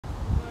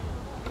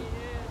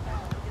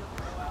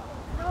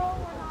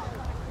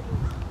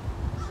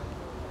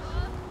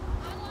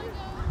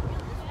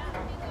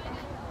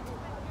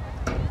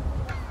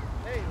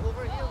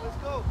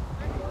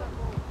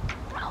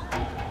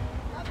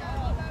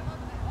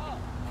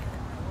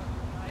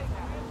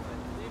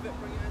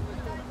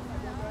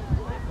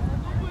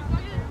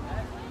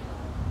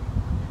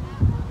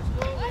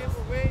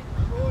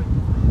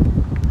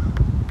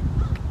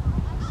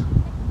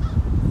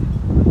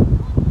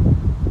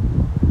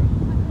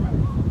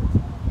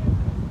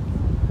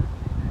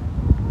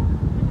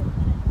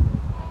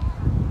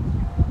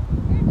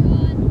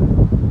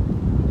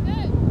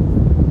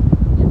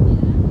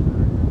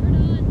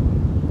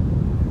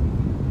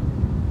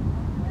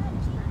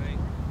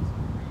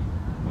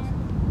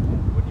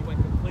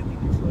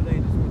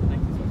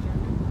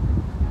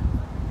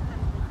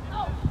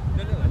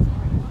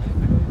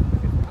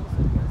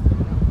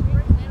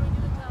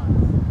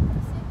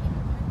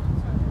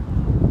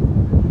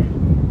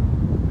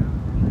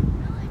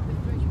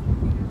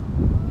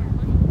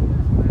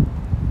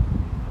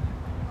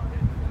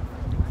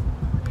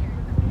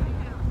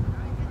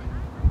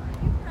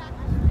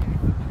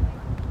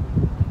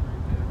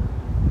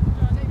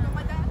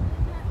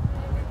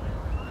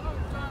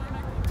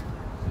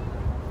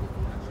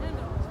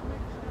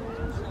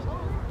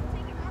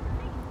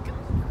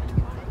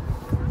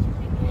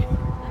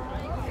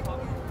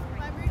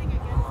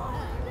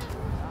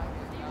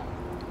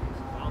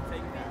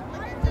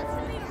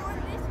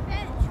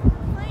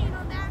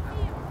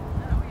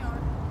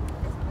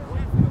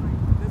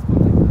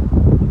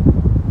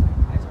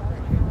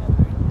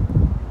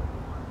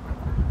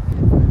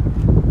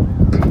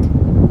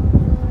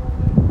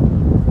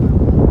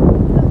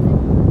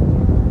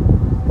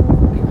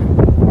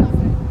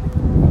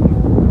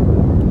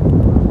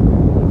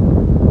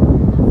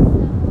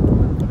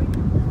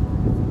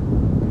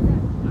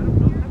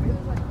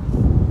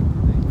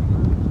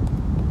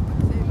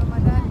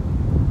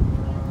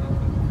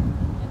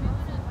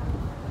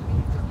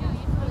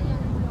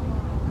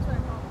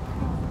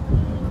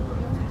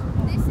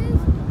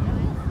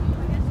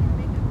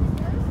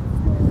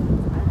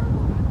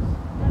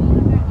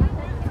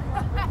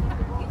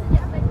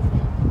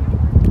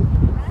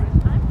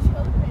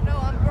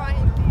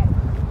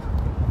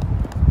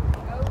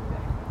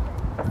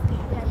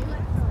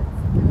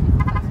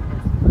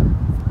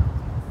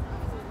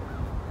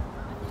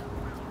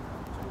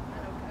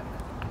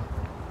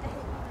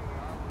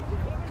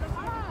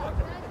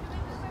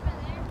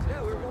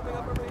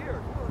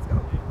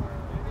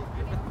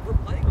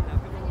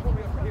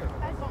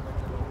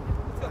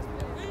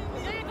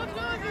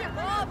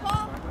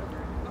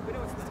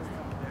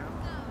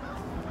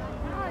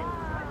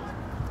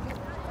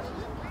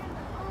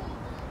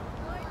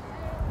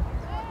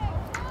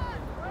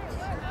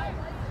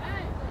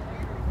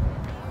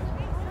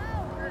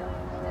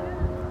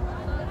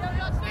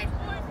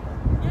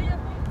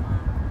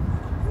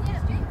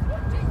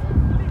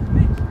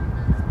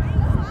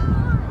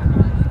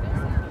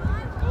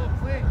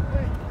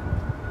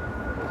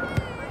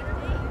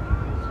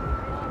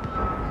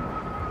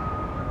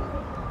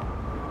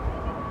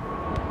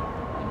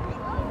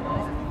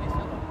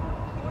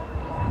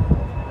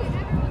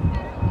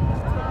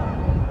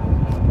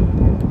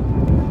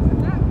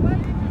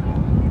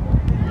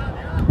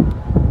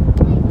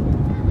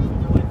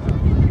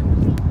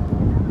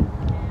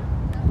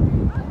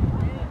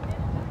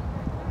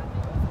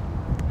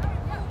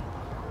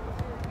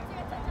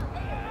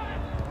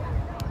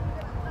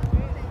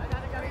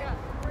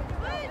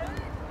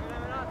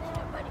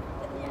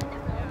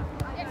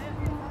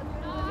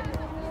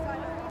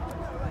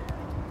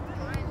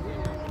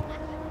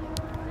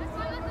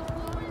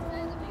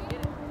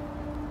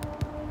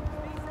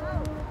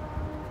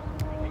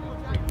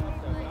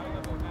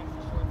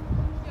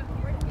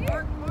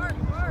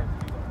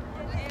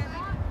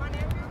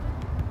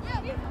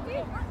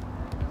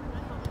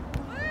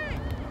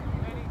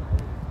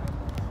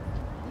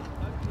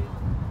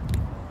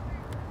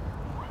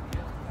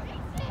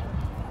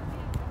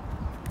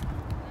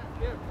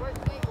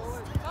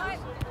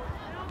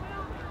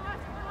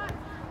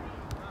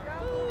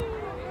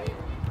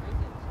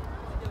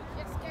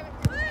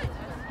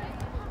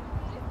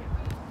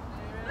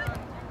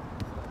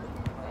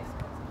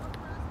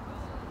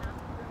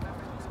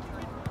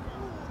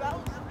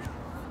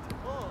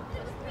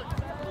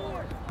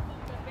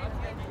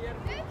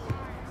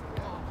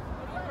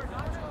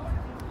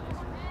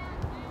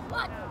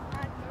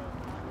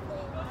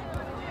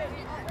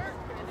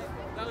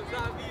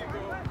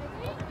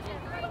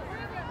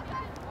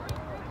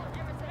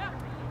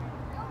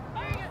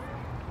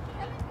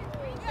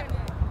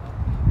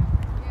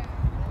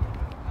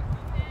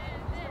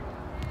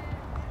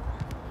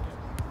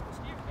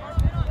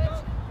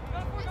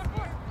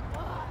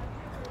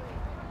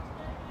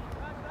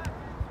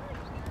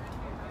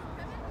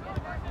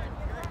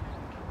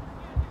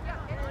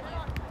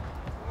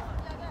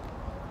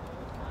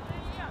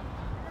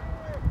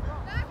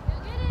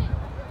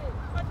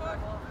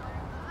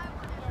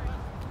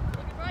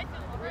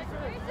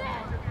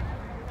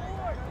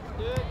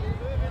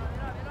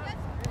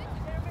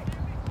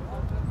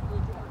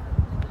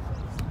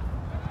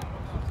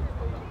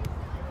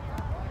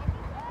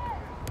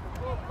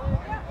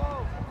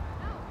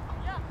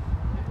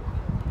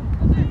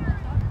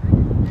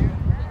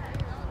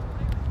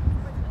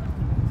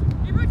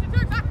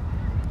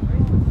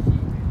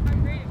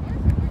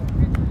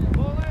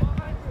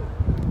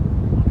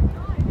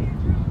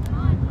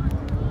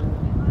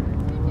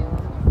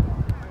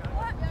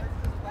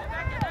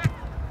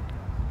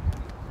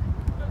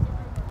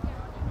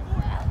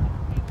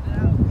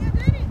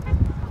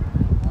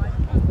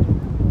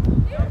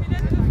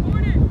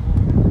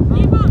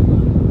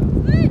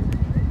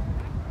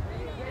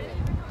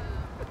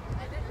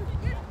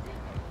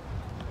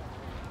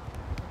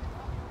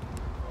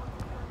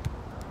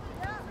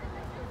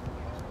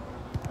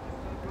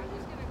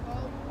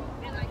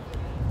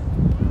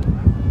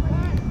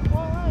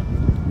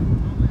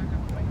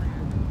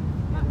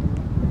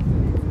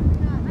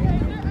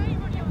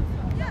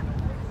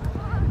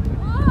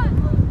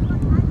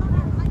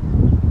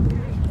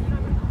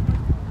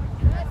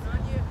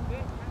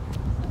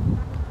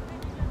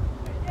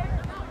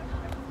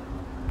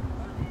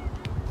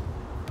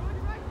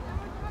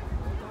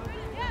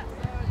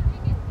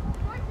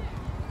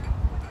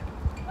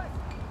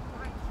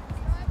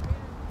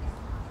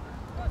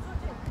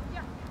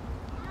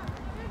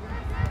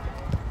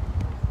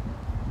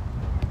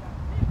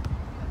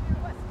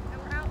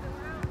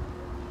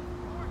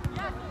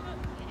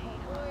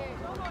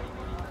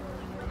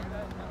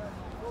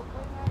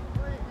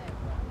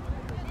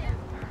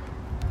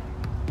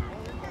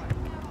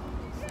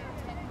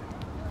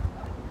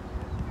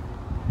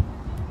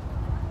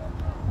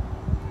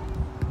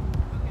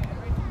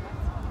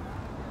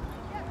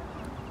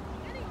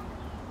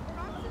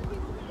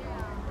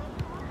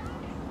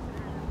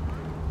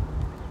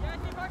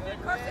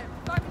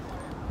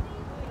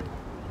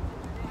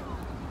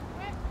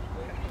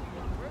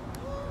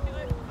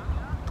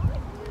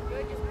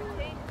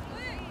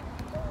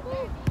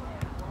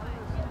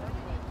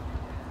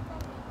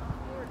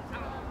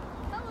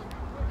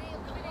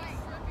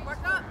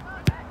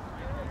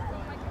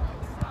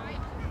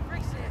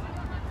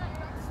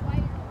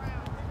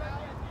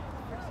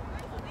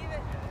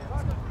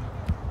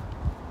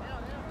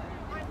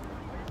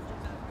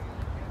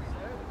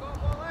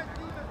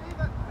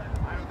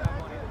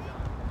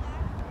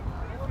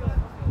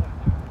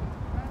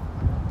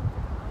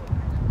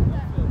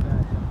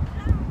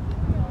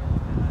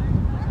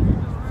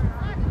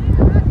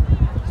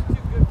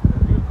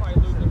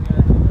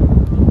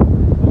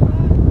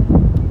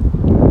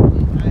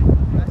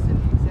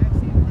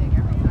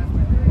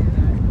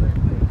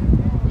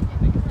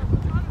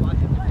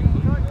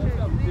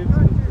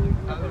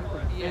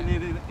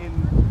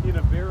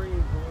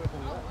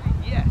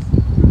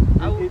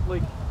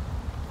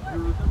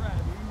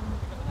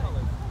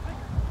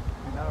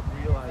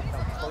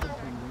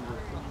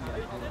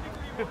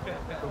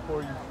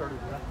Before you started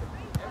wrestling.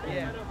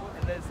 Yeah,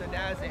 and then so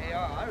now as an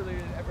AR, I really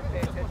didn't ever pay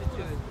attention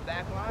to his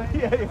back line.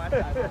 Yeah. My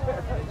side.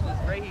 It's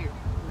just right here.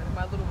 That's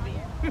my little V.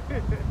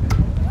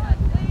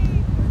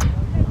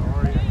 How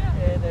are you?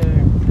 Hey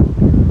there.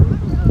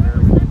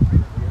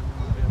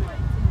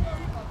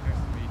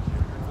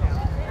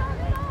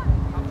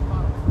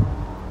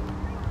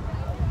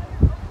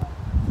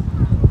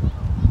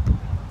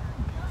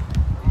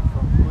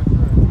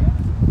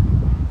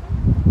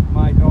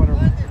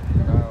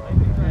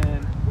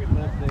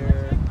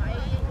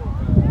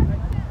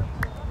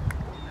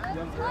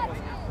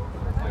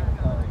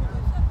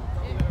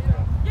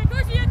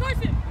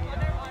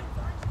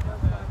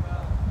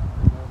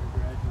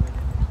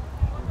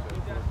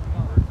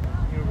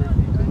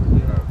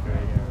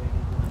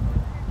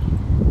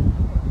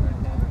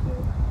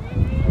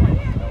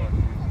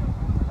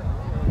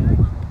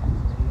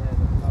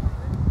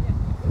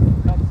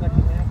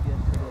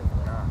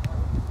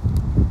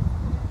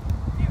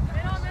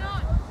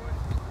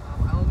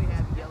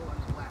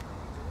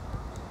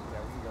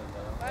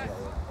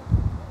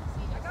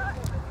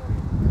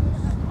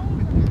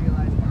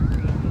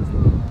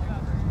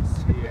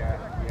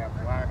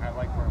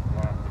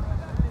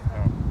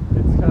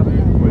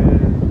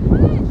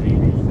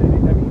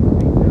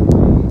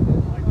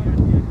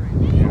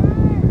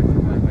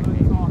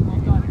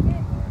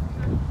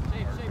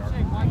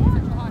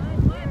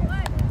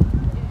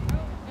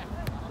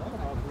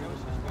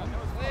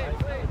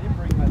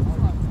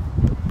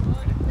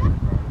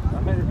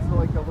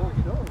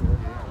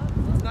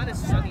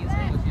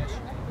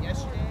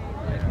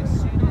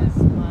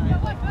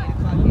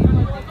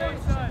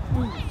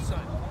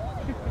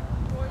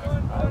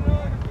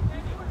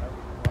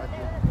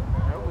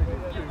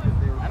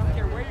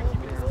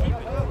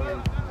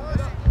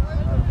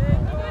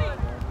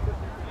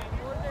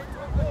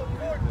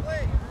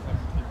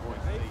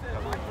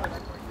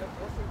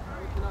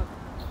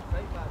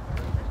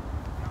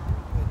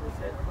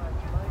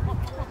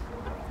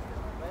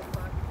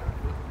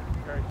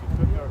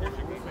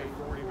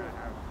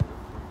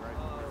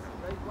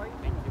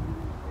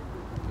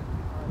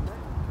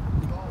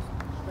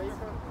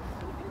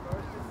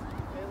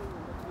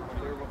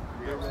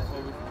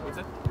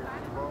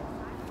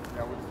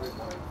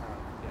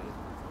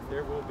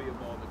 There will be a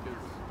ball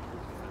because,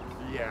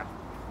 yeah.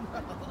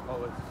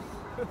 Oh,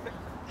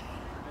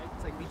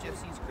 it's like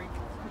BGFC's Creek.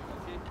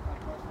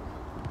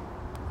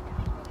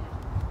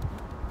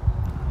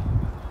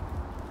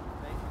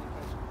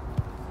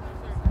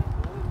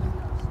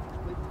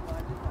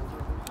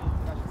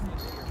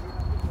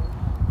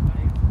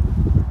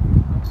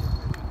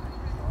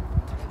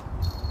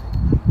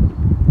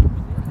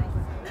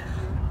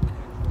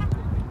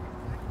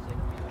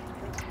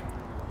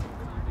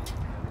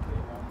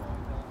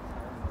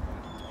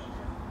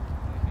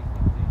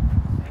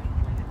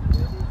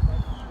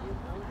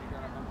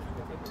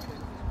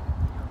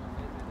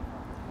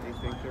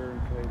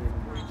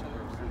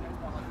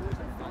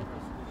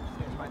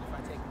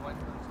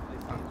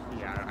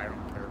 Yeah, I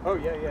don't care. Oh,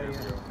 yeah. This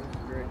is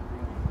great.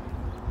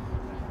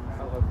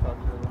 I love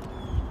talking to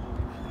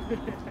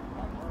them.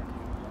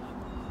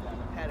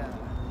 Had a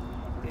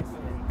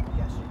incident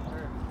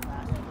yesterday,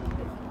 last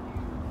week.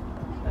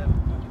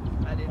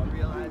 I didn't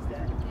realize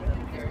that the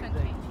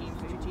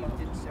two teams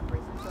didn't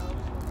separate themselves.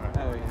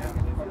 Oh, yeah.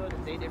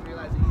 They didn't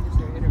realize it either, so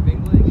they're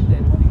intermingling, and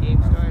then when the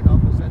game started, all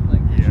of a sudden,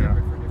 like, they're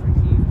separate for different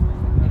teams,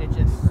 and it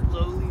just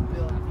slowly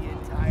built the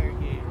entire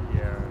game.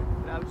 Yeah.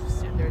 And I was just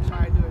sitting there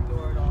trying to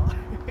ignore it all.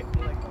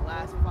 Like, the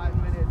last 5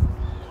 minutes,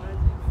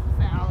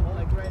 foul,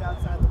 like, right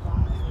outside the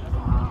box.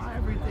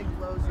 Everything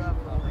blows up,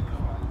 and I'm like,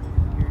 oh,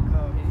 here it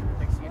comes.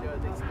 Next thing you know,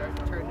 they start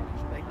turning,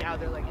 like, now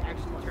they're, like,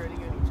 actually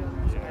turning at each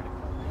other, so I had to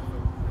call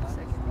for a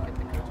second to get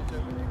the coaches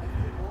over there.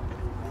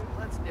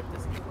 Let's nip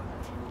this in the bud.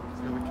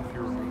 It's like if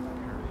you're like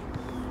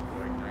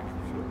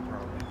 90% of the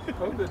problem.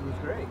 COVID was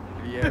great.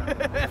 Yeah.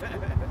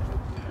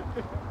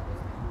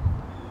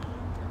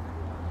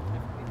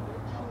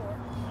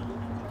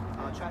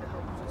 I'll try to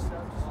help with the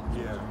subs.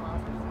 Yeah.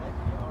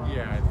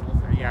 Yeah,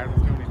 I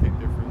don't do anything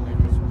differently.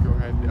 Just go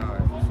ahead, if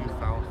you see a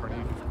foul in front of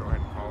you, just go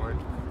ahead and call it.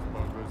 If the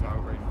ball goes out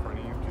right in front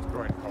of you, just go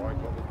ahead and call it,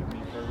 but look at me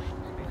first.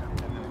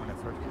 And then when it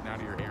starts getting out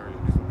of your area,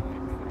 just look at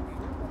me first.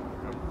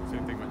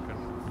 Same thing with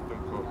penalties.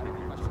 Don't go up to me.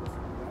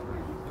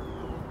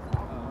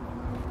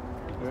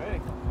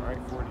 Ready? All right,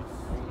 40.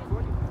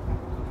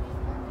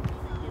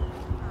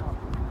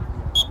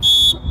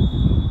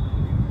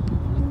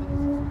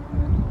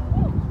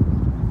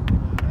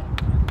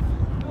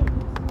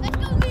 Let's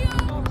go, Leo!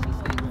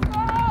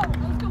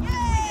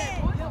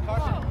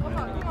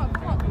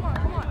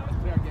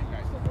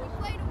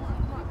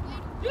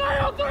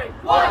 United on 3!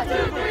 1, 2,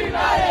 3,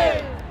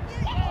 United!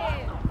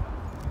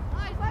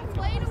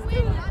 Play to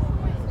win, not to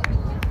win.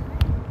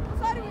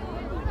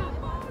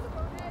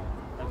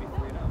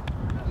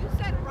 You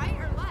said right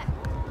or left?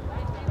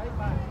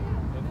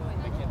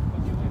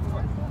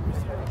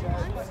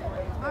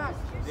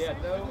 Yeah,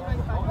 no.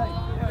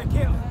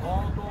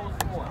 All goals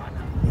for.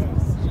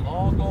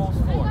 All goals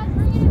for.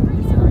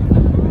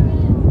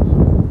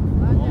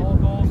 All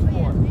goals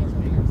for.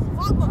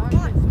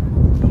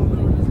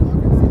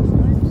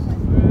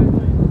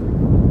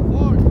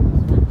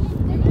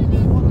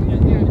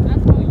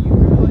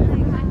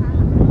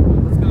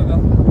 Let's go, go.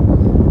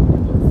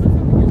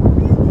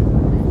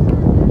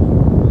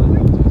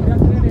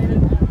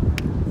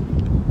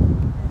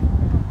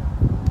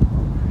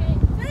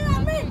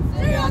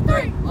 City on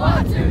 3!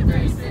 1, 2,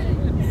 3, City!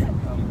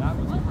 That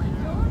was pretty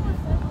good.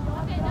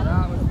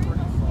 That was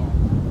pretty soft.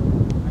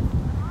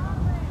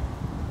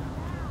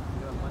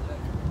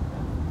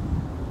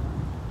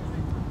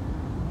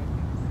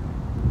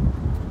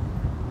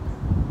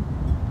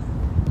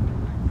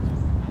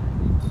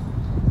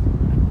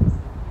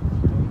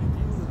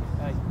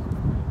 Hey,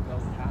 go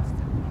past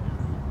him.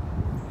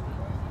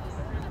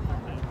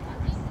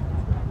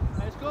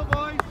 Let's go,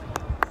 boys.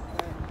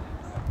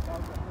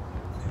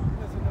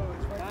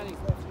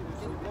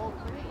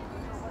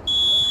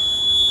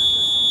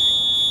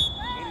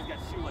 And he's got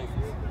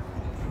shoelaces.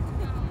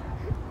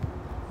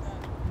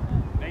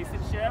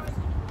 Mason shift.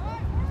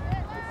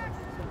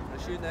 They're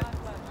shooting it.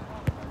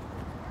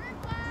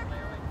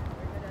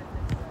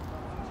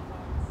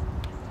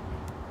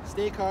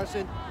 Stay,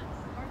 Carson.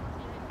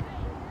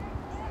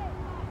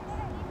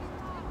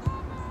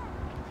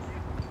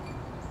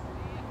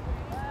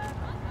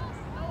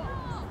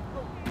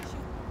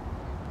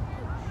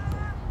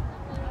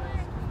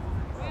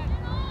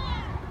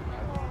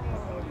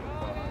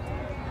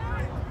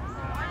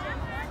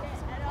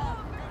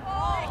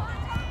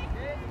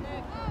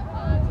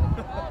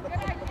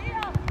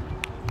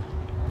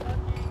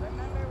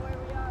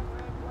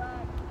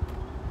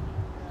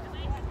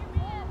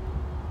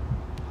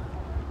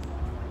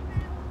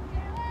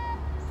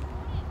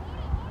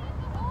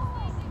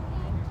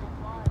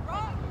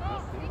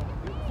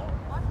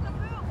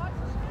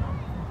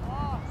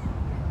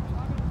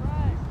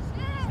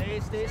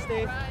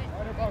 Stay.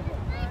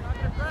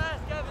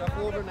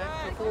 Shuffle over next,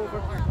 shuffle over.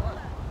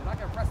 You're not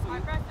going to press the wheel a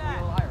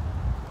little higher.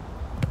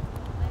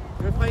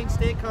 You're fine,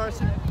 stay,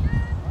 Carson.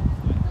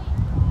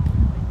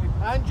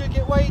 Andrew,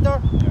 get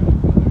wider.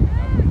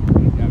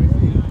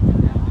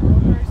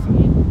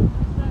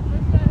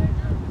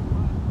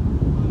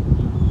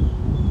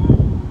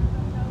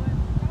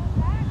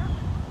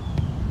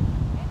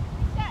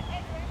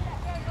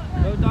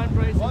 Well done,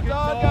 Bryce. Well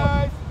done,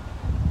 guys.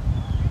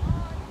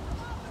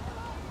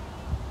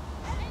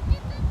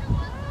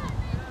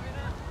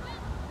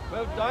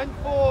 Well done,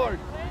 Ford.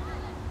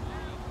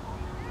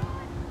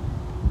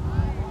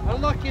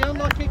 Unlucky,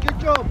 good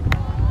job.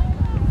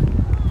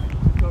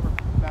 Over.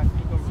 Back.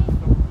 Look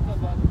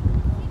over.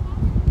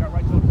 Got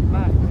right shoulder.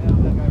 Matt,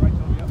 That guy right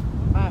shoulder. Yep.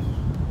 Matt,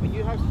 when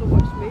you have so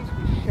much space,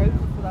 we shout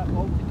for that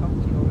ball to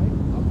come to you, alright? I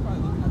was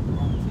probably looking at the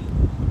wrong team.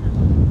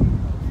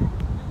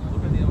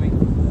 Look at the other way.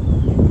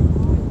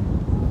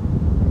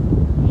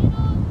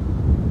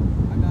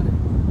 I got it.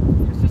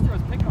 Your sister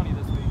was picking on you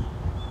this week.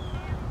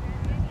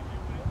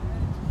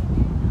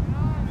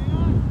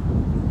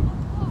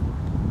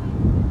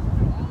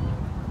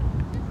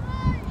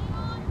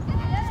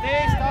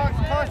 Stay, start,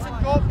 Carson,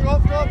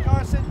 drop,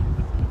 Carson.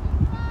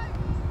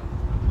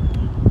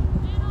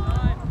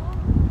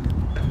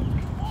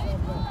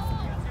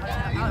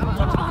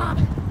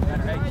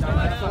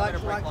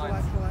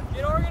 Relax.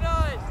 Get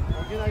organized.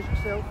 Organize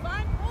yourself.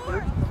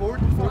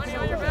 Forward. Money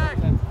on your back.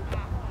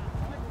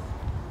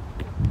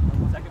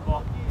 Second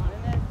ball.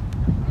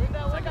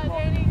 Second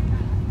ball.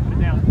 Put it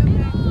down.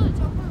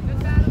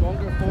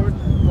 Stronger forward.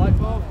 Black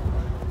ball.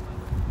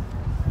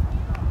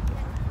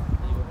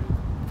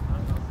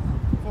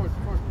 Forward.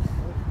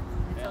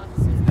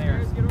 It's there.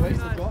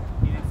 Wesley got.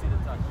 He didn't see the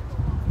touch.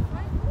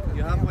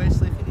 You have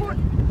Wesley if you need it.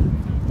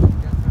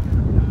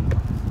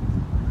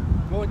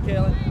 Go on,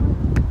 Kellen.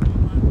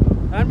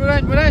 And we're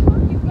in.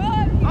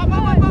 Up.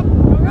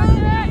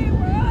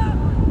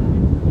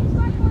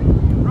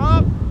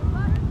 Rob.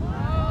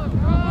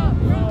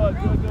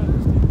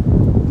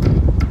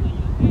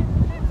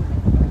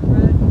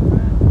 Good.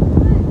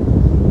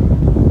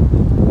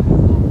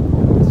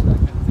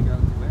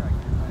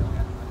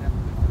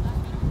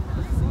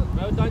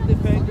 Well done,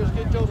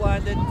 good job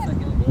landing.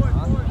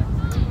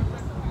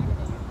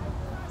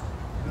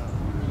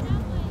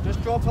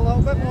 Just drop a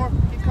little bit more.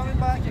 Keep coming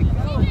back.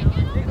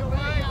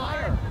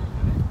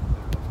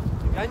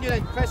 Can you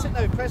then? Press it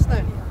now, press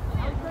now.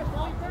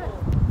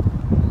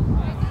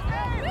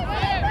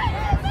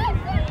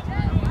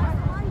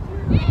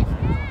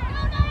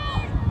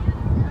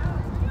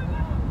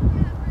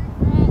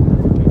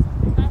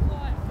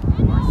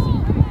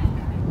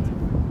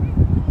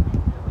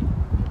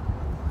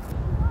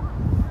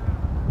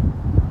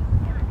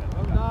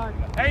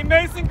 Hey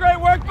Mason, great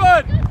work,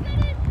 bud! Get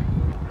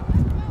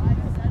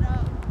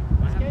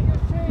your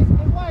chase,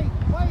 get wide,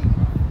 wide.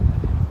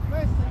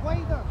 Wesley,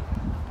 wider.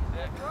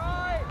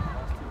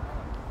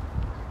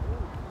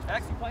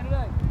 X, you playing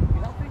today? You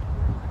healthy?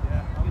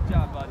 Yeah. Good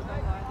job, bud.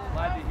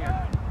 Glad to hear.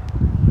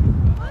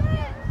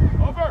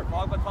 Over!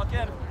 Log, but tuck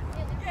in.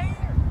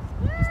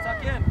 Just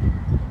tuck in.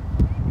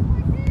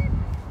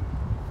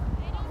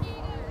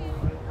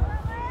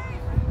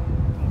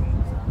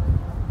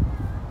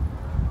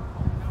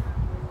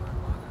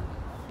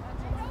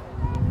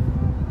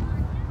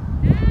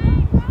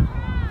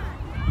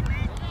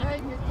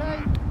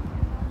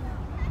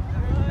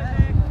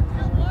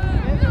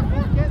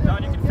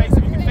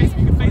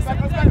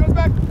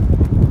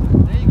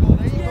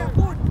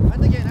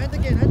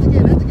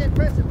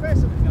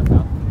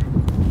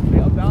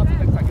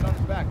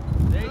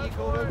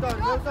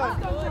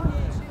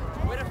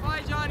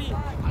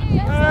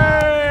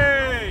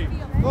 Hey!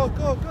 Go,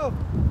 go, go.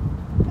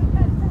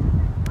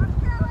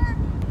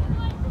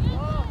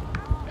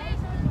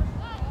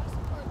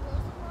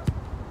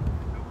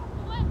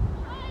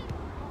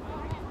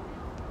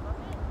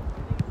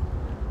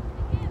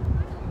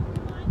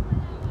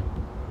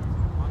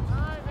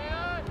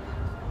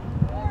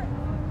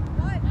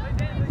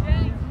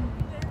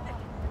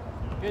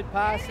 Good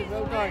passing,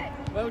 well done,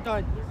 well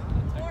done.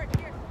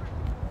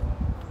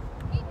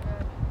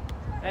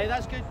 Hey,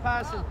 that's good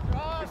passing.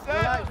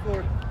 Relax,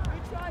 forward.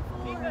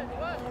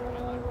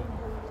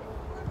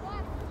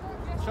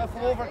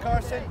 Shuffle over,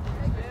 Carson.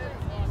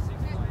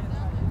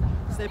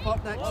 Step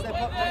up next, step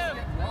up next.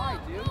 Why,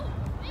 dude?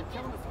 You're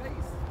killing the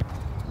space.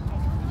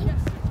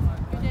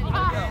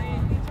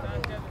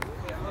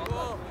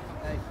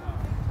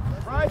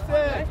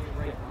 Bryson!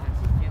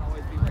 Can't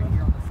always be right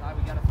here on the side.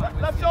 We gotta find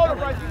ways Left to shoulder,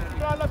 get Bryson.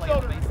 Get on left play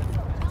shoulder. space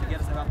to get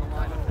us around the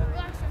line. It's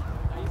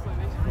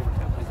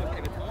okay,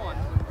 it's on.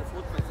 Let's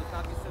look for it. Let's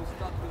not be so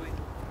stuck doing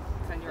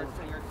 10 yards,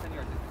 10 yards, 10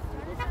 yards.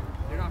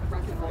 You're not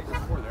pressing right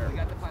there. We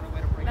got to find a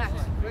way to break Max,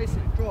 this line.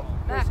 Grayson, drop.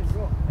 Grayson,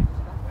 drop.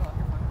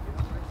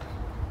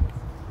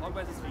 Long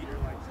by his feet.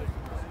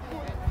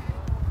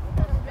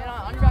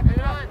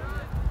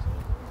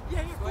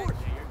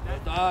 Well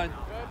done.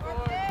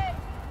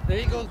 There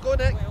you go, go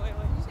Nick.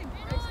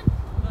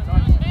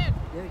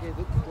 Yeah, again,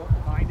 look, drop.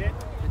 Find it.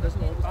 It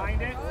doesn't always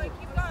Find it.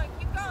 Keep going,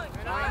 keep going.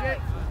 Find it.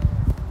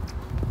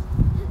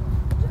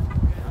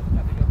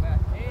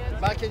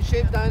 Back in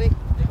shape, Danny.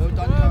 Well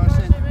done,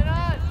 Carson.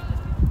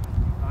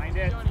 Find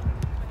it.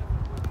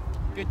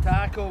 Good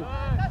tackle.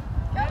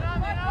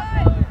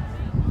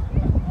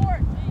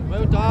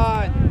 Well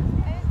done.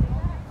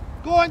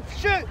 Go on,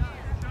 shoot.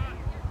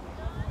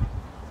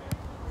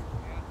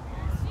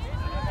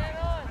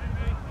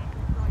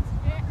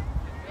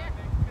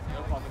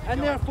 In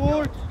there,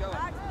 forward.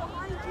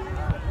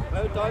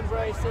 Well done,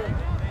 Bryson.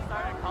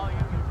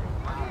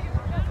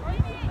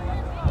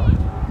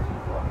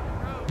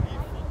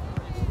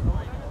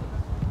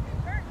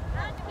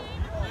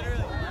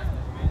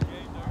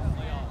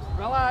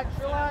 Relax,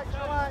 relax,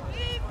 relax.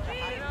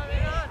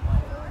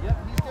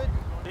 Yep, he's good.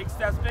 Big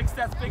steps, big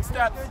steps, big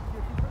steps.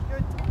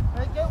 Good.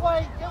 Hey, get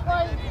wide, get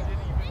wide.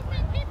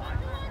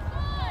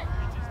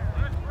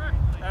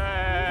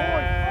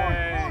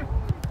 Hey!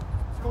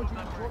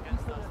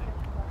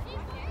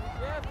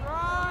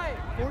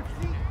 Forward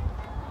feet.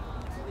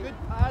 Good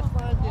pass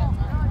landing.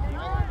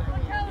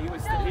 He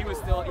was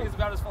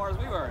about as far as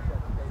we were.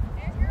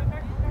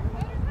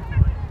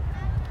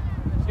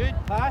 Good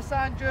pass,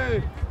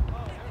 Andrew.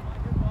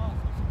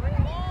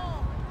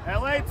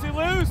 LA too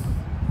loose.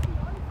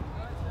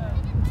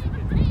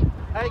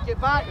 Hey, get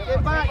back, Andrew.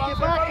 Get back, Yeah.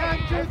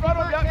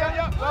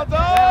 Well Well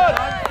done.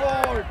 done,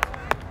 forward.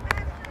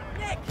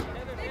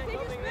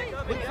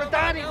 Look for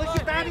Danny, look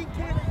at Danny.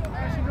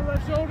 Passing the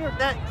left shoulder.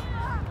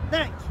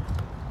 Nick,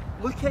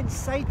 look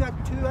inside, we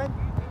had 2 in.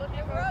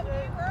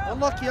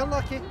 Unlucky,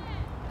 unlucky.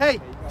 Hey,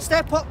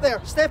 step up there,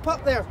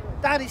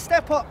 Danny,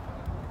 step up.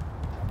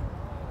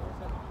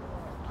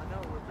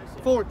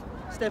 Forward,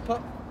 step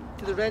up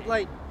to the red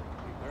line.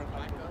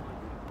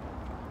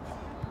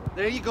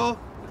 There you go.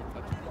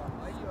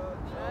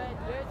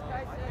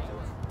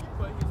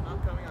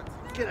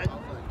 Get it.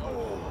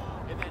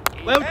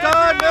 Well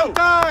done, well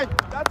done.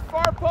 That's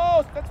far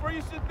post. That's where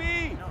you should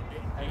be.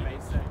 Hey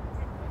Mason,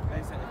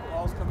 if the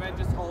balls come in,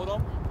 just hold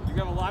them. You're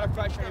gonna have a lot of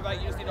pressure on your back.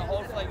 You just need to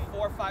hold for like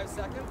 4 or 5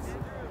 seconds,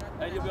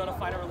 and you'll be able to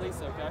find a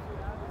release. Okay?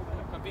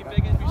 But be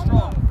big and be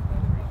strong.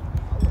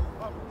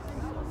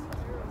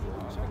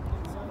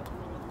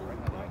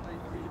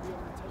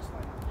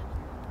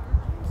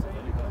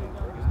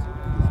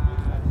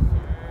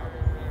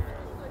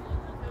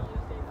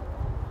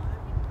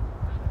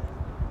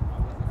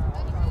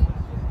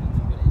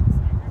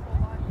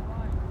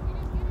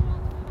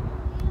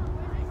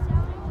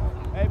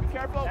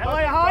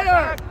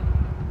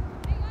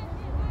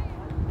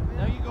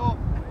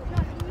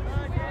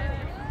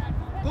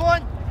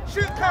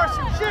 Shoot,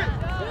 Carson, shoot!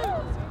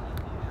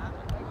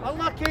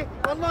 Unlucky,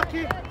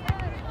 unlucky.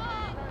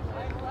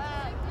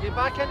 Get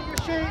back into your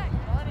shoot.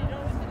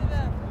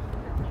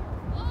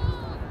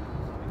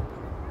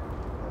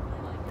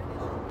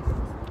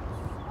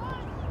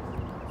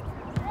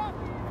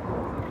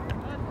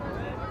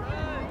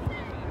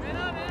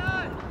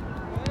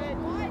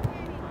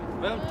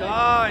 Well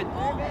done.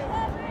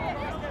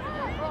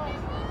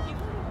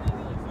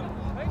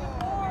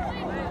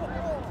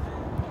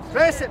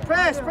 Press it,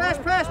 press.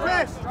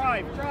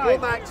 Drive. Go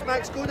Max,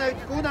 go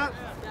now.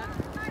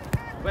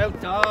 Well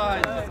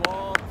done.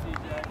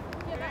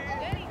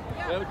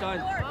 Well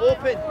done.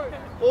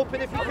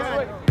 Open if you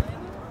can.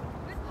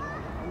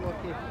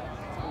 Unlucky.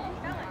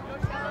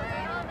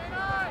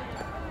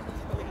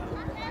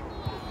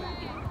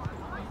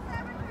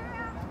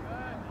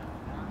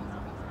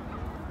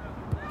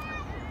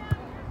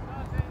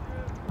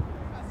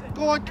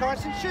 Go on,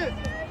 Carson, shoot.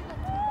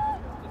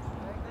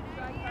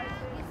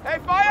 Hey,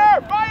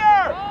 fire!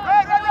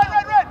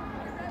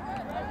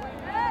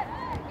 Red!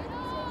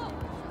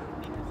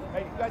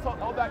 Hey, you guys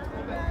hold back.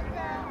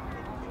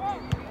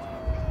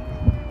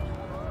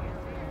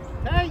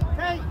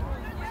 Hey!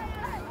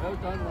 Well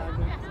done,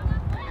 Landon.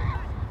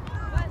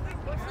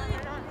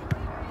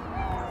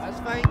 That's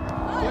fine.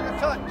 Going to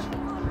touch.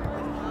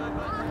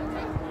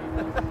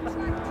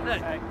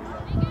 Hey.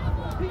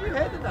 Put your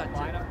head in that.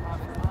 Line up.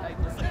 Hey,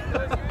 listen.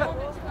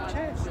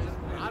 Chest.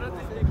 I don't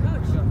think they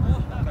coach.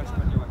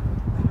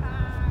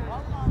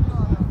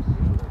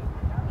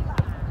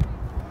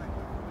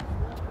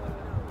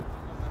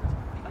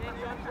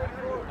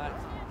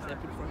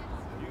 Step in front.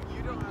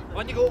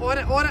 On you go, on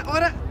it. On it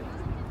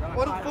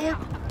forward.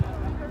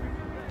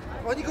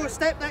 On you go,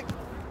 step next.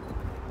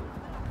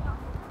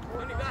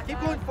 Keep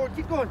going forward,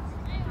 keep going.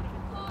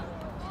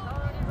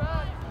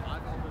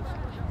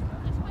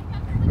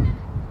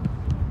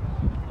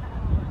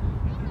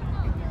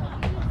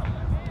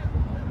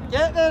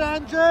 Get there,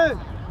 Andrew.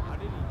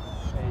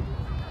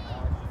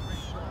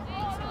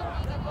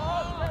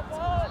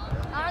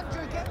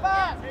 Andrew, get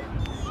back.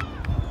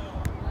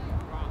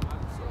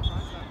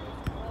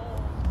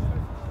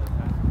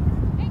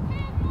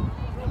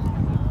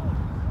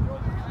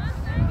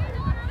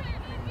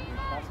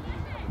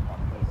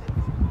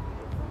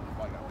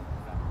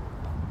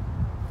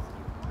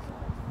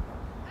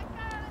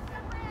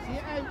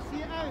 See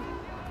it out.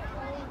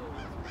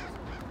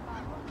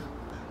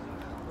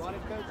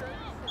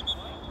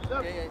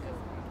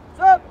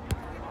 Stop!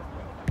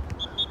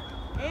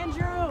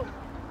 Andrew!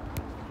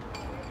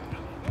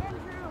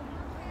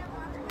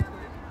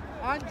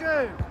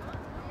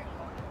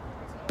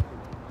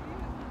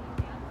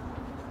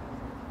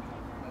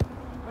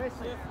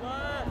 Wesley.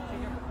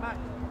 Max.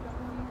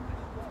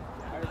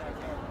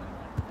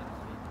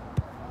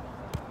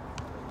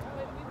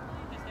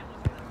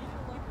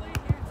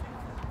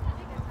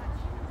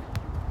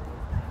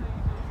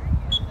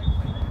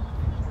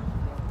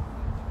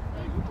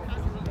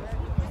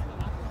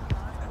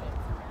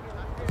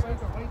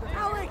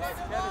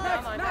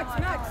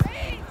 Max!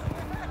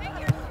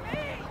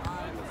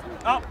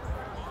 Oh!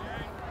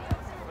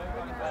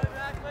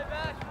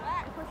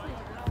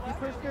 You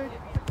push good.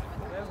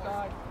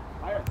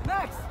 Higher.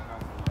 Max!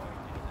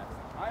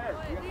 Higher.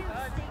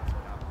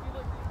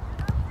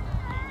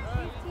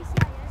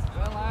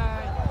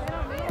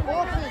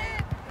 Well, open.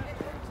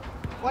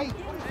 Wait.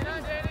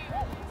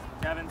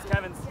 Kevin's.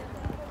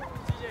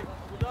 TJ,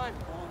 well done.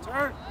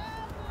 Turn.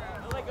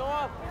 Let go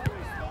up.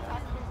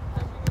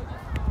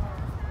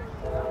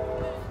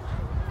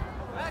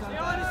 Max, be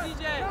on it,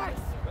 CJ. Max.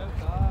 Well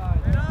done.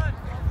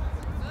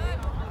 Right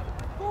on.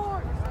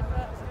 Forward!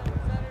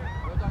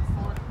 Well done,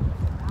 forward.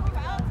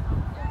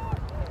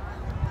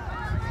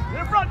 Get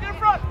in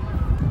front.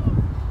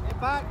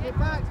 Get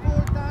back,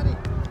 forward, Danny.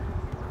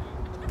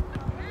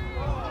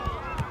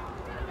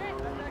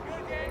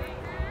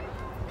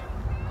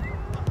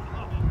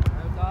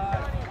 Well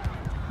done.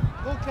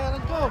 Go,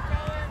 Kellen, go.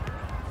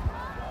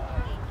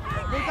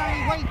 Go, Danny,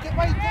 wait.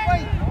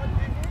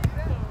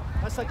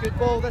 That's a good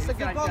ball,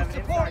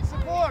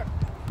 Support.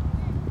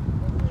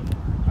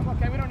 I'm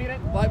okay, we don't need it.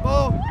 White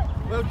ball.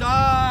 Well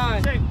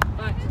done. Shake.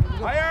 Max,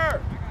 go.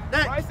 Higher.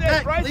 Next,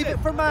 leave it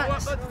for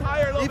Max.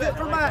 Leave it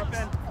for Max.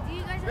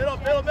 Middle.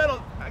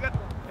 I got.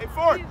 Hey,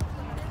 forward.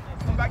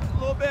 Come back just a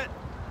little bit.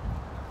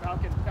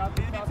 Falcon.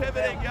 Easy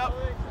pivoting. Yep.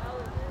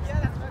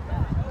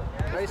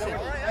 Bryson.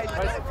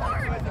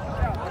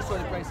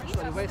 Sorry,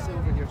 Bryson. Wesley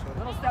over here. Sorry.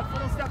 Little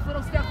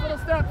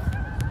steps.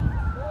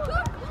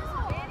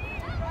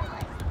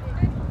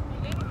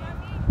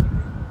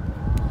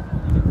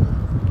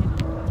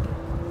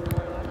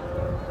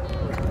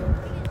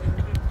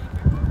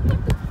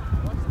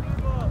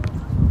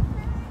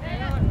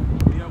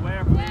 Be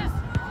aware, please.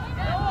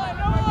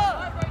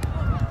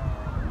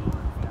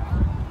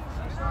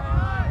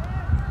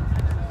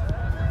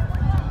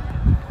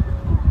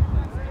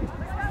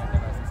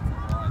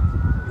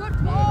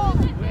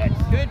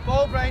 Good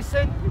ball,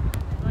 Bryson.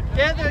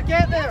 Get there.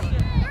 Get there,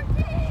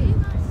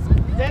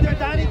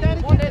 Danny. Get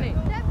there.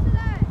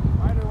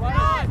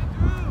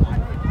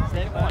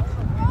 Step one.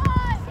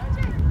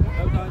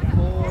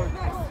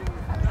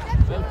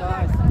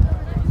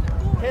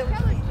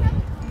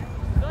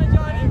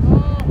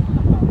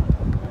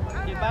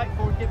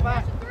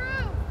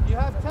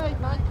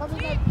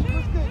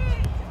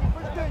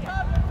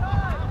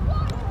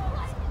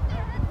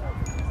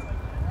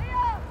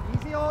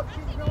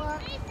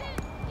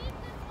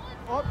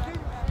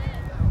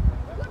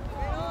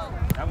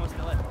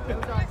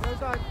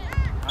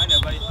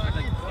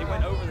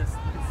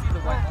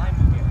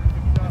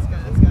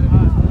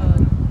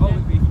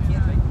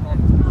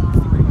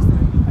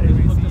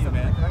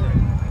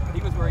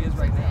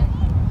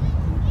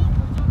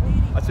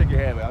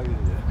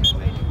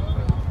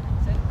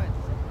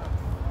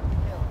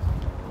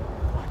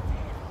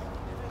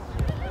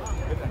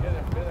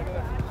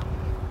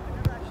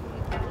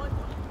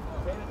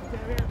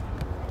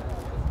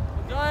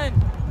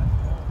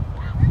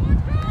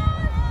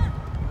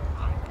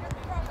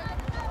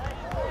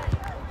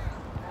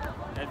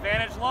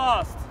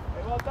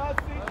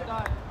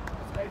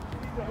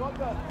 Well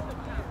done.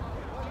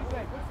 What do you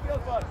think? Good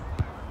skills, bud.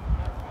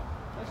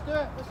 Let's do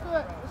it. Let's do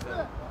it. Let's do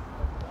it.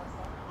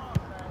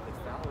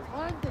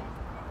 Land it.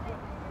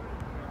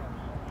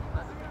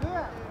 Do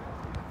it.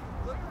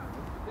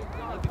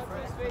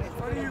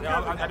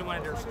 Yeah, I didn't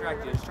want to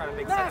distract you. Just trying to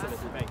make sense of it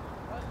for me.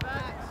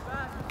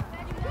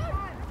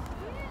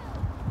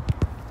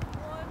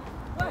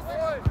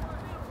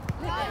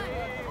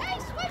 Hey,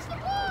 switch the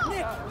ball!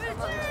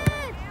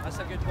 That's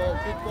a good ball.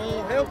 Good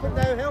ball. Help him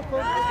now. Help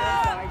him.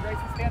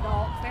 Grayson, stand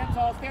tall. Stand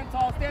tall. Stand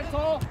tall. Stand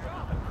tall.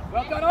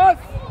 Well done, us.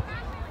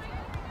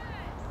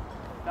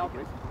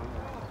 Falcons.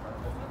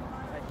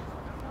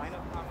 Line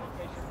up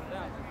complication for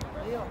them.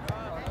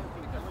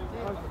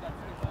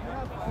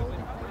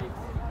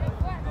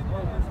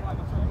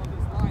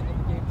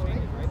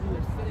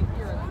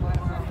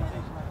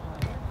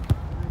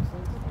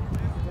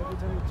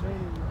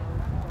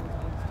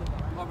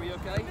 Are you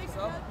okay?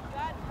 So?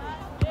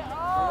 Go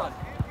run.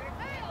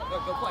 Go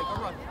play. Go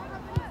run.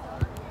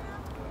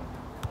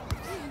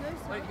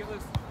 Wait, get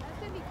loose.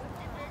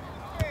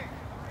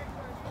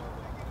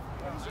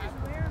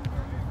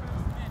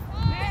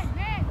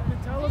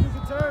 Tell him he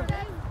can turn.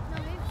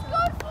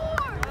 Good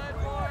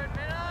forward,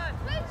 man.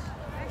 Switch.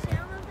 Actually, I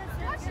don't know if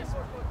that's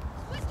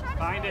switch. Try to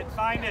Find it.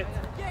 Find it.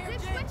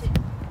 switch it.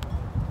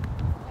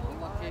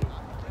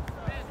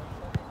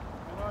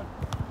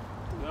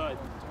 Good.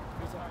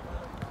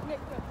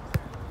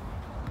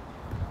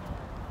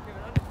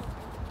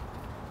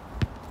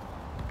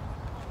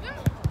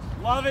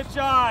 Love it,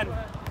 John.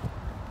 Well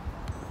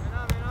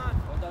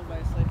done,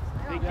 Mason.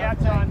 Big gap,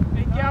 John.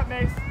 Big gap,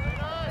 Mace.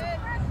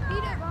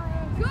 Beat it.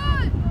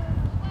 Good.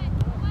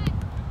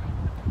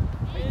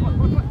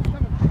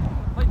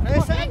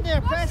 Press it in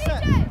there. Press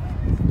it.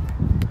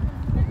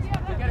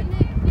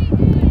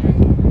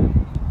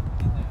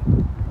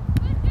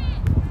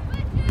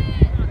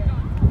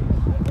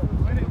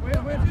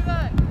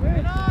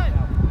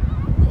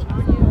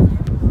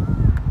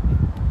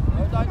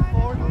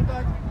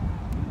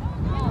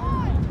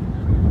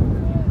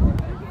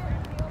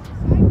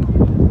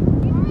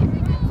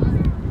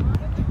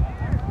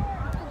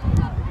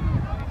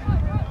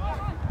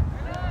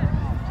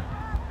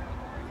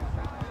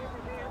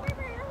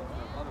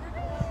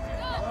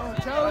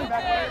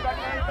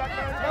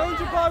 Challenge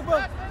your Pogba.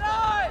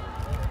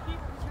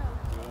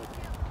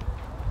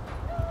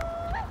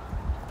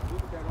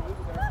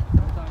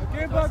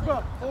 Again, Pogba.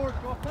 Forward,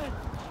 go pen.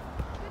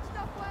 Good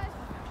stuff, Wes.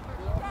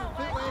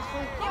 Quick,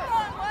 Wesley. Keep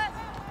going, Wes.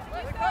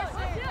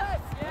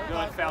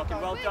 Good, Falcon.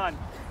 Well done.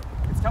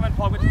 It's coming,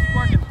 Paul. Just keep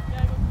working.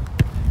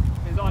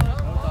 He's on.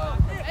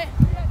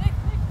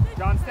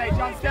 John, stay.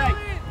 John, stay.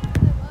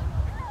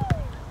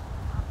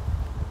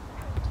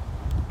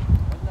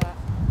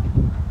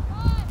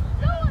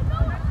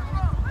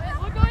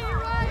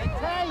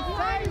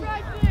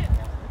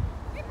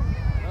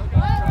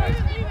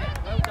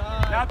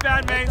 Not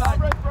bad, Mace. Well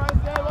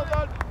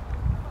done.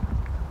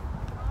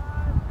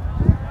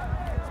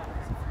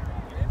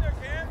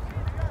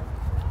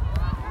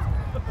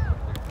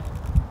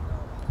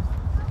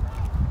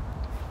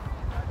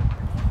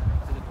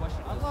 So the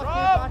question was, he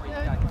got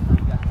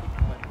kicked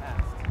and went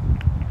past,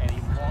 and he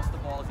lost the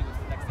ball as he was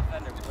the next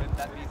defender. Wouldn't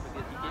that be? He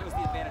gave us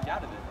the advantage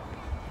out of it. You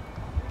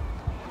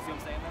see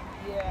what I'm saying, then?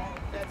 Yeah,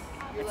 that's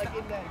you're like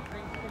in that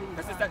green.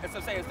 That's what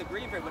I'm saying. It's the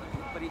green period,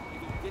 but if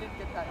he didn't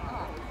get that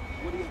high,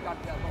 would he have got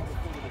that ball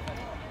before the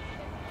defender?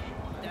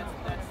 That's the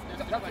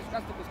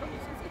question.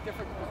 It's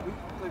different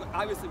because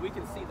obviously we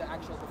can see the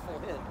full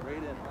hit, right?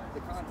 And the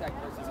contact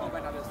versus we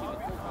might not have seen the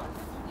full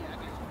contact.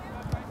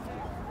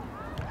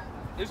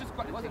 It was just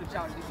it wasn't a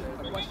challenge. It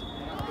was a question.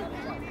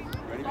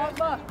 Ready, man?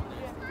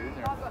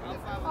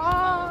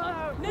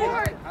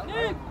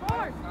 Nick,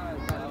 Mark.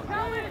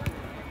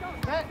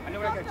 I know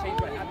we're not gonna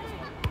change what happens,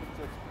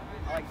 so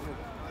I like to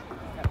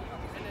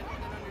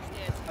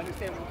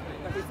understand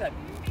like we said,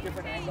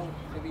 different angle.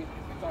 Maybe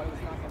thought it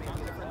was not going to make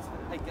a difference.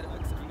 Hey, get it.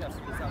 You guys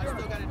still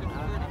got to do it.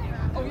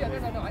 Oh yeah,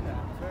 no, I know.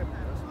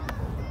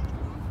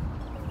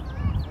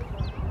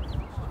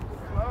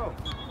 Hello.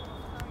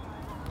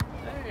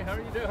 Hey, how are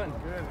you doing?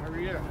 Good. How are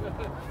you?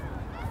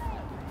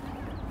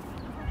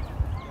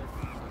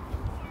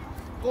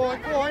 Go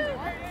on, go on.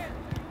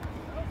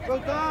 Go,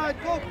 Dad.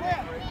 Go,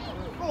 quick.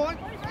 Go on.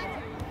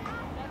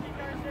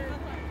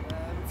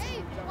 Hey,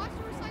 watch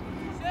the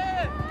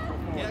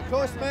recycling. Get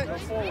across, Mitch. Go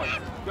forward.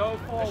 Go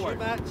forward.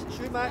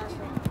 Shoe match.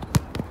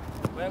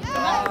 Well Put it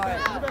done.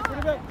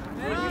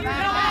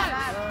 back.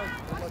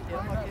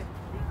 Unlucky.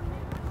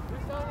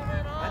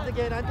 And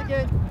again, and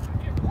again.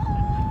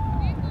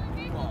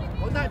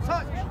 On that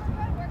touch.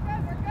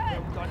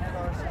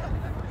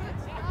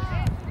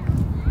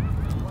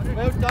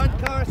 Well done,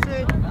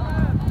 Carson.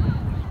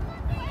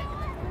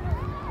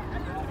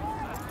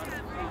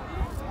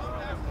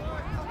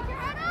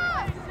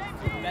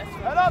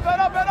 Head up, head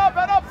up, head up,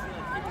 head up.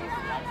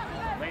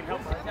 Lane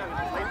helps Kevin.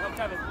 Lane helps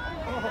Kevin.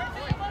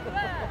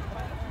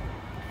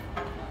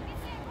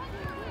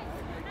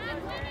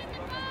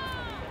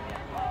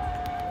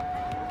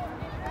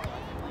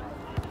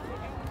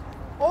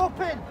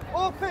 Open,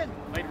 open.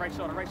 Lane right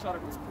shoulder, right shoulder.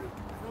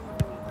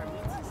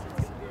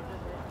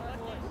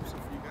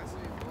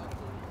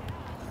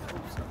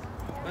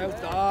 Well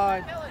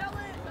done.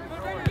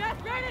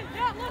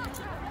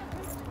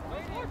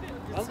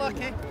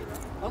 Unlucky.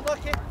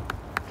 Unlucky.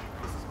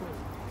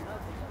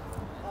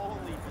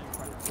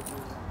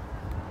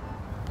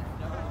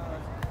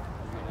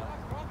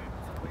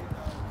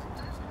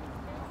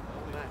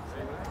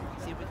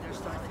 See, when they're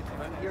starting to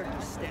come out here,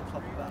 just step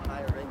up a bit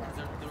higher, right? Because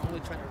they're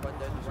only trying to run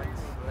down the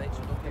wings, right?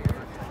 So don't give them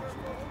time.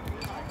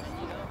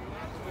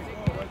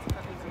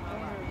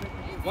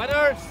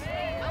 Winners!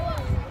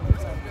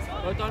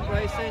 Well done,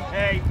 Grayson.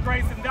 Hey,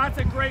 Grayson, that's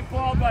a great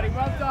ball, buddy.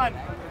 Well done.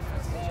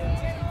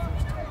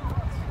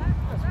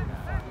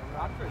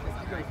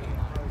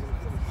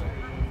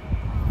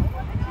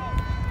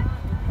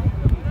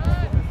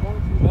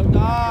 Well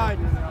done.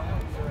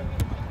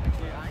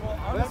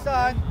 Well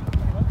done.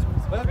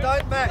 Well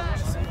done,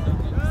 Mitch.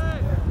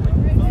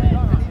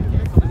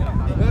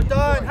 Well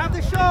done. Have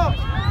the shot.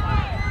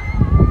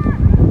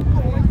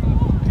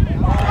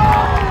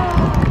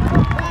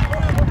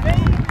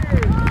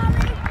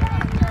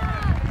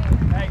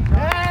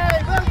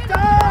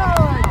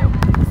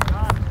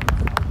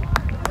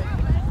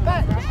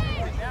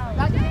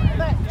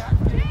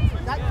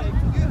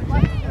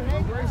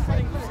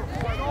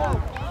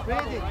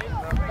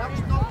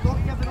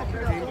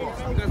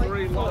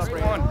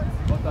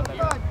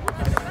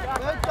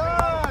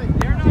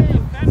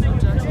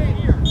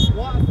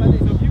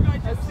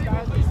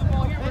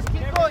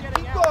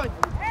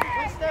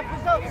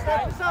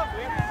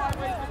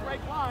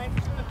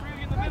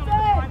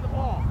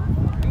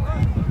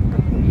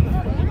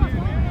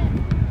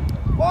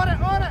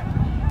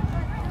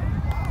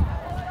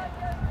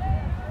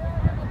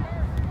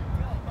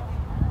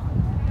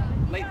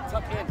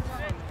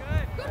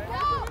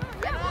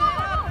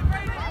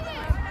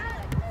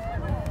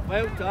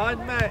 Well done,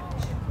 Mitch.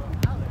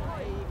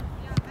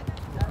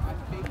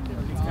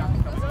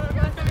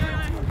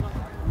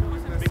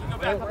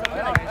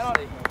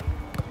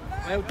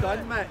 Well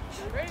done, Mitch.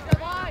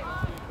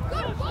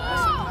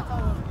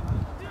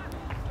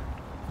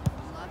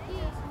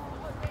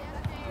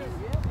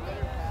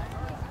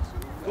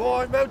 Go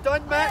on, well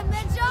done, Mitch.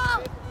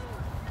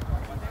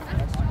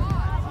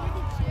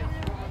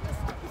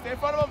 Stay in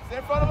front of him, stay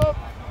in front of him.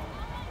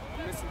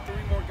 We're missing 3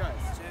 more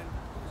guys.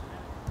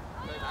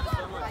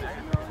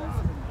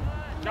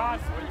 John,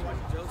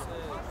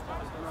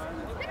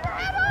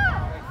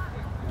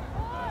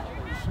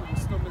 we're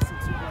still missing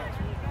 2 guys.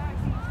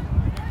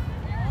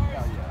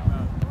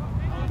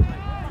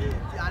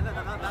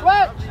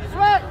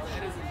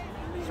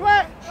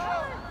 Switch!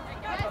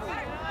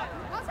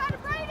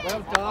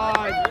 Well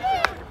done.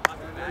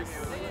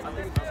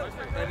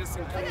 That is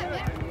including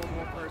one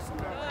more person.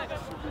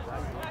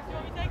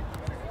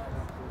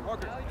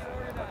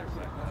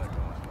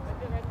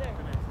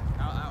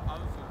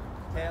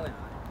 Helen,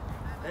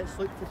 let's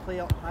look to play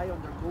up high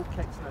on their goal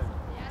kicks now.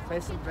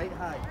 Press them right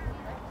high.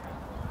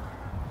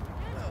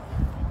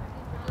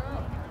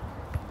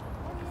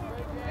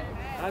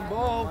 And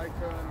ball.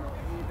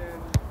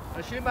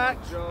 A shoe,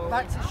 Max.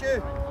 Max, a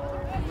shoe.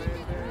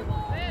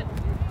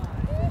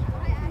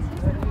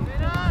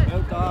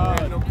 Well done.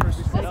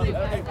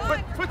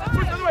 Switch,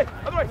 other way.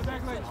 Well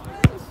done, Max.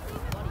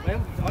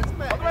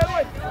 Other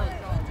way.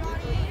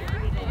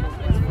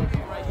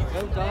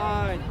 Well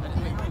done.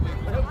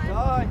 Well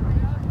done.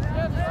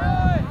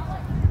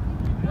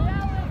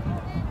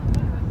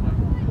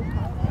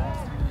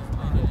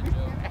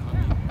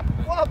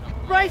 What a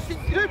Bryson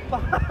good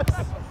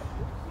pass.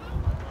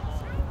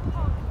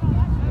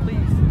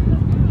 Please.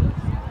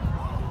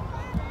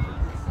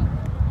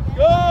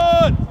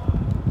 Good.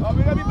 Oh,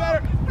 we gotta be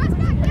better.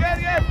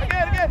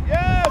 Again.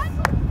 Yes.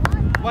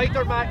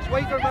 Wider, Max. Max,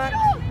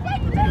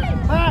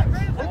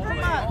 look for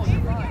Max.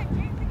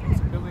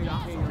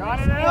 Got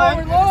it out.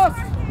 We lost.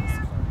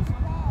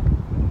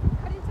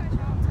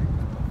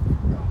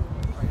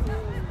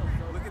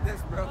 Look at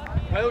this, bro.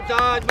 Well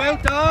done.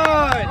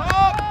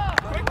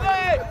 Up.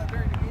 Quickly.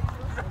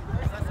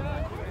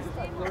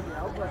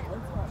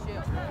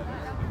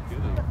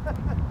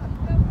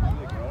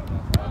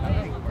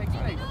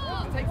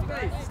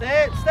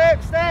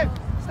 Step.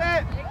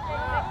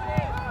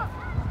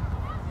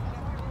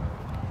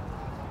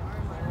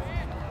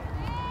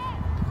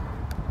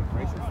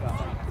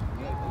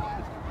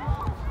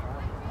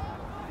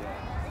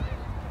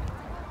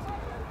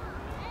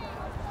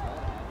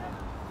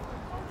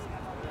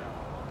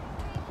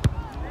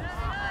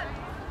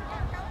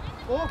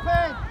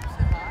 Open.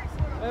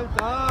 Well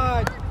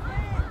done.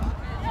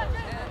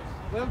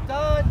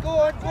 Go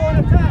on,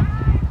 attack.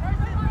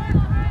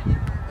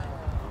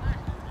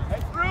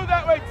 Hey, through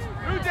that way.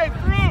 Through, James,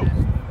 through.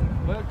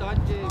 Well done,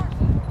 James.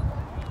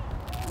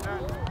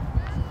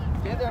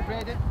 Get there,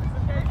 Braden.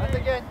 And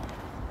again.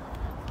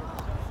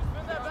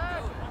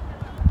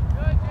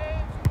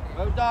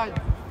 Well done.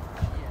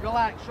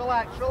 Relax.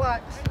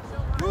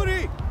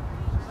 Rudy.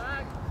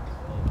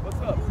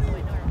 What's up?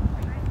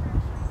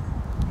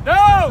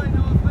 No!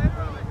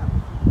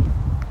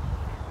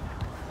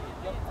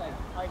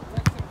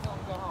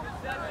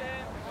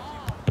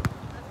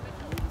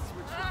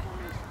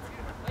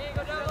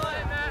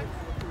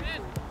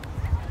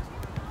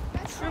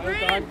 Well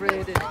done,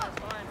 Brady. Go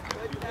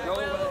a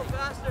little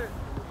faster.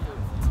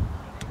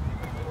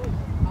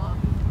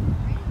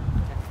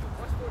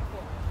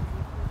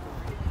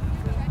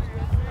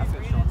 That's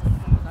it, Sean.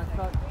 That's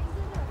done.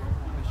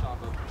 Good shot,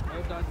 bro.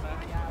 Well done, man.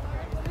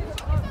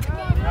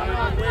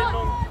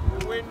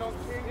 We're waiting on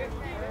King.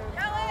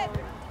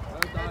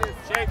 Well done.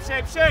 Shape,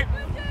 shape, shape.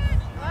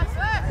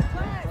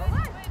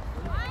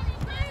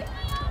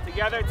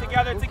 Together,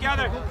 together,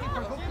 together.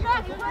 Goalkeeper,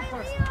 goalkeeper,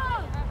 goalkeeper.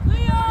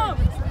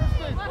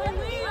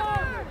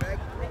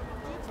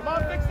 Come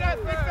on, fix that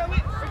whip. There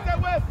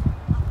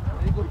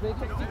you go, Brady.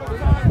 Keep it going.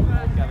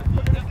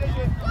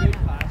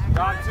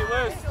 Got too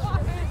loose.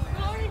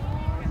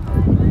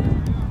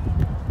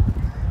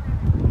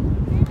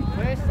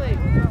 Wesley,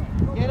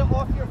 get it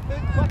off your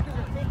foot quicker.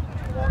 You're taking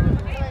too long in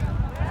the time.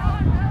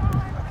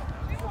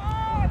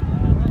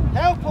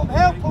 Help him,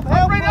 help him,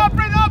 help Bring him. it up.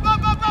 Bring it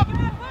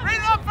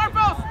up,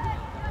 Purples.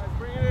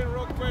 Bring it in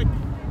real quick.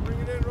 Put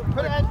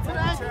it in, put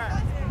it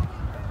in.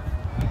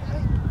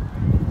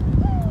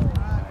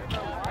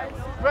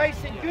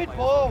 Bryson, good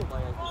ball.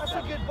 That's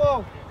a good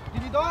ball.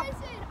 Did you do it?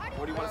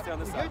 What do you want to stay on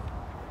this side?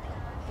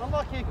 Good.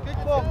 Unlucky. Good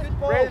ball, good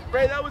ball.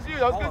 Ray, that was you.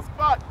 That was a good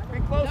spot. Be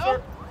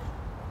closer.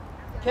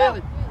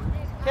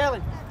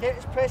 Kellen, get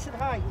his pressing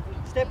high.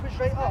 Step us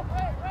right up.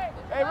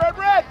 Hey,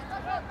 red.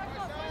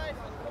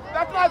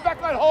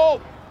 Backline,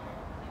 hold.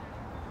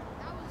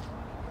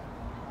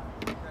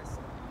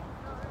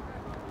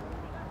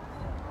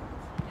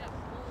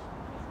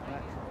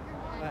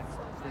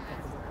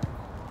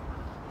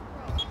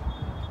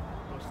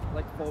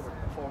 Like forward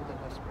in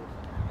this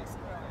space.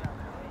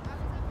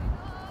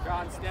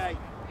 John, stay.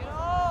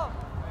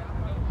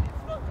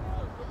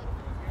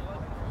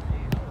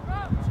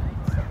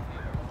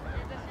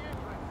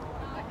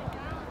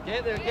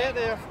 Get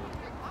there.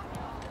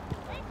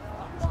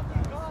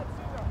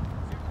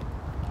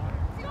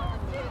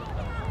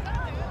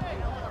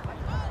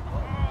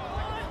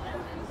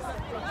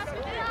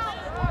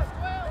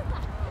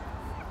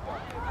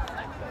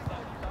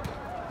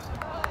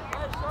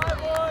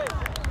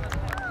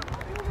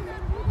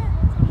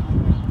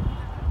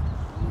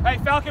 Hey,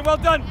 Falcon, well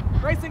done.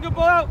 Racing, good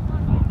ball out.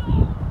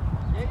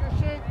 Get your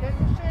shape.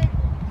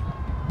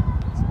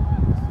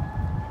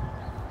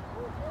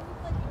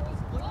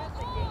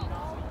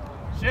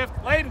 Shift,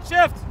 Layden,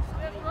 shift.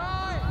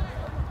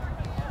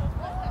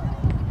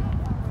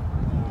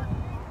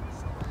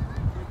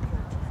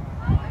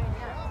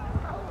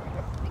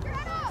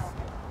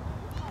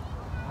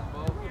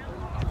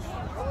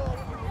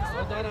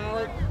 Well done,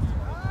 Alec.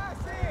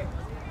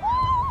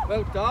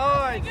 Well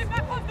done.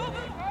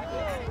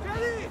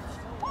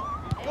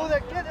 Go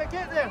there, get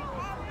there.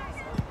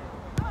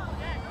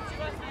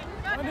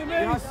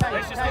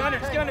 Just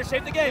get under,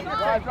 shape the game.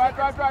 Drive. Take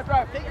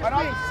your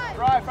Find space.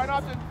 Drive, find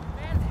option.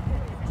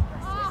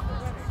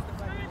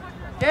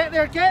 Get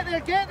there.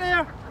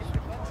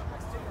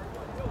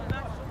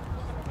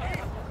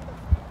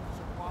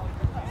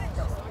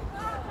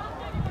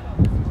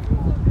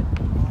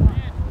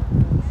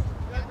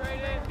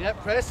 Yep,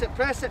 press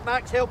it,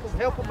 Max. Help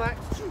him, Max.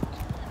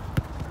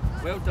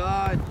 Well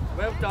done.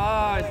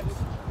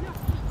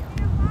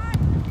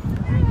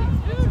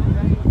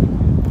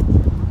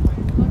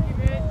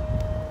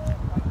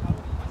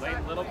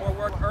 Layden, a little more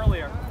work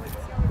earlier.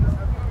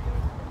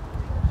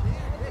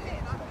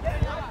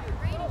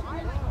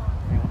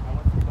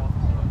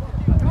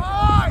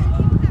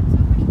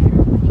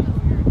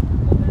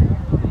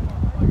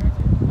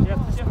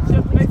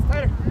 Shift, nice,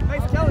 tighter.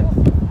 Nice, Kellen.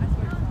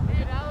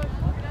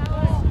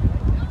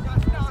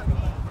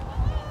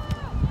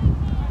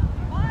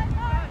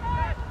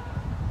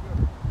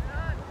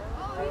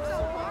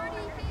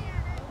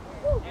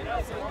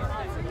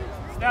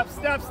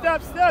 Steps.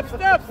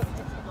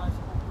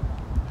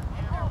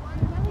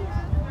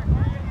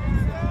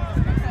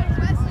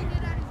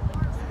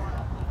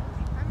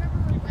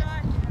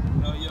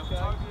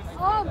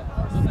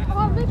 Come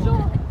on,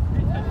 Mitchell.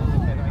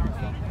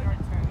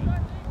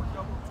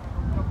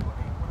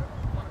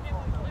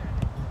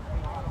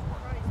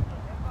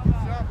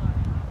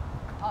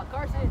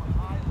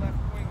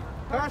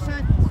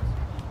 Carson.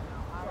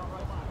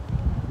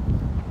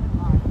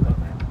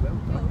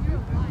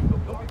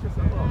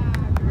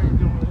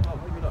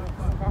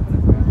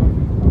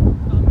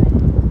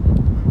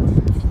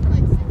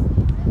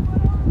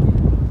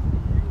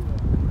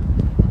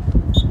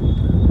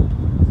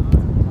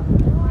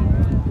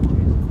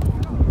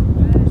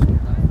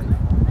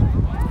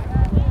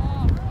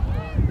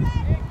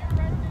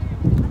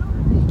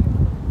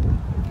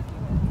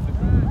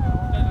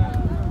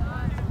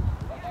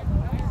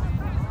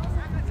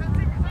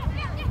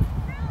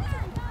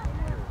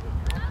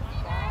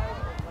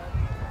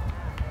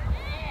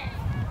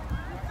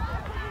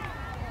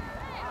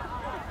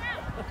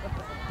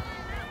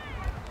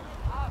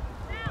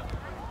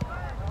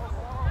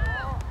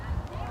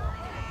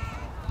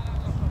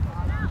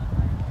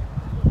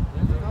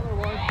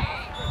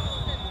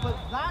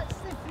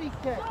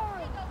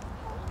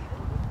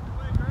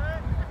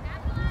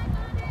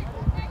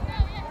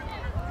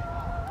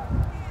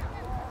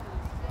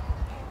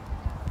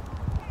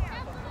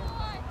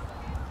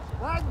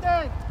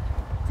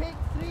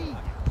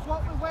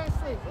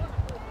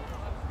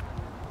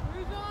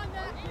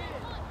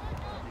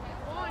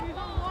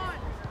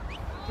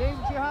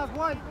 have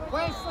one.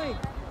 Wesley.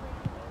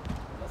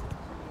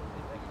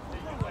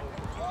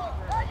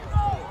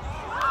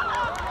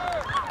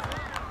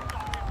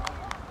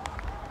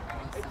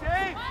 Hey,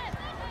 James!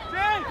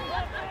 James!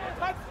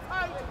 Touch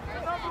tight.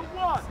 Number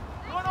 1.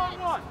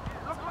 1-on-1.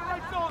 Look at the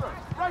right shoulder.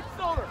 Right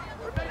shoulder.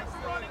 Remain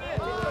running in.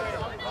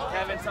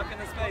 Kevin, tuck in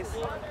the space.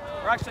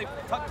 Or actually,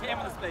 tuck Cam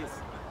in the space.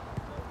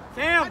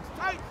 Cam! That's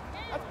tight.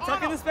 That's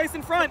Tuck in the space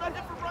in front.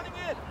 Prevent him from running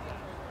in.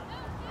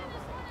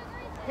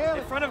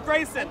 In front of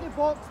Grayson. In the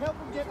box, help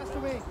him get this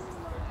away.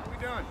 What are we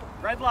doing?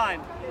 Red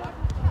line.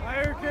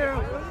 Higher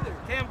Cam.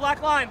 Cam,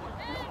 black line.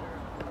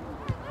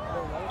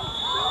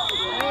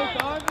 Well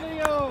done,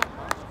 Leo.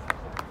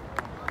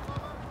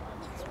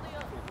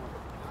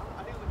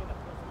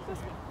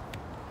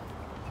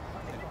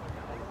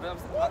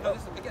 No,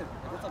 this is, again,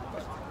 that's not the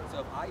question. So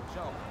if I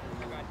jump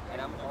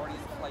and I'm already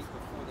in flight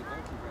before the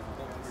goalkeeper and the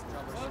goalkeeper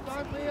jumps. Well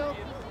done, Leo.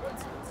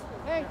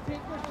 Hey,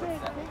 take your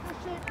shape,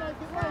 like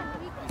it right.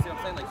 You see what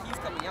I'm saying? Like he's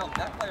coming out,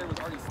 that player was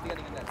already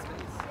standing in that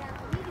space.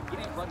 He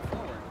didn't run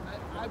forward.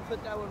 I put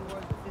that one more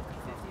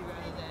 50-50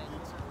 rather than.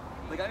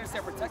 Like I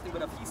understand protecting,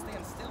 but if he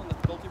stands still and the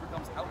goalkeeper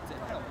comes out to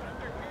him.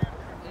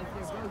 If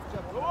they're both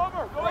jumping. Go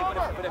over. Go Right,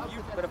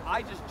 over. but if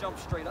I just jump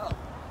straight up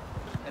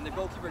and the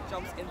goalkeeper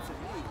jumps into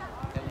me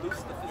and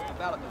loses the physical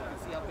battle, you can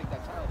see how big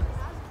that child is.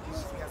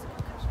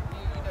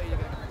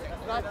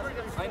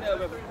 I know,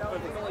 but if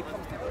the goalie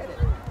comes to get it,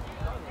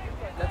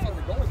 that's when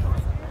the goalie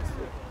comes.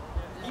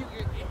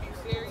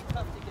 It's very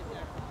tough to get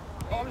there.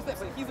 Oh, I'm just saying,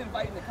 but he's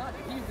inviting the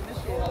contact. He's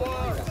initiating all the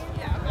contact.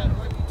 Yeah, I'm not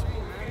working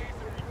train, right?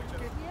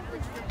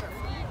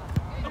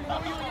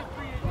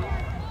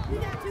 We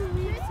got 2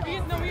 weeks.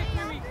 No, we have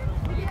 3 weeks.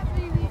 We have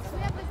 3 weeks. We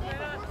have a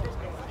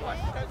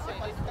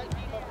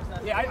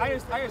Yeah, I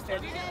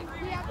understand. We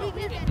have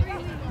weekends and 3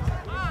 weeks.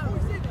 We have the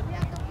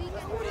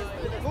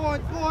weekend.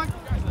 Go on.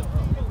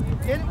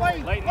 Get it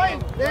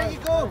wide. There you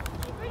go.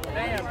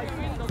 Damn.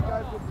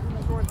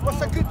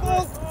 What's a good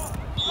ball?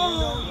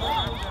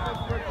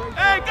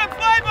 Hey, good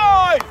play,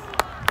 boys!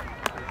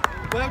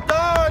 Well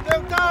done.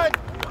 Good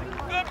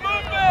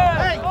movement!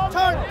 Hey,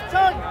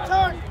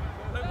 turn.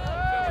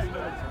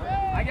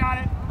 I got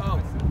it. Oh,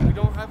 we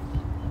don't have.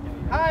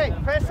 High,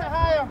 press it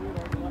higher.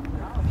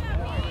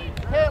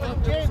 Haley,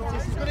 James,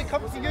 this is going to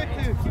come to you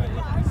two.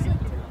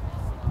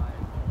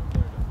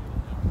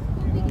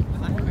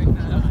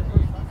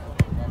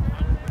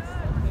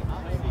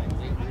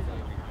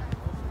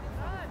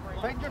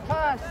 Find your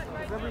pass.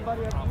 Does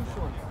everybody have blue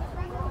shorts?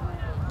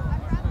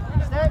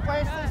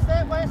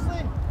 Step,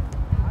 Wesley.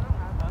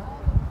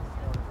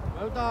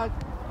 Well done.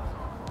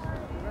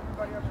 Does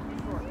everybody have blue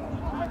shorts?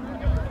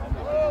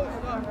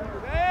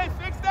 Hey,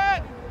 fix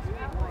that!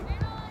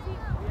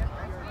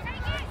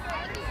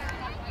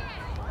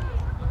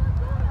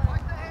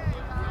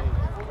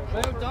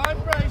 Well done,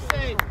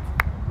 Bryson.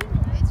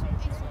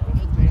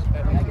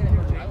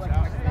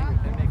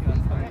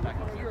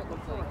 Here it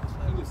looks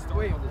like he was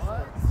starting on this.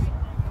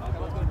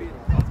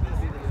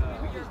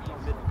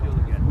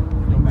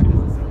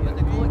 But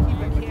the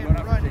goalkeeper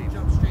can't run and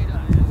jump straight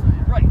up.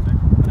 Right.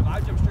 But if I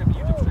jump straight, but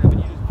you jump straight up,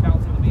 and you just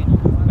bounce into me and you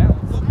lose the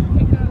balance.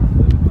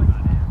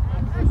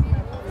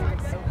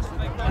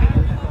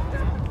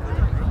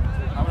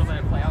 I would have let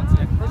it play out.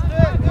 See, first the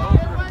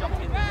goalkeeper jumped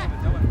into him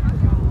and no one.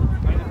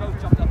 I mean, they both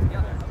jumped up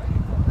together.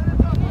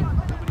 Nobody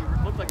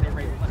looked like they were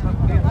ready.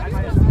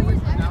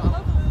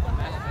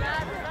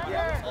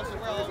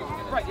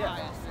 Right,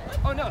 yeah.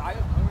 Oh no, I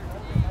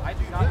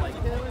do not like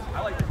it.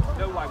 I like to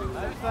know why we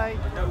lose. Right.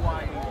 Know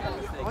why we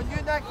make mistakes. On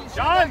your neck, you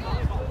John!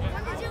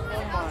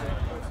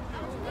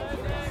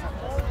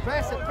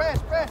 Press it.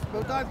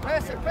 Well done,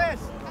 press it.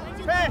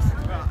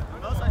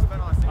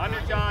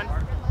 Under, John.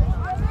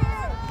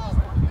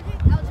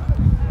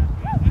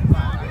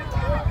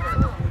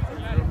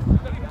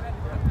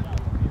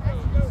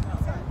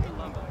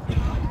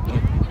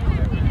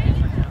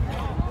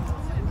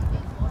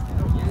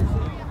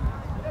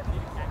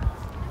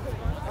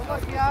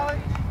 Unlucky, Alex.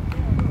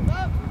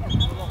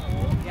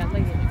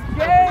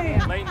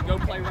 Leighton, go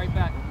play right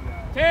back.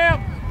 Cam!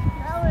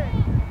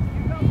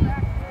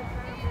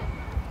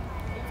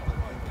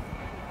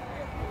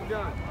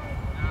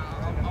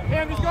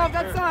 Cam, just go off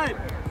that side.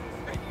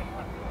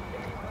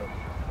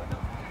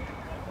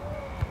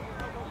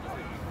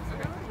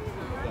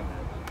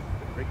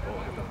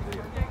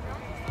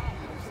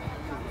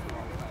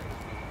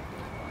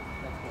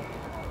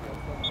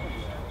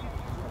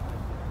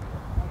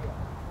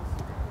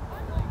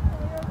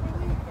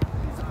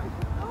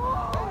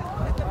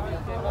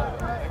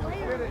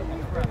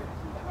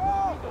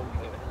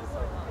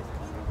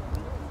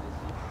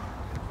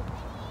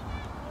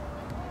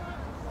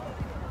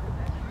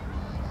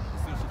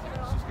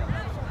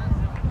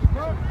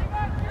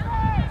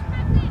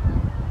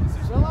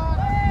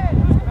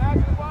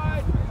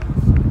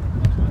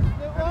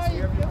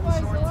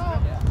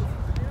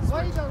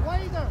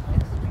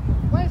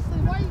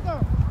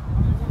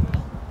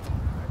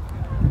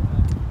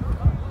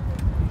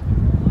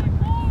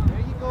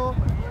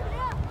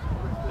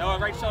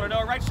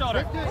 Right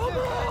shoulder.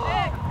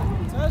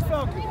 Touch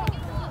focus.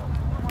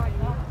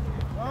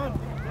 Run.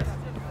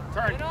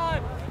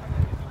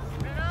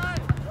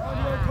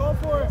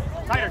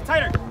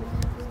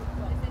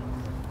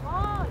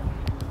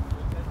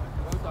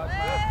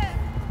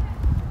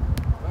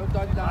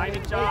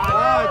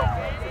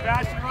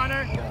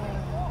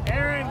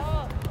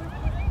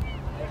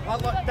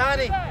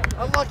 Danny,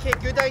 unlucky.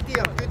 Good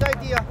idea. Good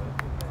idea.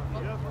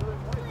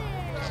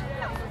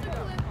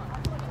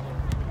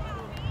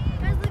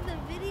 Guys, look, the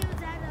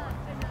video's at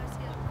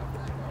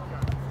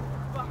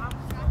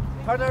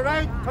Turn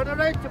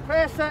around to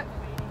press it.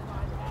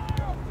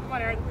 Come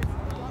on, Aaron.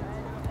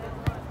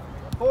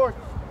 Ford,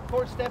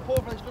 step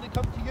over. It's going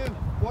to come to you.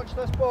 Watch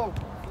this ball.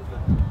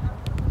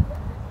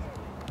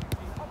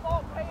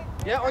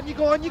 Yeah, on you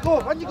go,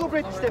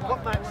 Brady. Step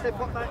up, Max.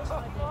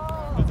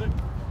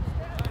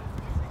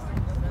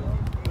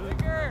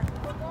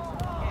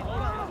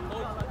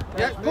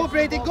 Yeah, go,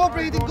 Brady.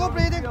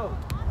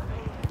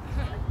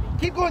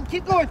 Keep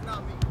going.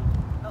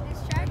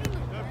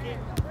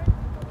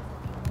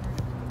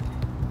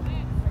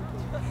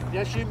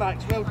 Yes, you,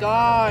 Max. Well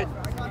done.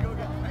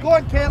 Go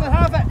on, Kellen.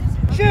 Have it.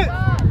 Shoot.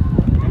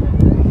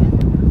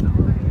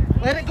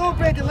 Let it go,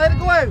 Brady. Let it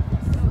go out.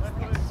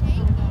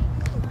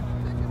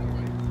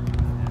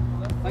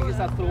 I think it's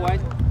a throw in.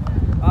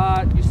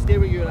 You stay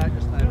where you're at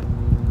just now.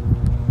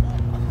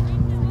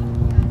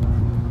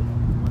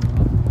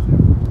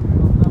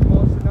 That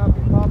ball should not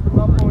be popping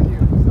up on you.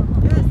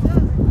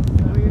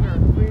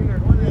 Cleaner.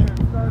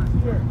 Starts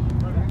here.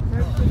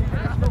 Intensity,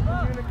 there's no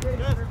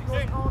communication, there's no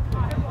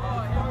contact.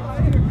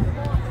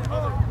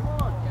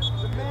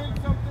 Demand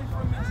something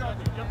from each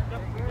other.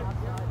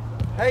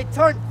 Hey,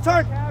 turn.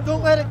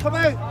 Don't let it come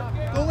out.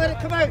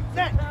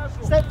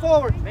 Next. Step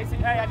forward. Mason,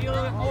 hey, I need a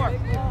little bit more.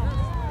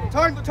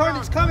 Turn,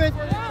 it's coming.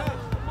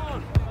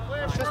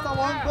 It's just a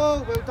long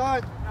ball. Well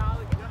done.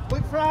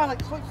 Look for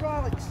Alex. Well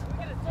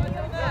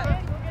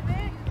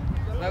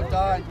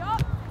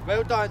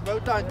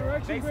done.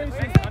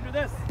 Mason, under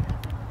this.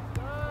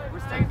 We're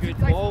staying Good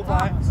tight. ball,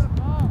 Max.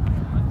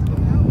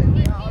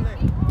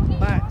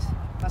 Max,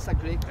 that's a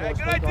great cross.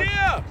 Good Well done.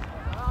 idea.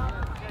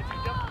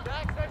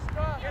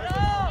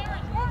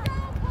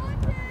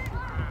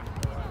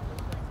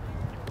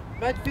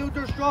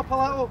 Midfielders drop a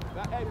little.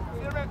 Hey,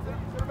 sit her back.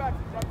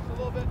 Drop just a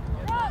little bit.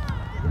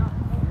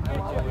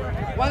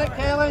 Win it,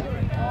 Kellen.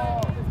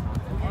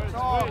 It's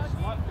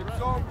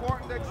so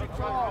important that you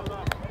talk.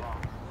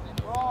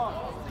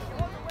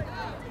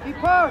 Keep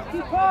her.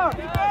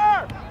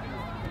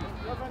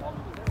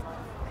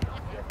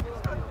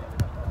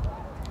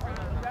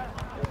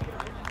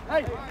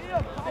 Hey,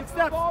 big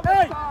steps.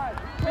 Hey,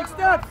 big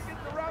steps.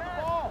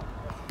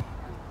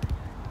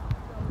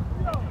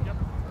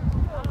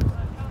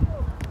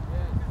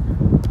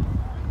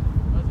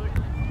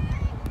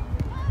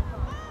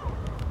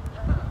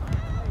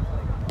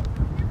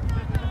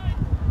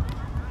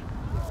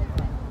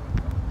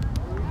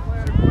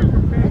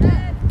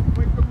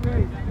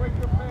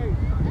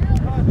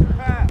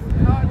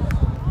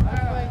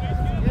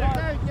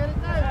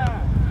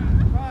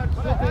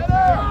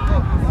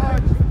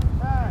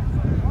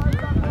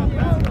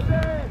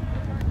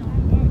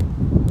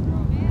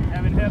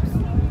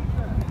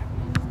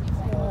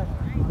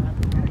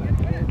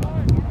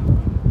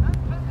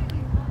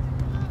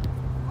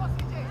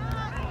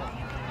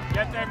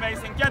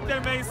 Get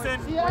there,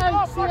 Mason. See it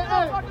out.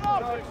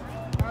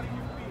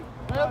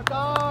 Well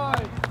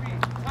done.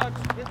 Touch.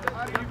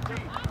 Out of your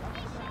feet.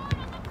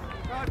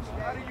 Touch.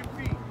 Out of your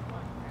feet.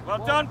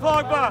 Well done,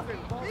 Pogba.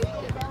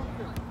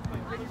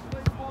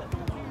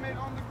 Teammate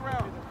on the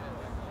ground.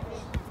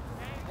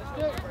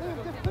 Just put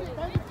it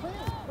down the plane.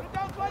 Put it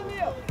down, play,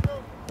 Leo.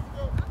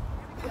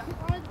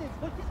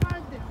 Look at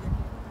Andy.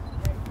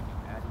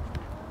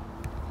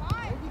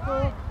 There you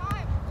go.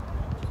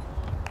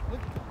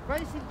 Look,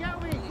 Bryson, get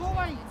away. Go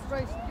away,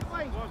 Bryson. Get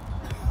away.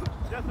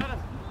 Yes,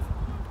 Hannah.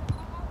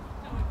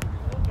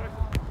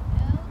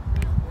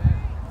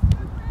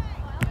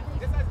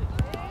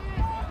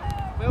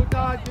 Well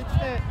done. Good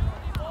step.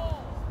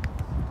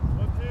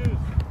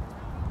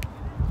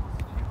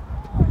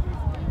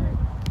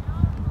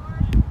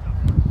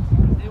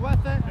 Stay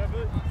with it.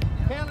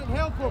 Kellen,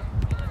 help him.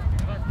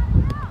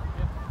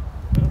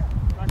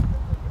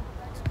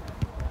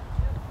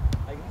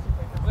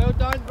 Well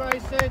done,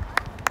 Bryson.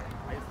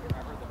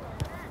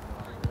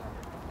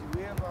 Do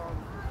we have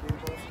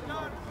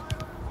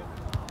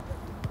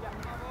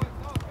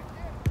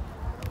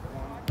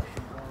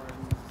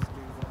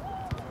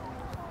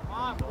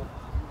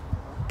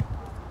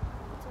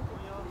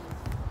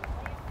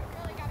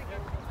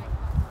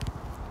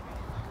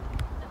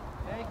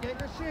Hey, get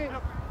your shape.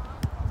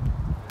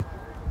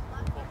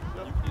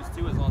 Use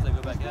two as long as they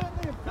go back in.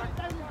 Put it down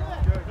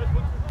and do it.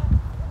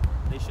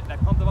 They should. I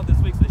pumped them up this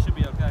week, so they should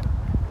be okay.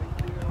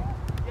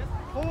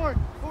 Ford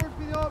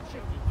be the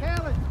option.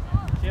 Kellen.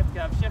 Shift,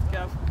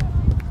 Kev.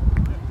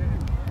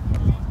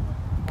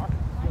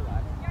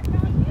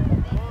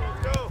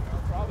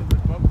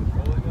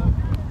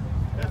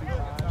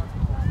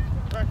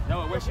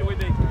 No, I wish it would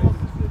be.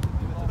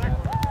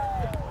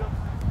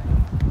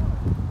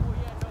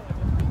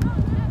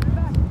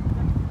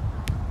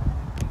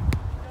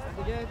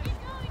 Again.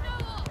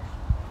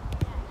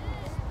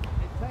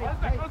 Hey,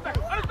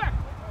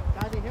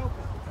 Danny, help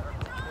him.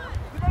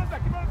 Keep on his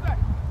back.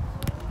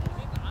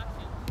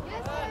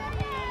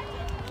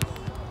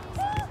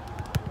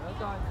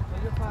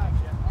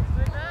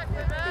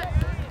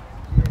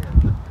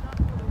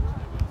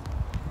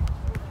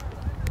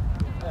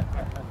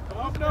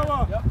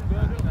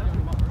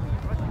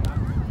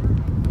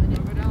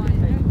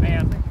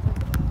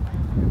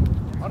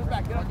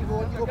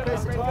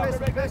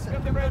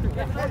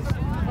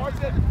 Force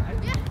it.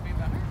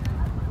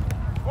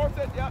 Force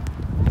it, yep.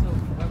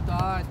 Well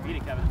done. Beat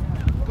it, Kevin.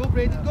 Go,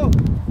 Brady, go.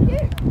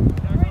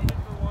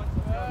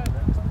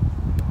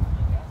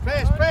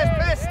 Press, press,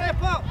 press,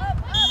 step up.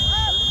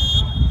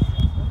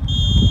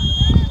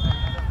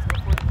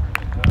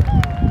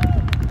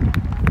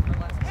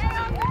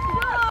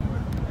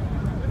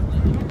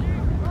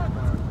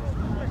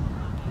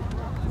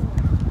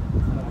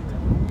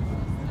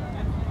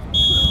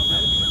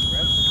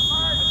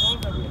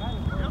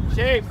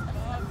 Shape.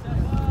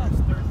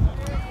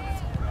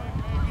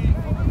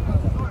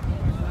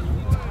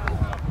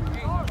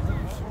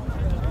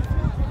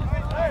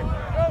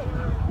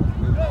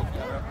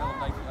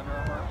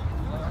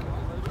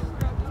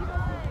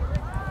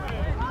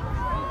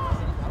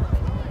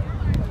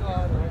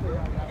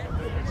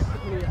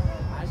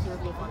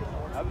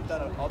 I haven't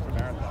done an ultra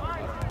marathon.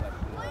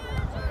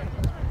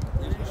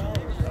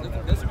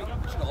 Those would be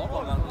a long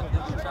one on the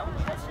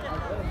challenge.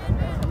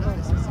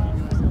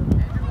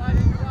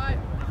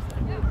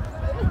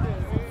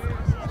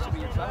 That should be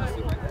your challenge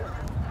suit right there.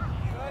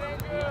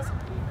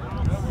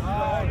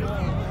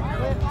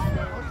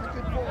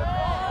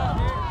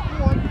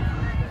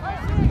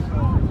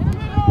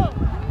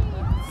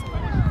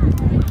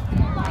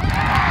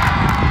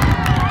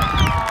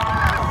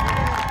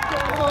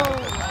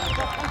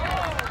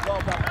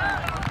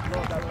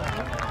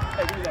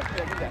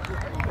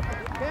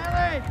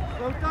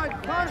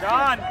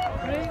 John!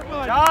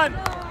 John!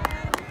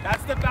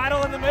 That's the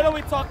battle in the middle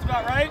we talked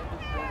about, right?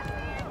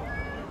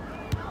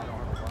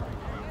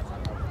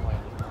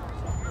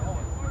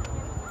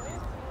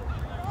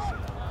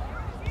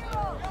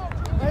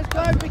 Let's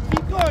go, we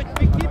keep going,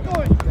 we keep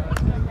going.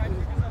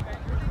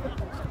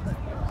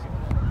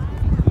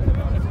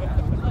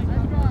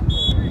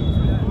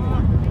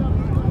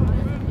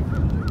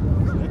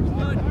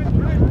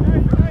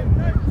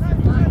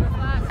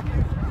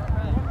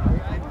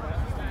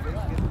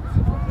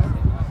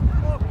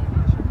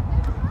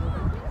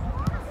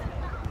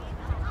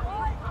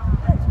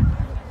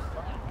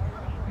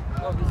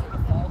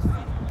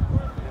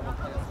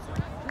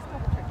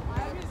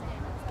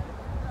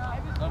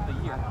 Of the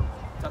year.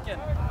 Tuck in.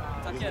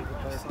 Tuck in.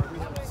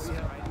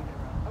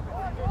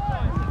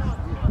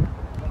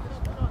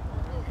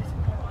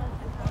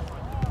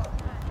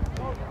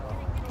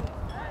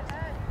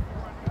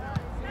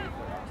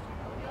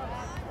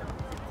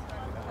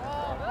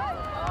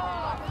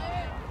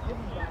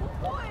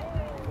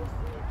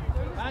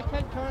 Back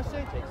in,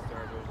 Carson.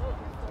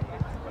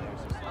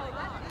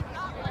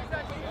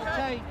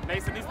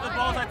 Mason, these are the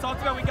balls I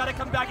talked about. We got to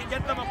come back and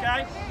get them,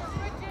 okay?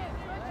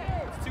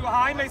 It's too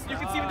high, Mason. You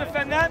can see him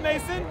defend that,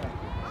 Mason.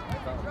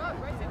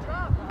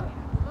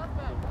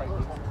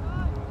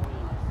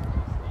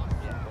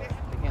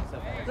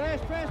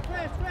 Press, press,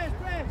 press, press,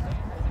 press.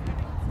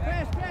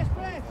 Press, press,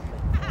 press.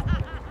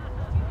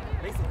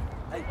 Mason,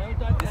 hey,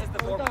 this is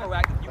the more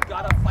proactive. You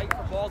gotta fight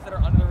for balls that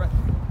are under the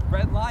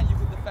red line. You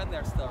can defend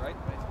there still, right?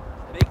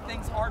 Make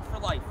things hard for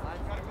life.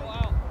 Go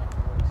out.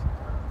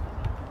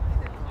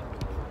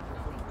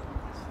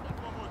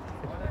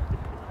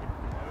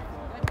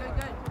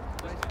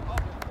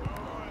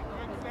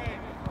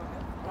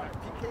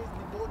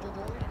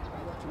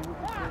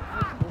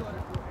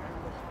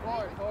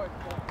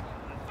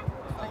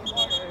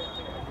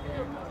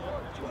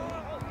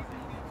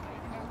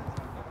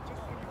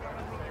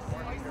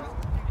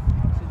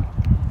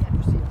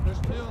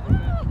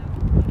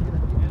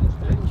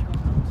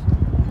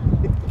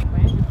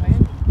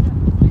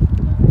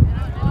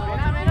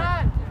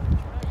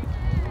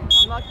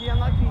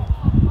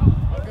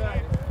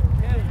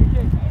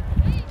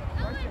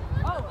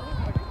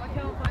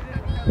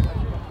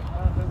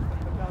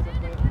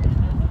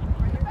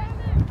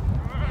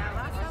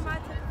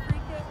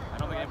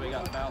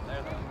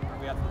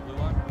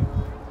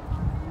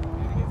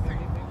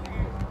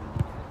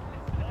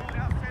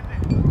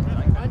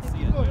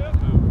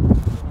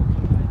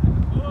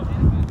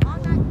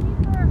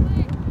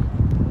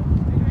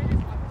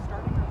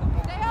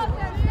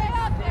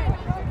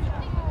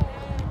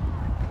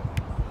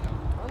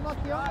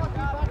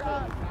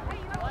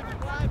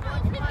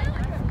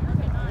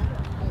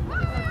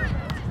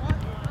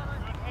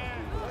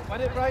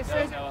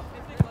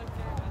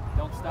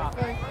 Don't stop.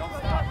 Don't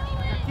stop.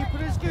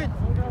 Keeper is good.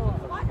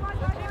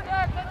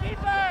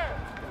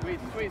 Squeeze,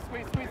 squeeze,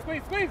 squeeze,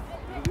 squeeze, squeeze.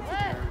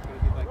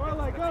 Go,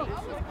 like, go.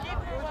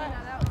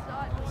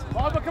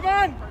 Barbara, come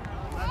on.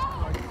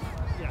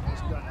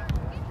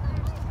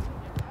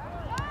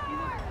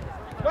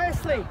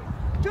 Wesley,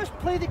 just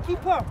play the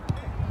keeper.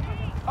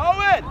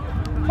 Owen,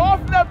 call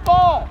for that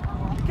ball.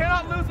 You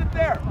cannot lose it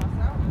there.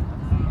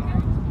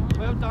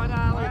 Well done,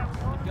 Alex.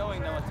 Keep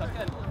going, Noah. Tuck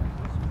in.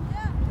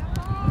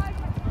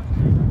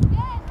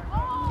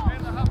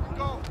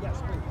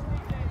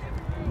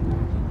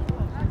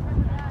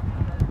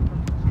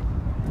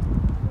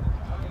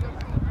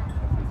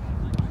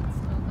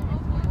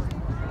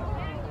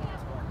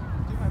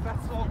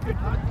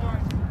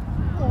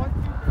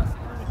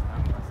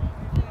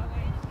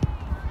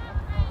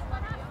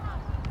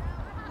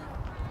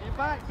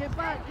 Get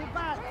back, get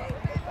back.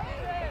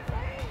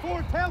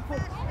 14. Help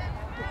him.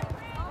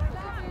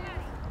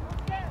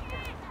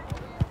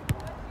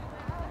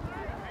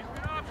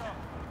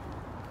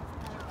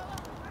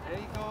 There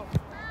you go.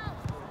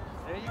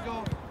 There you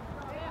go.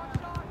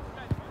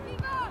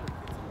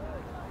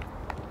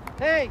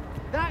 Hey,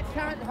 that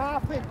can't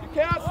happen. You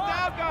can't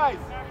stab, guys.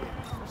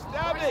 You're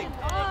stabbing.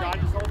 John,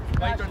 just hold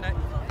right on that.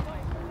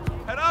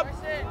 Head up.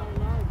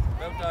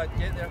 Well done,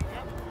 get there.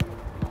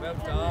 Well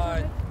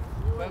done.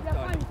 Well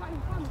done.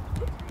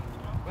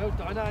 Well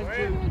done,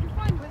 Andrew.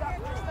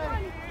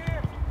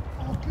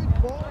 Oh, good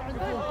ball, Andrew.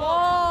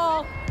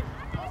 Ball.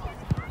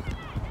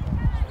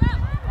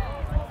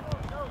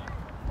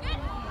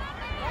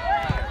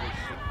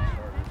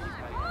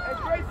 Hey,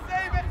 great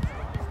save it.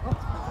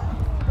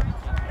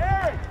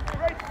 Aaron,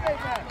 great save,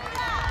 man.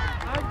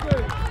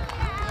 Andrew.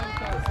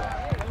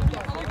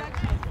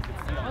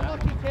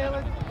 Unlucky,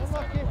 Kalen.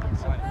 Unlucky.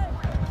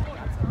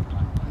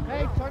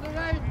 Hey, turn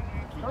around.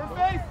 Turn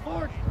face.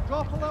 Forward.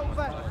 Drop a little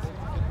bit.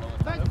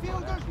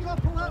 Midfielders,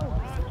 drop a little.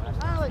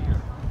 Alex,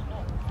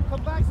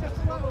 come back just a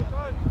little.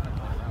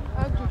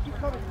 Andrew, keep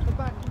coming. Come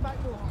back,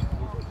 no.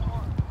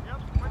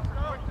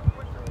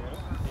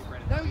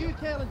 Now you,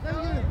 Kalen,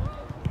 now you.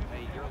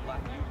 Hey, you're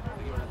left.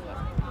 You're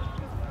left.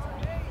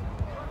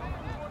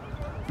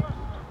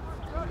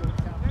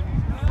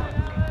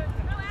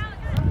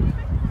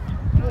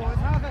 Go on,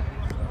 have it.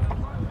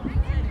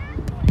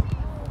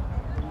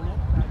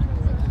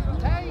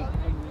 Hey!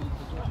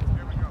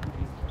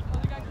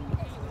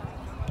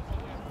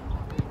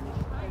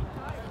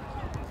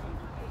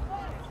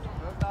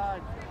 Well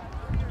done.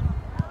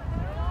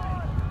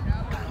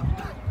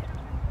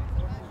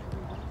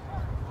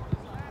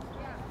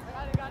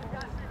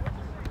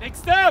 Big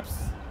steps.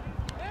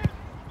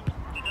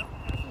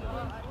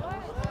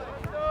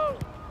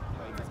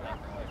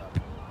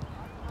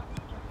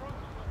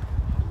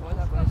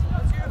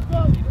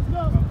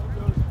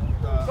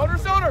 Shoulder,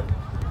 shoulder.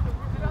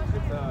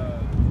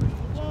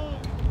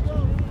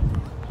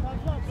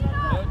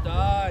 Well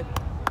done.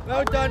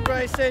 Well done,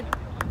 Bryson.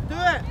 Do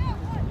it.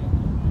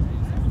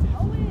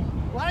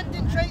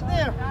 Landon's right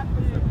there.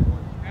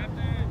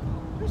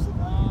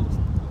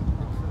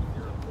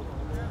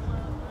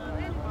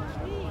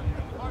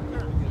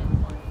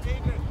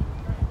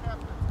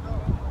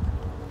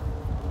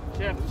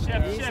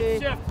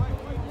 Shift.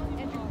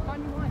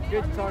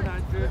 Good turn,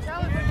 Andrew.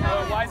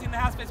 Why is he in the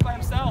half space by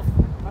himself?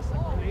 That's a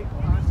great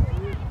pass to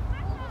you.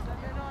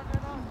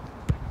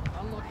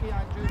 Unlucky,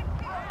 Andrew.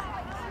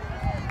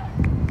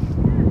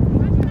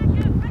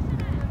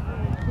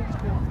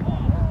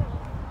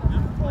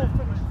 Oh,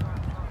 finish.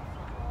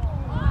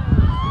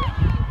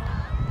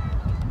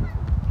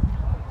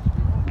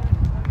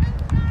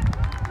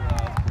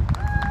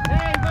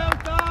 Hey, well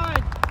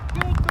done.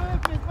 Good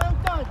movement, well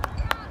done.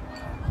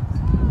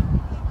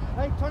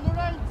 Hey, turn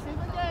around, see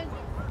him again.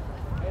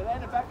 Hey,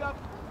 Landon, back up.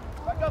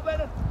 Back up,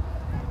 Landon.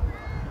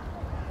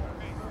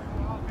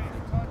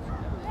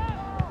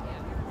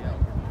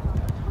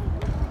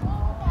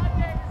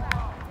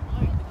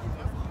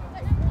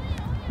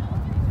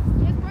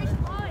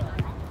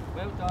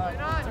 Well done.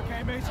 It's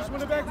okay, Mace. Just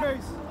win it back,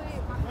 Mace.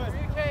 Good.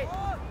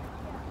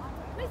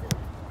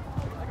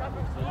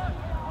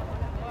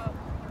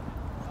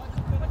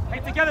 Hey,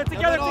 together,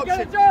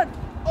 John.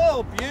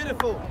 Oh,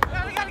 beautiful.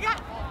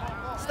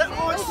 Step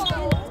boys.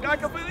 It's not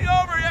completely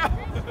over, yeah.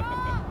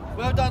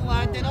 Well done,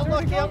 Landon.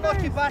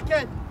 Unlucky, back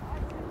in.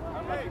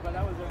 Unlucky, but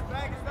that was it.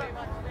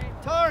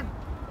 Turn.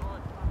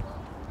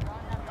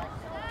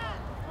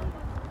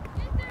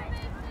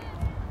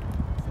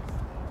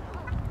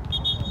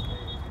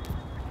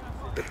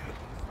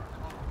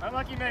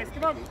 Unlucky, Mace.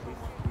 Come on.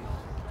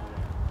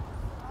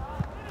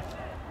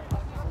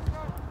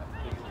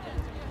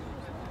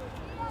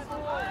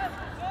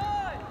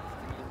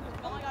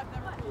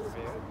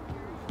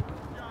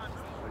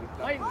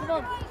 Layton, come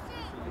on.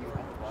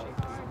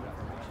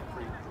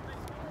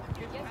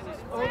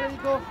 Oh, there you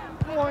go.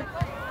 Go on.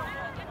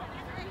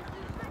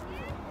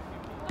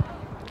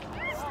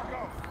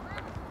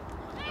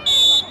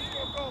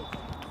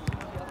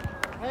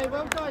 Hey,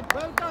 well done.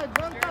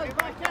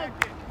 Back in.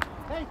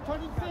 Hey,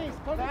 turn in face.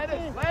 Landon,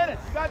 you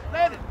got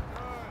Landon.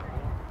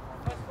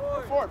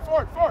 Forward.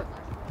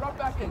 Drop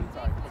back in.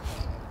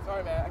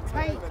 Sorry, man.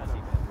 Tight.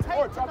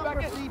 Forward, drop back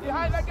in.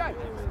 Behind that guy.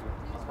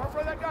 Come in front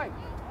of that guy.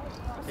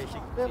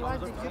 There,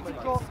 Landon, you can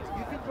drop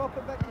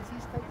it back because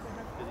he's tight to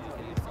him.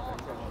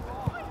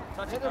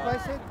 Touch Hit it, it, though.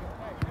 Bryson.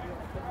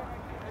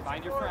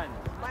 Find your friend.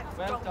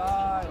 Well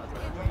done.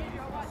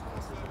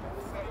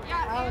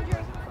 Alex.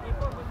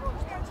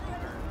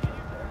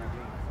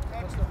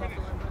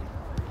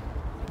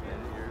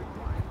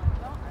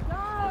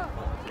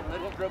 Let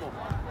him dribble.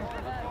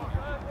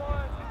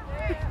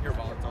 You're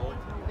volatile.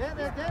 Get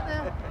there.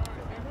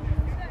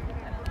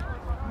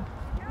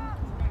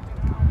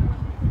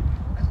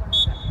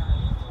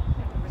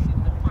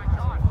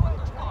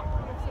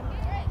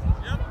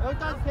 Well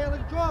done,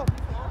 Kalen. Drop.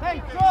 Hey,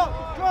 drop.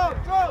 Forward.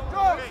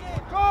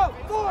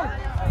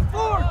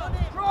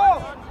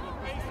 Drop.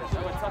 So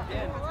it's tucked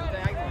in. Go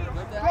diagonal.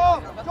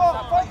 Drop.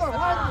 Further.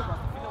 Landon.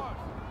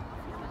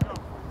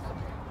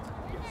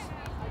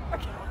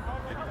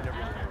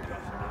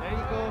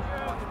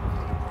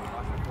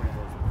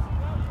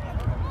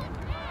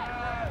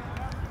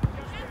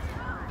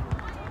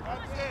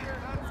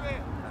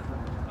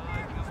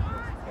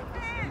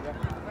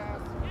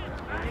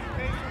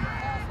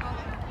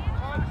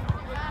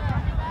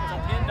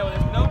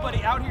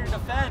 out here to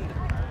defend.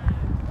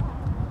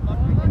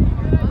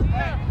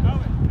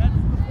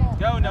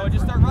 Go, Noah,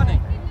 just start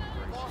running.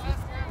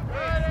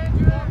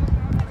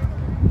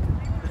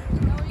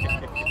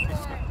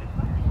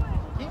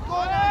 Keep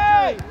going,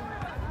 Andrew.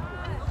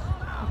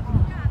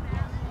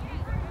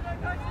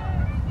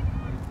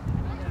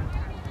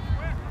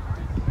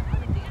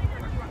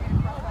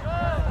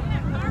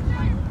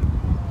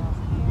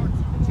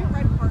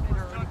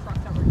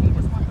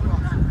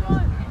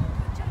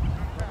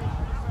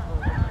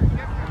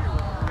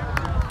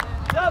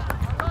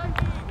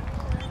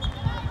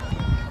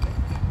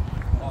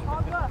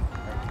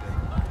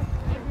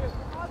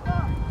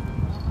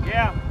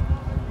 Yeah.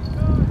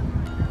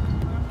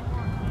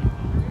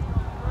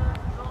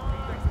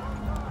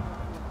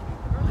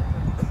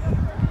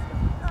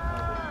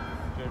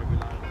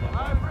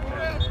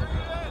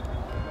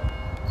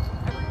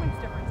 Everyone's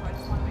different, so I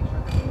just want to make sure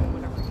they're doing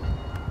whatever you do.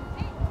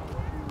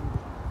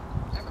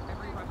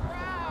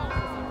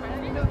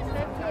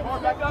 Come on,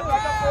 back up,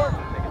 forward.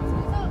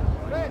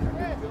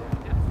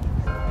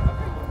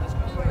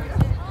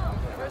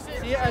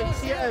 See it out,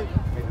 see it out.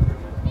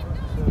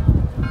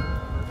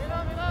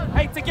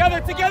 Hey, together,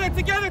 together,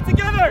 together,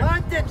 together!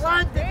 Landed,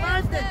 landed,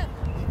 landed.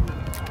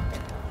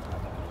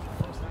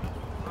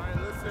 Alright,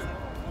 listen.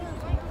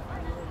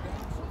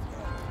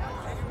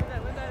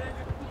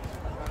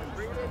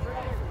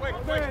 Wait,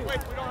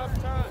 we don't have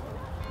time.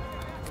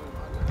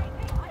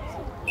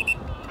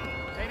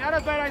 Hey, not a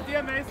bad idea,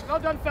 Mace. Well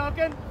done,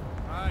 Falcon.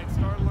 Alright,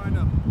 start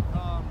lineup.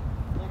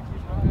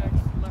 Goalkeeper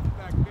backs, left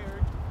back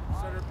Barry,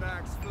 center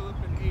backs Philip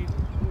and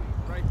Aiden,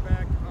 right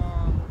back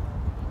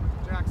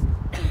Jackson.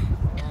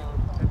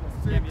 At the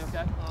 6,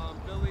 okay?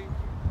 Billy,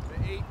 the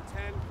 8,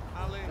 10,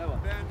 Ale,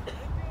 Ben,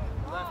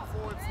 left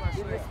forward slash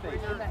right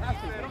winger,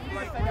 Ethan,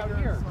 right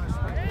winger slash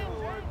right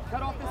forward,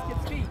 Cut off this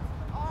kid's feet.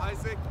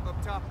 Isaac, up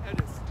top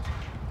Edis.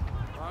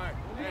 Alright,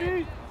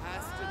 hey,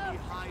 has to be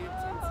high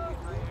intensity,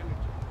 high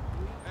energy.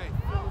 Hey,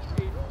 Philip,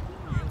 Aiden,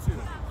 you two,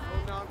 no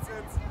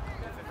nonsense.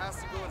 If it has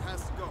to go, it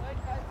has to go.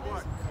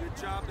 But your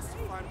job is to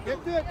find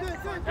Billy. Do it.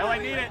 Ella, I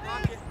need it.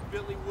 Pocket,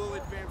 Billy will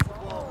advance the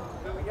ball.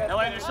 Billy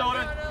Ella, on your shoulder.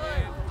 and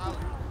Ale.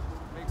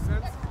 Makes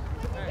sense?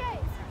 Hey,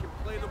 if you can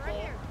play the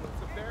ball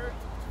to Barrett,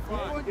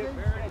 fine. You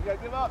gotta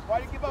give up. Why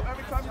do you give up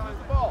every time you lose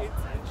the ball? Into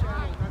the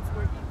channel. That's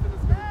what Ethan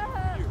is going to do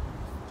for you.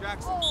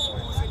 Jackson,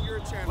 who's in your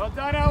channel? Well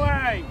done,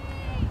 LA.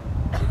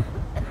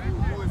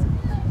 Who is it?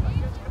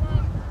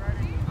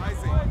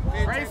 Isaac.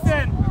 Pay Grayson.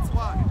 attention. That's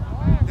why.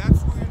 That's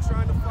who you're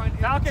trying to find.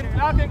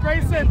 Falcon,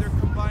 Grayson. They're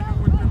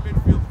combining with their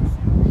midfielders.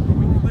 Are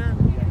we clear?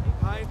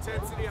 High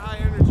intensity, high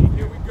energy.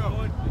 Here we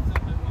go.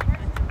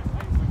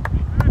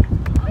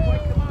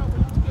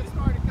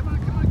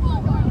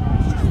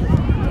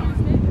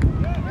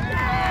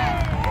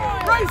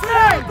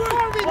 Grayson!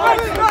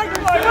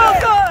 Well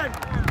done!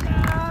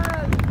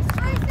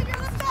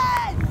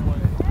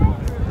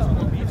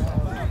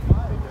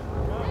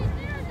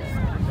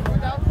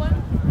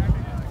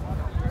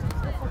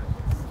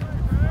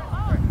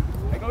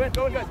 Hey,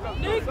 go in, guys.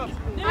 Go.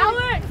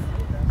 Alex!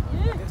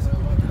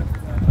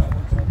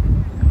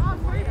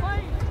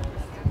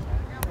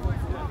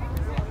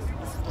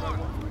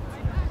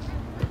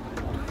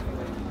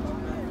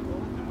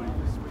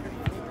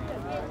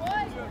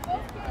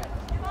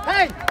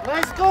 Hey,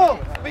 let's go.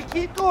 We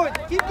keep going,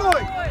 keep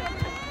going.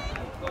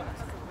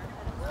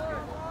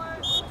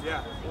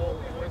 Yeah.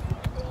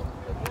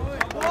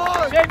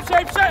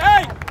 Shape.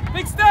 Hey,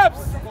 big steps.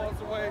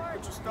 Balls away.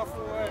 Put your stuff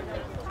away.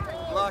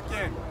 Lock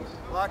in.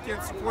 Lock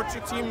in. Support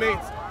your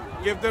teammates.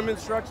 Give them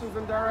instructions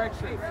and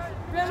directions.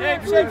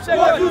 Shape.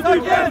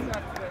 Tuck in.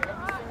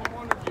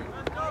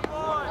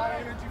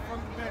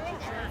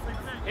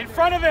 In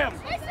front of him.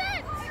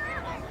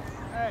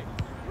 Hey,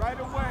 right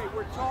away.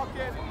 We're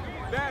talking.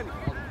 Ben, you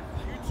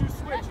two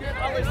switch. Just get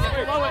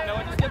below it,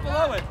 Noah. Just get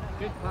below it.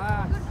 Good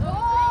pass.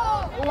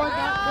 Go on,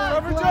 that.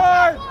 Cover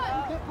George.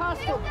 Get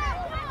past him.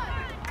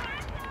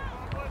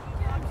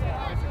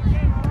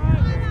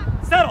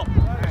 Settle.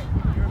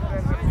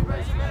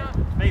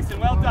 Mason,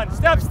 well done.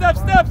 Steps.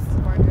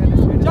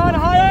 John,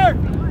 higher.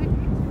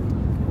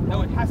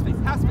 Noah, half space.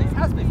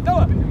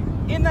 Noah,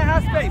 in the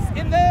half space.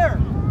 In there.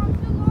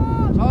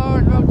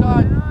 Hard, well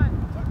done.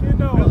 Tuck in,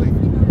 Noah.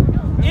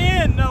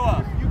 In,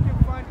 Noah. You can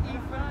find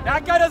Ethan.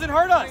 That guy doesn't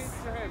hurt us.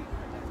 To him.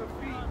 To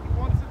feet. He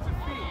wants it to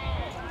feet.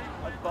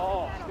 Good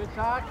ball. Good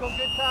tackle,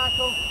 good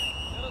tackle.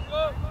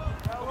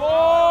 Come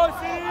on,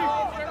 see.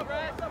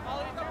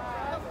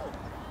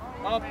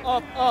 Up.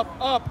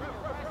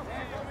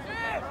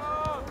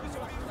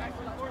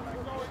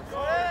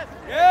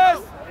 Yes.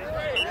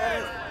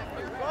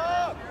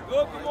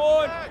 Good, come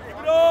on. Keep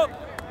it up.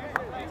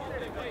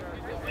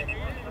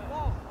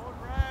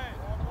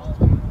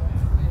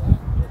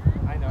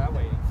 I know, I'm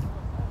waiting.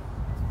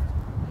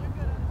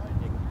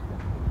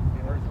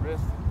 It hurts the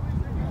wrist.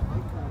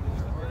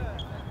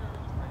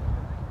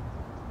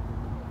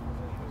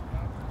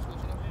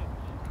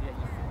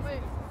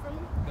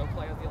 Go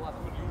play with the 11.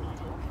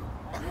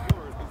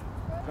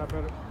 Got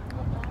better.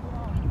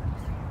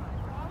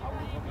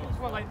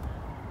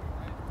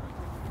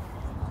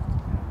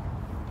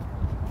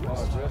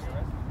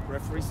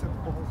 Referee said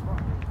the ball's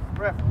fine.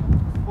 Ref,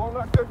 ball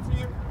not good to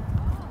you?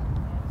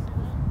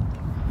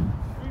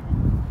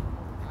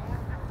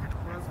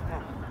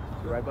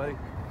 You right, buddy?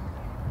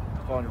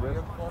 Ball on the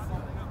wrist.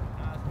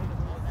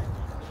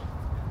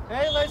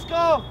 Hey, let's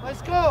go.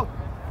 Let's go.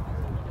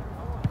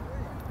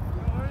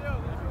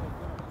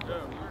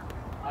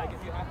 Like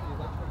if you have to,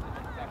 let's put it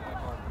in the back of my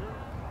car.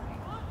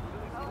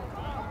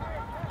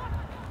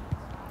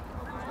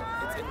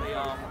 It's in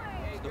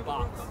the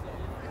box.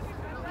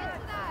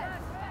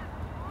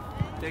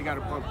 They got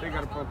a pump.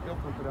 They'll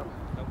pump it up.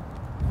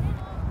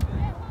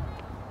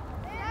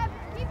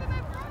 Keep him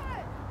in front.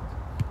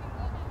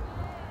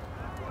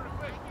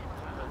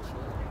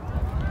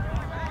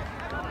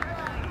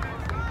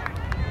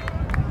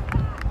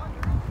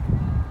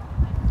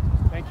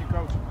 Thank you,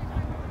 coach.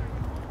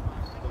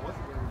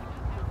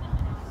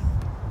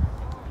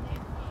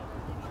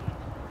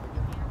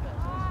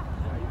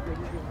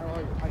 How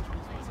are you?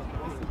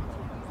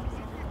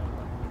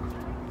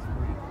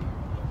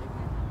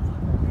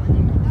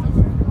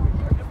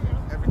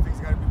 Everything's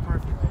got to be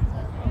perfect.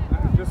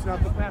 Just not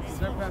the passes.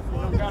 Their passes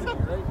don't got to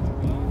be, right?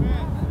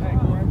 Hey,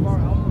 go right bar.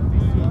 Help them.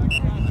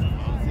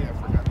 See, I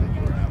forgot that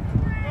you were out.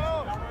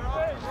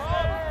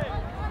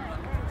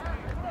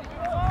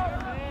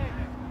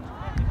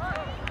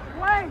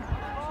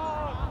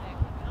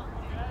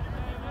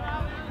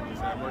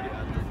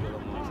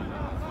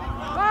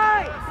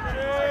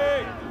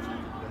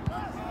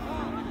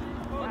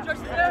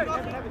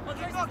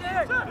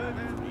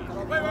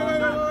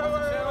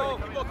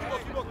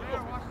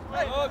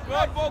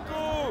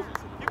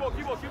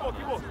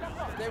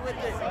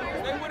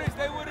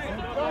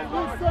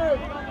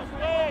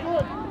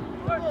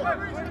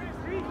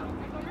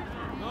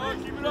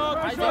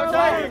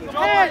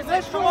 Hey,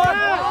 let's go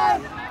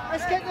out.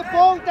 Let's get the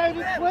ball down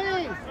and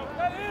play.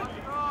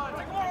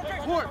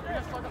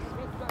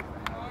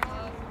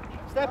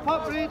 Step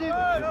up, Reedy.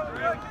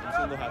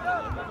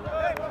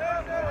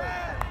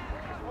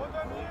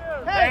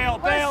 Hey,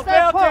 Dale,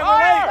 step up.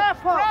 Dale,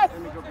 Step up.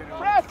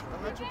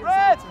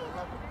 Press!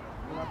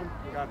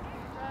 Got it.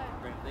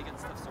 They get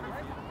stuff started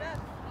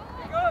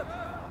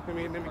for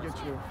you. Let me get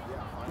you.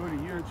 Moody,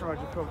 you're in charge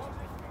of coach.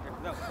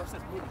 No, Coach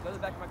says, Moody, go to the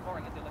back of my car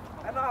and get the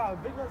electric car.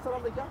 Big man said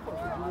I'm the gaffer. You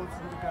want to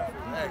see the gaffer?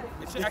 Hey,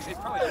 it should actually,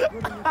 it's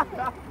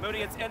probably,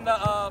 Moody, it's in the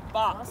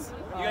box.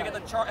 You gotta get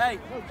the chart. Hey,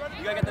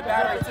 you gotta get the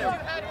battery too.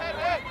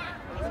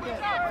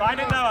 Find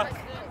it, Noah.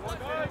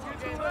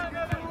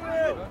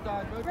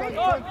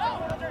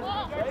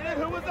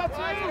 Who was that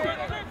team?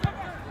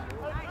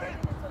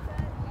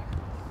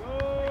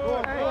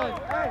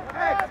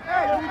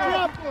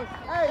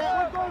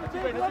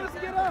 Let us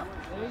get up.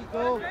 There you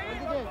go.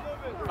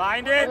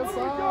 Find it.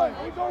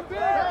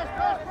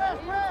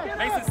 Press.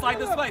 Mason, slide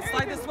this way.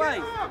 Slide this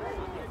way.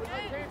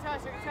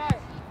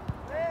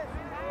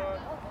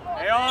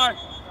 They are.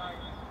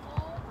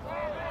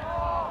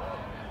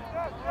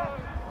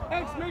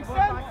 Thanks, makes sense.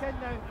 Back in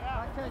now.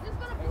 Back in. Just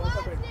gonna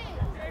blast it.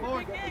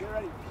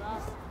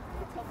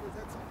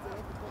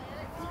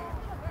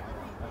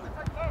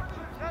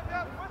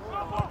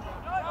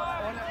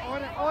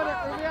 On it,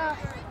 Maria.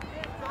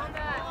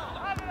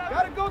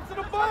 Gotta go to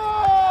the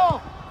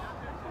ball.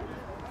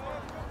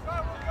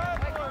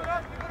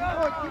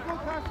 Keep on,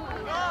 Carson.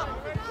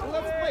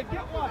 Let's play.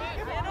 Get one.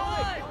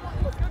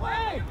 Let's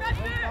play.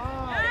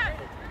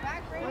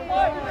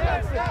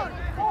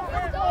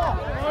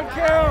 One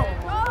kill.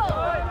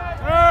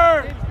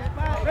 Third.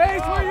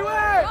 Base, where you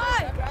at?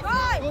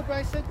 Go,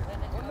 Bryson.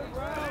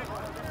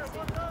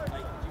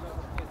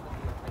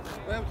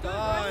 Well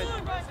done.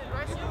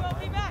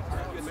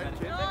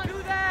 Do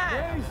that!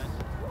 Base.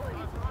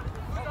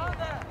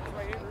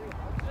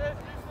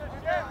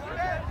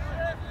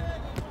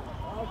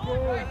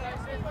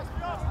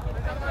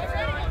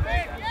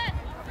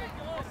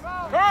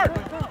 Kurt!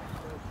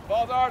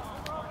 Ball darts.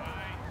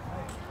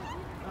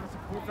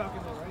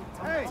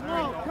 Hey,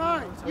 No,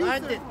 Kai.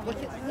 Land it. Look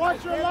at.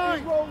 watch your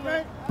line.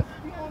 Hey,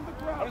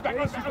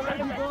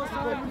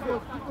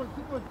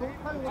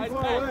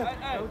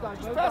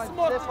 Just pass him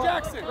off to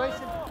Jackson.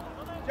 Bryson.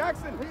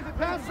 Jackson,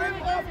 pass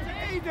him off to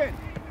Aiden.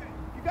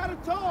 You gotta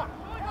talk.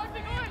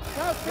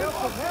 Pass him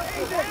off to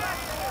Aiden.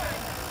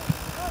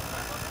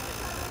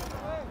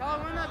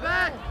 Run that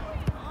back.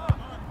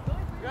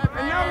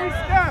 And now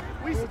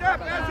we step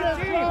as a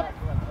team.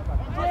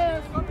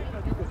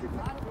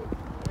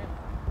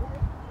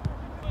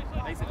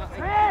 Mason,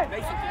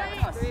 Mason,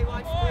 us.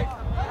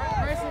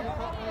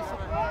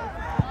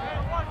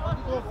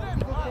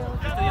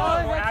 Just a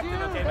little more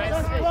active, okay,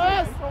 Mason? A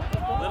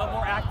little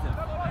more active.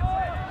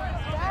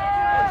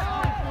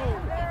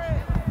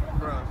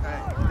 Bro, hey,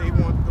 they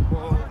want the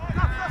ball.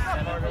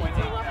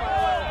 7.8.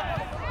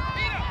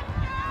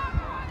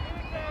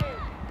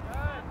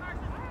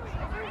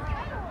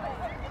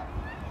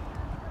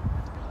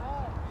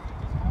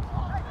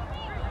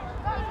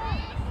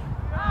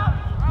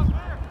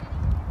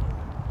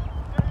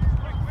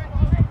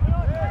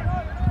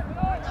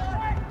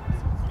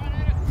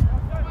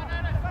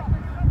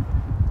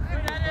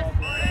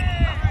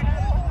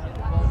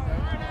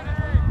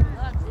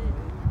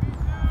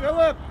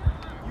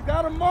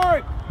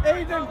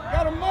 on!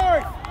 Got him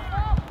marked!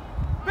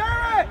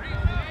 Barrett!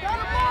 Got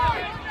him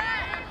marked!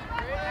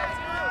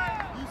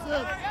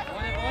 Yusuf!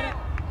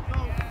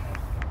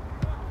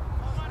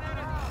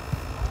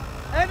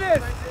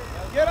 Ennis!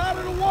 Get out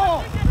of the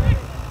wall!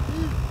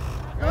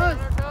 Guys,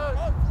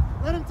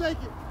 let him take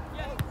it.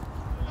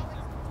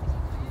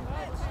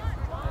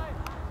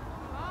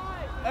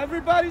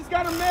 Everybody's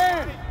got a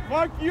man!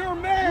 Mark your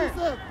man!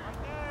 Yusuf!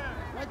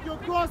 Like you're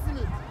crossing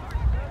it.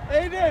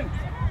 Aiden!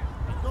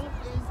 Don't ace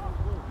the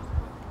goal.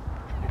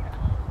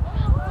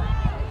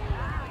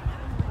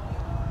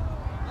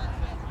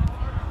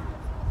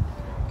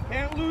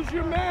 Can't lose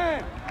your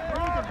man!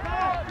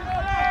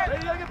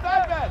 Ready to get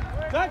that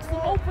back! Jackson,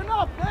 open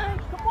up, man!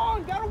 Come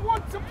on, gotta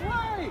want to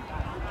play!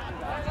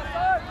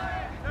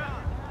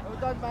 Well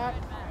done, Matt.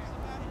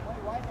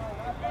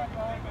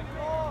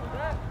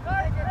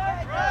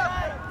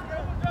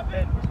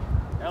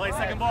 LA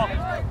second ball.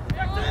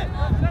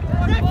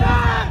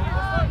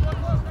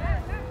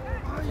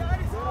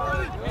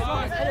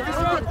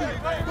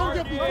 Don't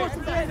get me. Force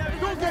him back.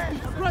 Don't get me.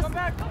 Press him.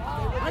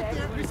 Right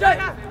there. Be safe!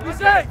 Be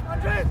safe!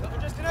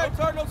 No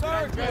turn, no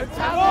turn.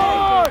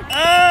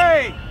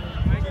 Hey!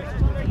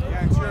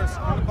 Yeah, it's yours.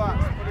 In the box.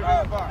 Put it in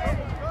the box.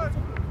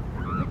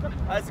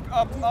 Isaac,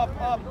 up.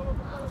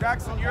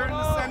 Jackson, you're in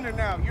the center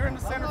now. You're in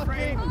the center for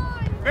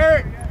Aiden.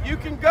 Barrett, you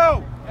can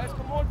go. Guys,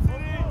 come on,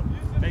 City.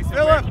 Mason,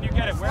 Phillip, where can you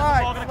get it? Where's the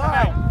ball going to come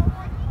out?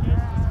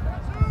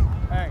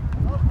 Hey,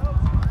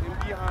 in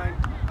behind.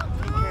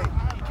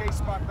 PK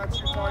spot, that's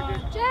your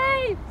target.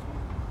 Jay!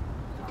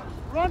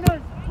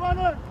 Runner.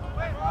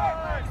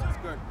 That's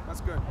good.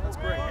 That's good. That's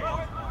great.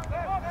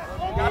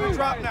 You got to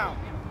drop now.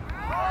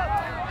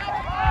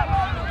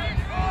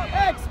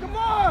 X, come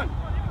on!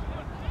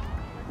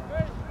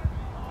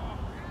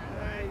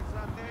 Hey, he's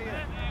not there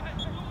yet.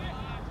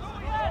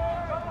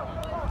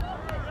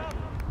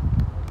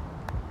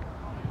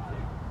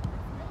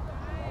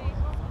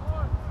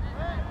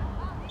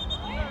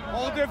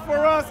 Hold it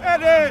for us,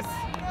 Edis!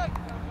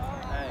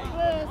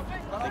 Hey,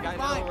 like I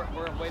know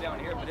we're way down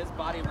here, but his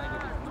body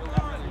language is really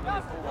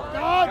forward.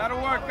 Gotta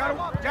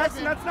work.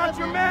 Jackson, that's not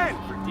your man!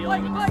 For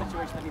dealing with the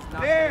situation that he's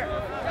not There!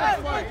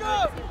 That's right.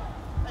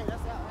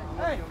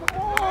 Hey, come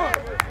on!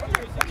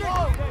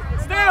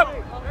 Step!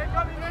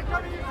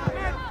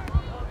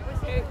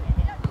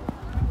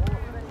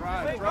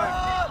 Drive.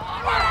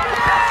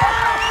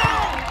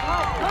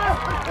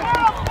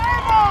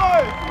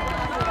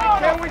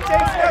 Can we take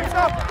steps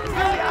up? Billy,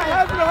 I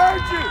haven't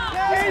heard you!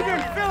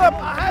 Aiden, Phillip,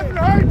 I haven't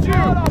heard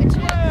you!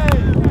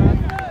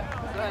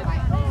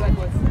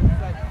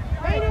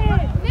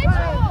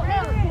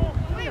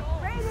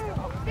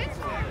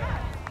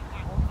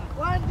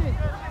 Landon,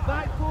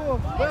 back four.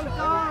 Well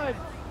done.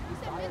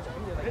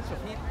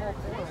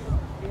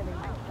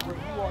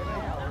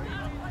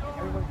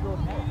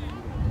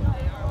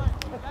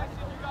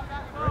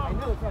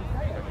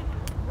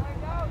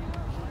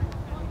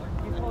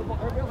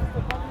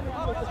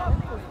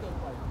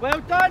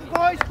 Well done,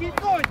 boys. Keep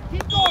going.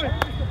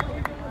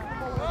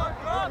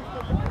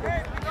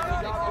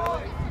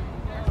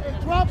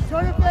 Drop.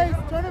 Turn it face.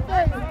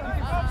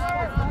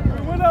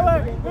 Win LA.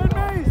 Win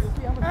Mace.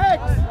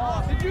 X.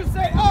 Did you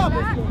say up?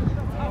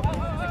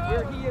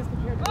 Where he is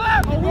compared to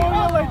Oh, go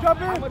LA. Jump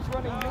how in. much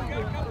running you do.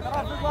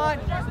 off the line.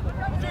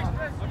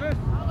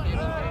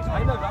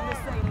 I know, but I'm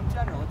just saying in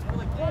general, it's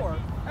really poor.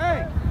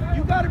 Hey,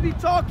 you got to be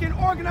talking,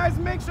 organized,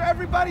 and make sure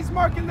everybody's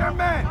marking their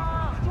man.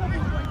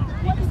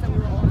 He just said we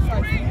were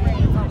offside. He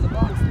ran in front of the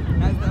box as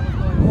that was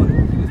going on.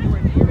 He was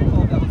nowhere near the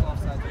ball that was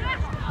offside.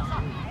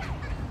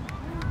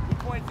 He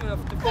pointed to the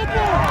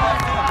defender.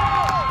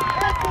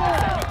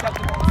 He kept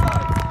him on the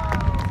side.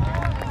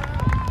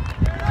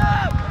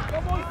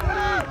 Come on,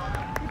 City.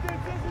 Get the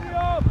intensity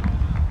up.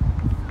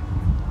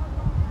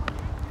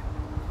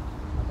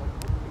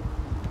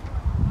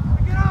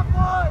 Get up,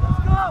 boy.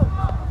 Let's go.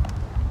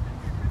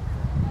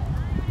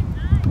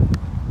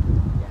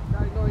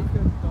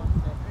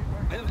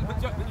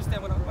 But you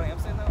understand what I am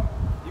saying though?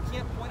 You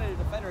can't point at a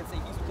defender and say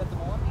he's who kept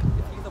them on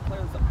if he's a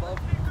player that's above.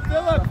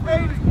 Phillip,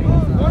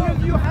 one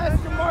of you has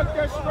to mark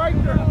their striker.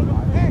 It's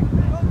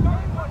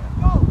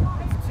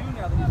two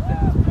now that he's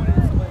pointed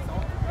at somebody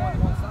on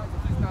one side, so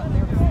he's not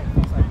there to see the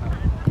offside now.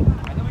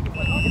 I know we can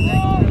play like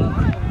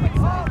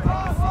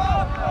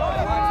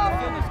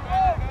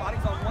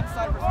body's on one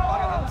side versus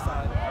body on the other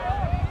side.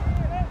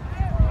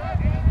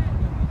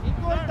 Keep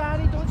going,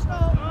 Danny. Don't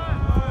stop.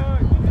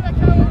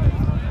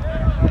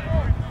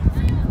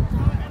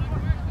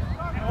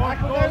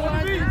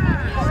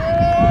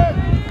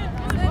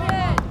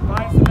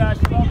 Fine,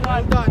 Sebastian. Well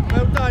Well done.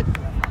 done.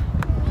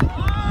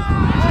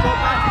 Go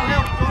back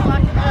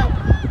and help.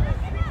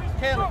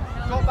 Kelly,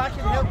 go back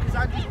and help because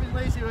Andrew's been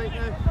lazy right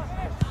now.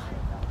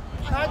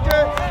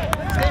 Andrew,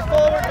 stay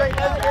forward right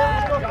now.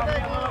 Let's go.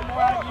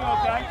 More out of you,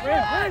 okay?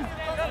 Win.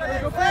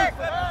 Go back.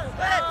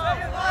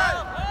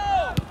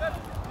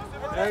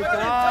 Well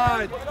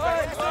done.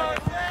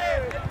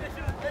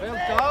 Well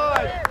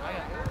done.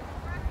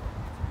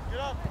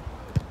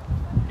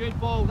 Good Good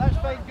ball. That's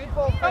fine. Good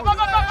ball. Go, go, go,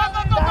 go, go,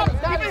 go, go.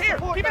 Keep it here.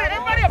 Keep it here.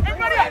 Everybody up.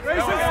 Everybody up.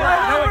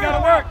 Noah,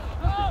 gotta work.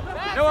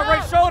 Noah,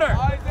 right shoulder.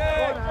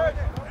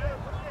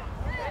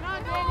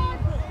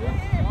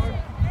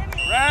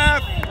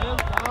 Ref.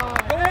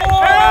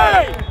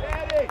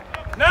 Hey!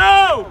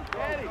 No!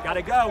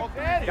 Gotta go.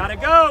 Gotta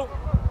go.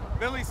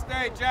 Billy,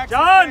 stay. Jackson,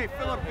 John. stay.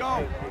 Philip,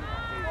 go.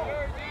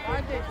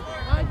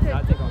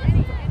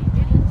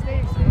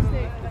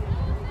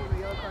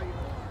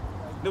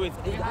 No, it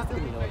has to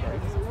be Noah.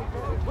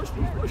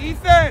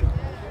 Ethan,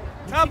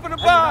 top of the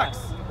box.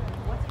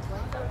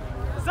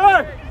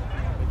 Sir!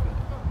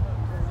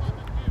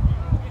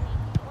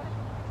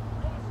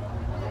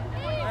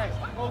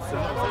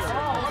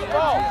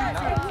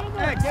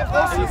 Hey, get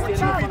closer for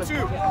 2v2.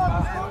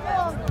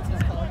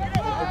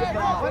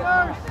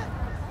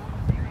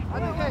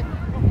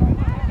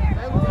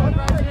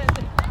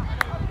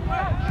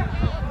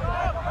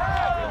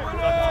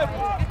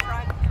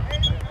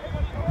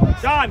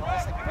 John,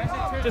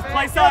 just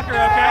play soccer,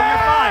 okay?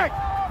 You're fine.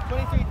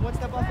 23, one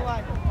step off the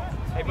line.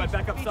 Hey, bud,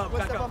 back up, stop, One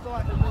back step up. off the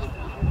line.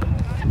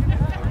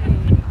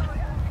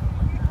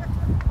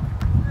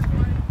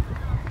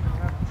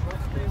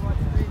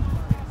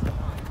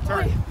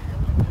 Turn.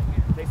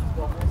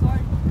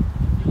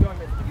 Keep going,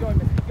 miss. Keep going,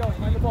 miss. Keep going.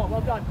 Find the ball.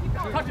 Well done.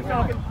 Touch it,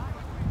 Falcon.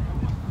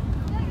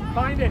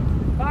 Find it.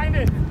 Find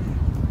it.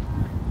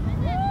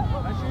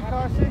 That's you,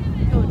 Carson.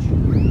 Coach,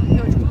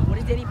 what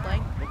is Danny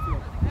playing?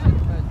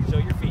 Show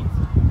your feet.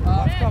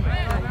 It's coming.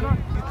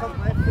 You come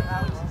left to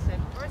Alex and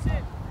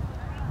send.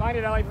 Find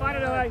it, Ellie. Find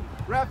it, Ellie.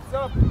 Wraps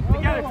up.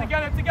 Together,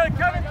 together, together.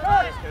 Kevin,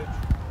 touch.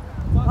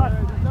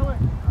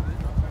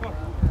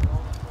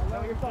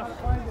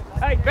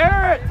 Hey,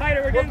 Barrett.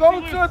 tighter. We're We're getting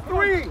going too to a loose.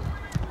 3.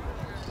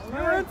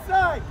 You're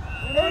inside.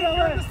 Hey,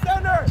 you're in the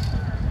center.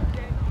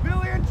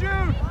 Billy and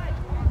Jude.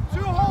 2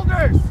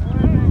 holders.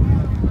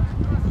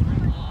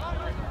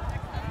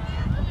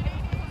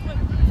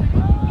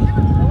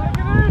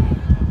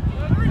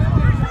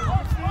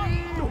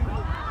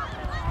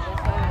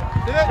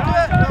 Do it.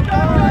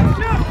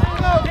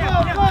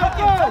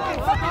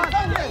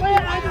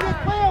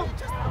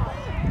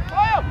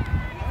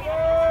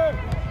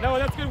 No,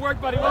 that's good work,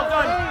 buddy. Well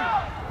done.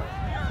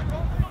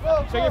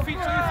 Show your feet,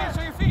 show your feet,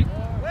 show your feet.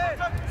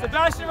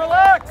 Sebastian,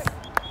 relax.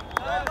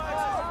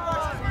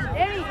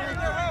 Eddie.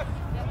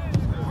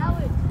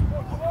 Alex.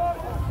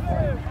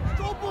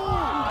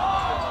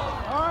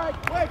 All right,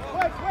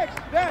 quick.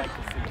 Ben,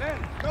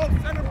 go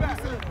center back.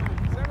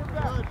 Center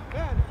back.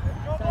 Ben,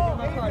 go ball.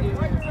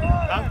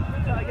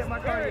 Get my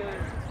cardio.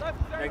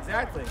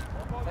 Exactly.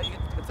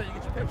 That's how you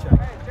get your paycheck.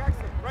 Hey,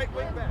 Jackson, right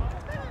wing back.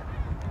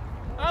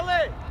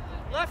 Ale,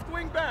 left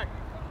wing back.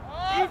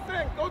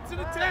 Ethan, go to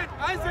the 10.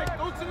 Isaac,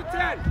 go to the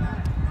 10.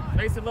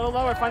 Face it a little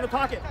lower. Find the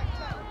pocket.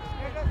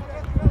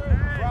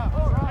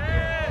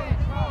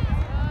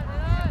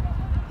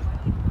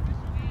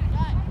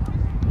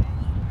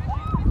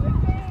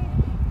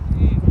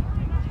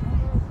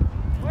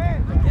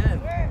 Again.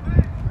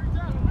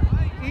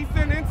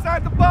 Ethan,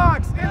 inside the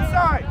box.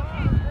 Inside.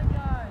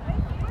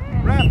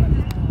 Rep.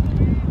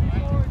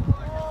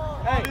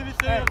 Hey,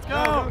 let's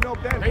go. No,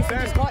 Ben. Mason,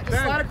 just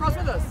slide across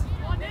with us.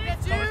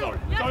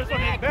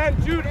 Ben,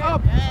 Jude,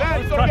 up.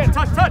 Ben, so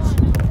Touch.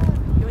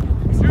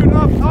 Jude,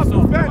 up.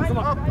 Ben, Come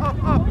on.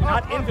 up.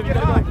 Not into him. You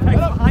gotta go right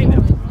behind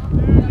him.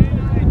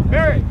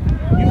 Barry,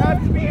 you have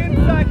to be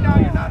inside now.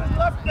 You're not a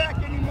left back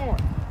anymore.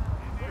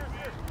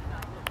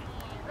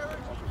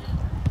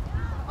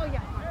 Oh,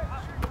 yeah.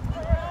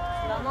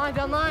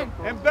 Down line.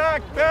 And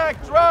back,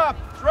 drop.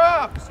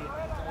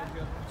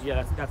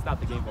 Yeah, that's not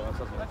the game ball.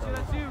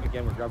 That's you.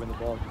 Again, we're grabbing the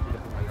ball.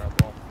 Grab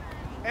the ball.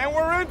 And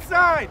we're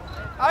inside.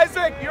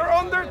 Isaac, you're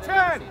under 10.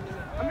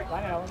 I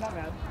know, I'm not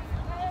mad.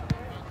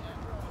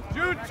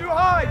 Jude, too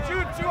high.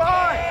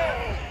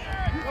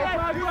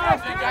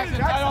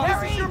 Jackson,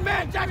 this is your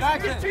man.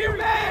 Jackson, get to your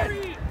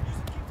man.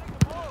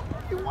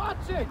 You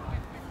watch it.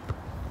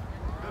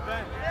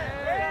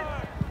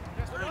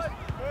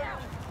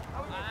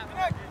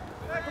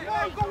 Come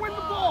on, go win the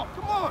ball.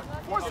 Come on.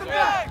 Force it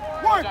back.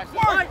 Work.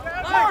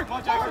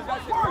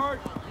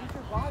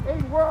 Hey,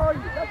 where are you?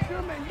 That's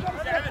your man. You gotta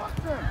step up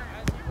to him.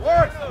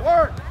 Work.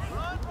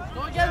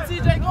 Go again,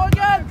 CJ. Go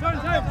again.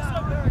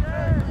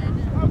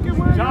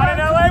 John and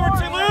LA, we're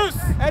too loose.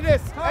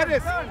 Edis,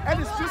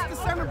 just the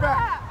center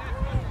back.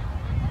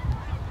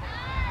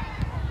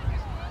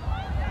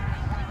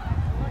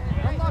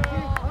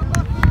 Unlucky.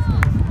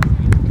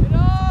 Get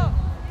up.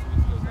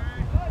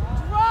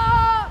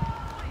 Drop.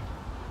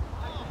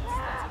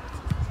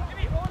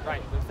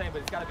 Right, they're saying,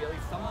 but it's gotta be at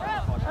least some kind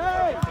of push.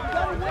 Hey, you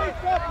gotta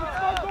wake up. Let's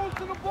not go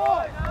to the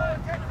ball.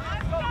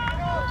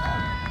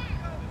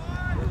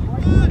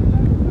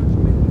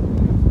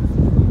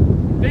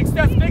 Big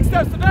steps,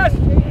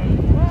 Sebastian.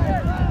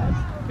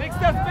 Big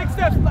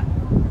steps.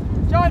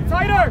 John,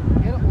 tighter.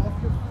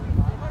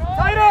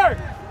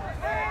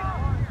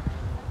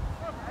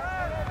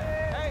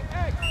 Hey,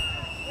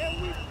 and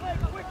we play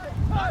quicker.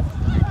 Touch.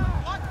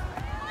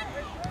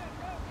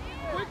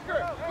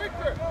 Quicker.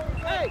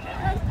 Hey,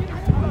 let's get it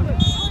moving.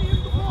 Play in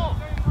the ball.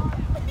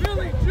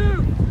 Billy,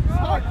 Jude.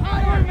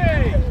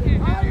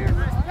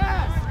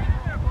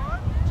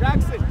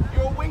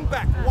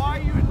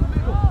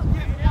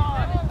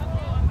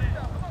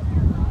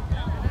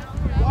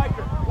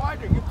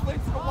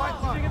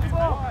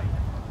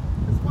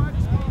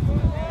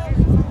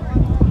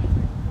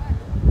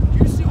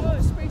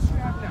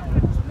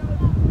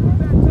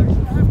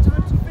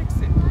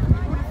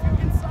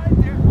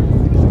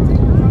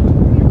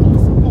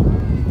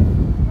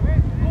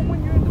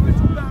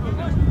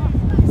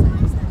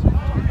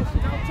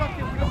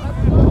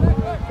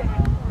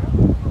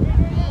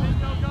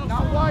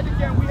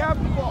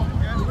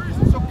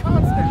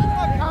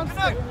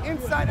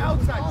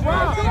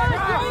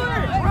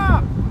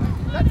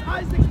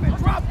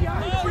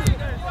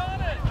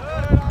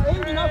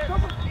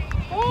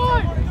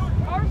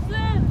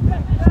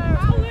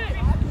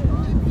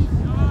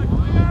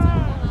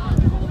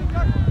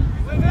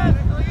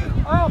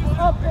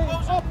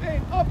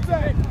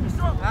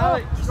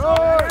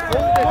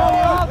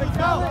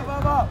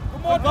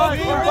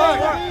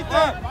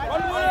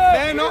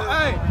 Hey, no,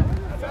 hey.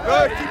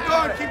 Good, keep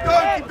going, keep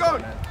going, keep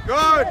going.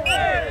 Good.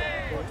 Hey,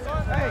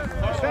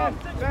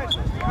 Ben, you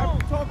have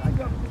to talk to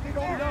them. They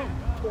don't know.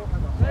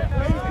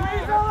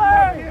 Squeeze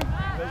LA!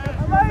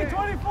 LA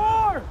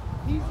 24!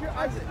 He's your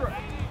Isaac. Go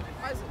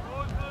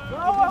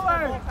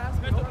LA!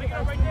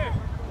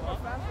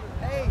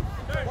 Hey,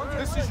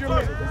 this is your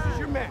man. This is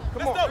your man.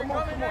 Come on, come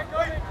on, come on.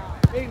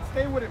 Aiden,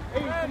 stay with him.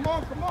 Aiden, come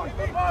on, come on.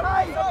 Hey,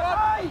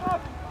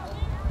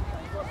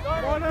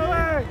 Come on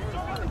LA!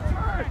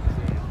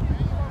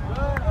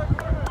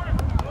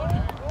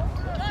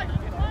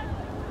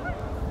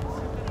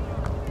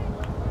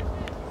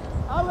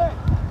 Alex,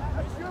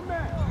 that's your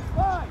man.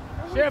 Fine.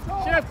 Shift,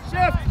 shift,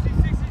 shift!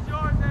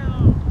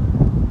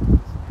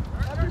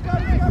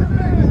 Everybody's got a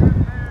man.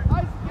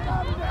 Isaac, get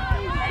out of there.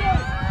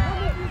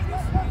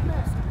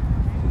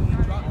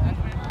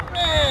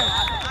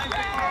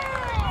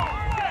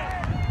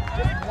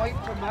 Just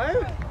wiped him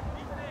out.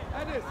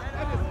 That is.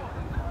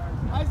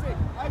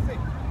 Isaac,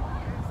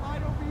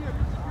 slide over here.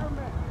 This is your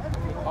man.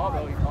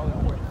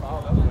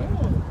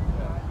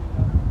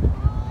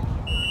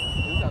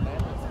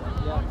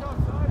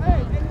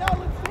 Hey, and now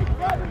let's take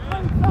that and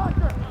play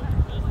soccer.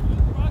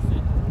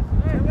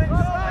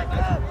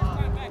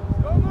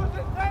 Don't lose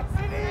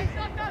intensity.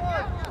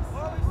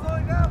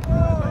 Slowing down,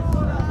 boys.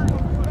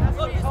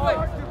 Look this way.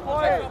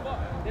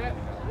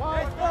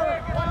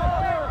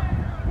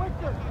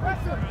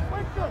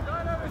 Quicker.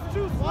 It's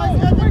too slow. Why is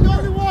Evan the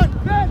only one?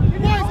 Ben,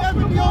 Why is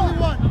Evan the only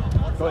one?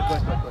 Go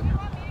ahead.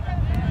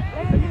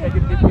 Hey,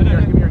 give me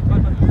here.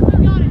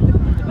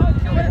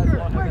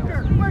 Quicker.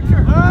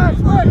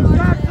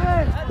 Jackson.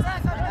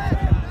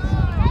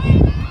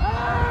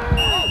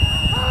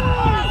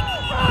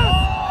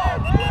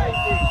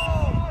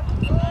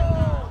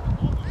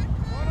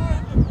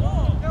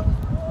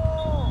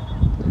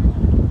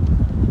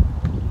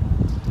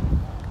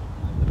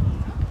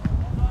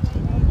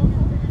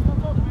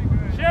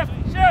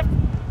 Shift!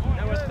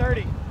 That was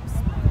 30.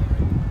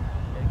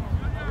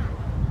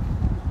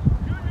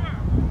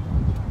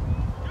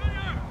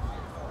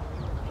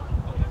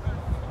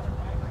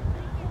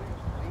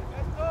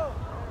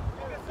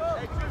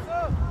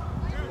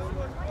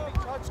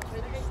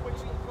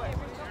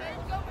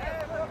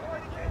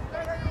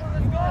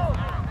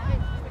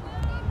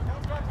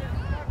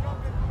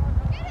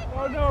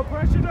 Oh no,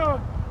 pressure no.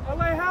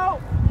 LA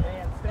help!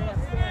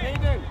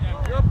 Aiden,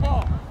 your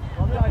ball.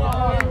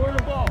 Your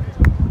ball.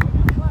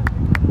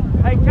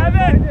 Hey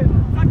Kevin!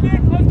 Tuck in,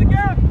 close the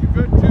gap! You're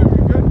good too,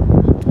 you're good.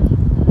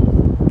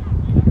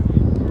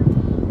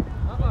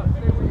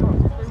 Stay where you are.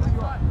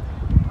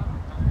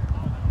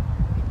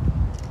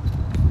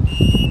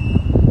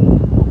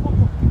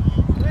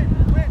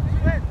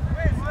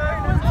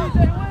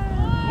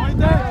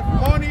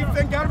 Come on,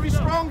 Ethan, gotta be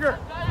stronger.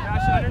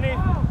 Dash underneath.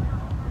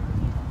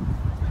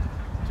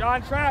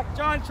 John track!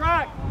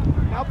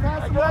 Now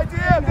pass the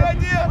idea, good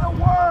idea. A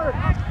word.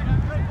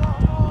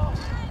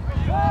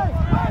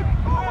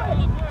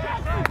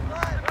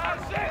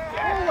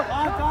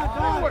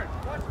 Forward.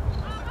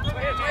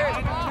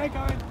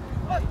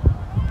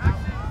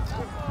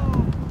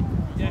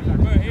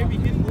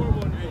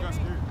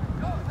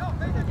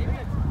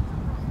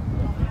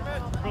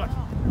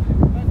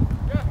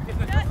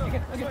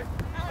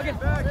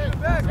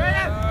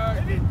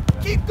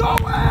 Keep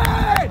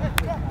going!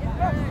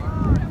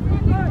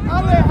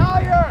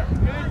 Higher!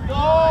 Good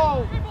goal!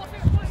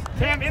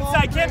 Cam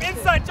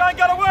inside! John,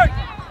 gotta work!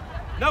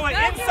 No, wait,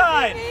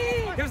 inside!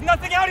 There's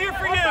nothing out here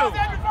for you!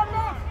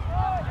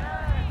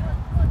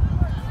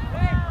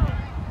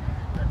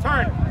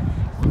 Turn!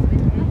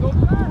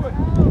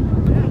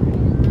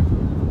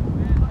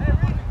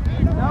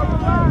 Now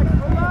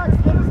relax,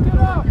 let us get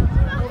up! Go!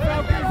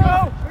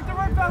 Where's the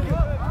right Falcon?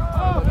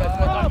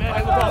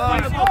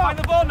 Find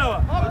the ball, Noah!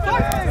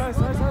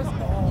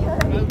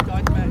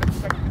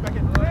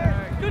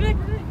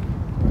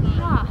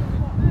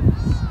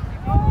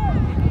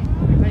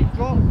 Hey,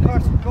 drop,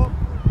 Carson, drop.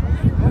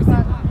 Drop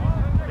that.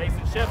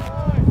 Mason, shift!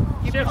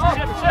 Keep Shift!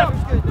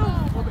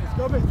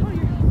 Go base.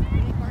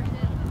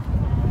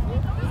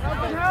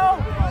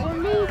 We're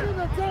losing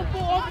the tempo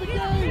of the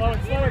game. Slow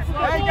it.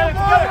 Hey, Get it.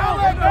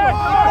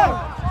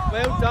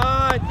 Well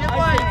done. Get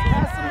wide.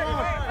 Pass him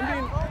on.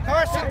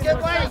 Carson, get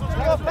wide.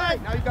 Go back.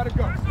 Now you gotta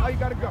go.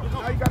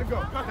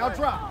 Now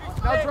drop.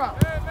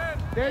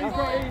 There you go,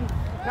 Aiden.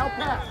 Now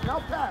pass.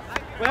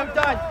 Well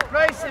done.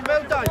 Grayson,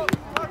 well done.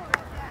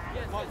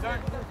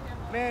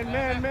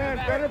 Man.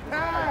 Better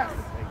pass.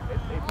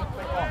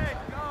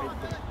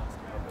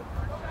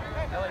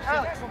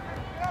 Alex.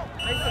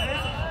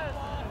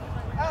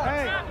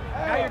 Hey.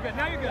 Now you're good.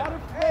 Gotta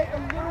play a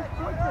little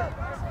quicker.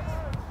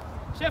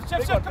 Shift,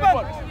 come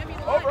on!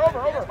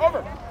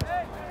 Over.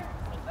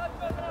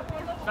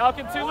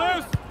 Falcon, too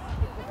loose!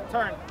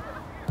 Turn.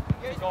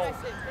 Good goal.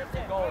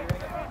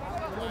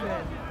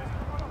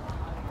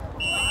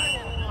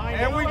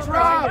 And we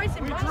drop.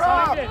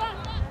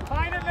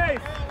 Find it,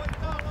 Mace.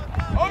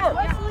 Over.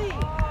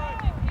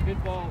 Good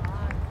ball.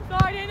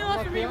 Sorry, Daniel,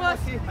 that's for me, Wes.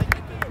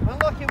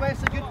 Unlucky,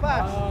 Wes, a good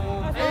pass.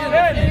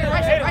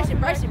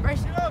 Bryson.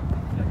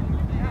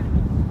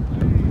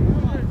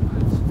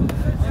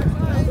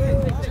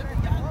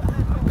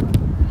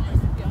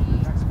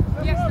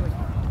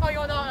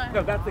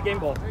 go. That's the game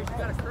ball. You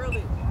got a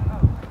curly.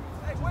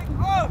 Hey, wake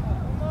up!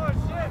 Come on,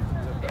 shit!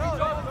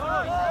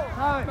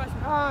 Time.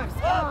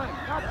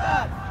 Not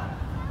bad.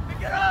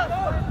 Pick it up!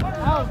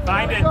 Out.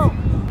 Find it. Go.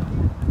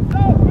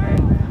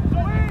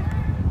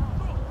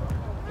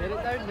 Get it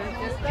down, man.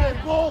 Get it down.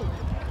 Goal.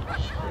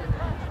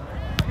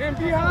 In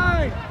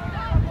behind!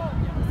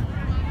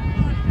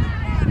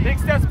 Big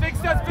steps, big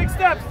steps, big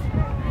steps.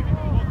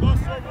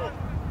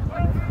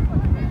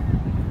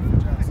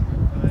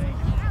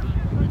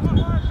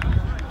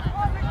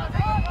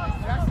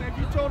 Jackson, have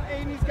you told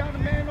Aiden he's got a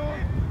man on?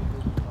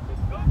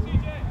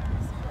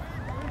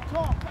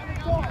 Talk.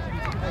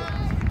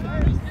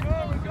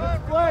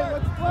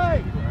 Let's play.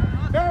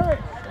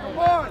 Barrett, come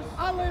on.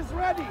 Allah's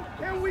ready.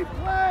 Can we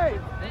play?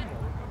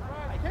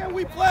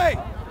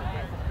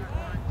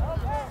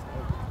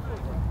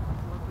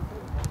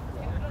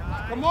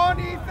 Come on,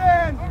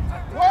 Ethan.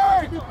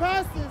 Work.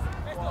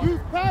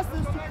 Use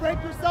passes to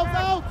break yourself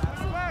out.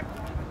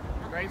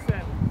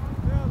 Grayson.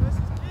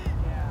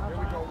 Here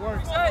we go.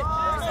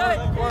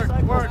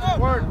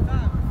 Work.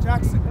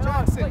 Jackson.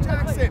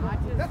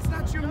 That's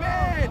not your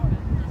man.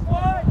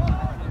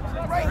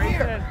 Right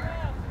here.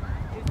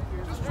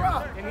 Just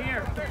drop. In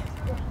here.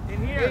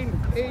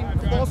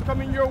 Aiden, the ball's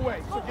coming your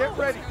way, so get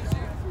ready.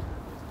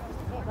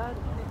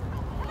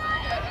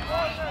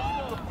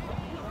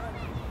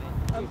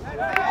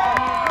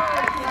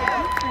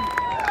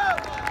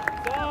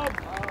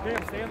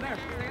 Damn, stay in there.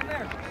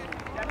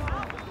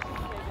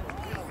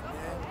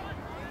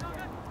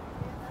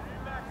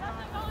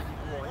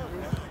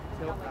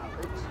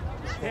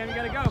 Damn, you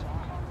gotta go.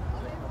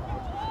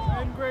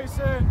 And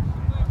Grayson.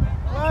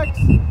 Flex.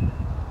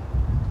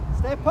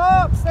 Step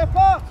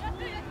up.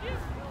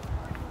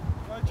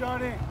 Go,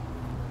 Johnny.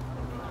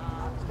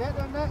 Get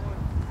on that.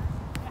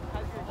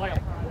 Play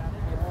him.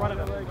 In front of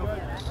him.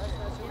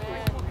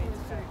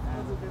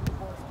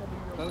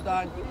 Well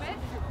done.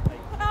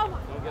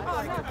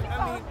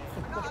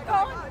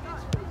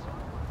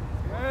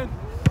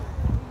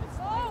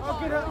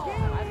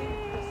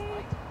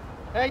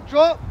 Hey,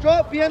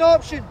 drop, be an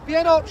option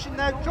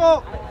now,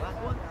 drop.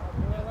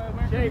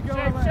 Shake.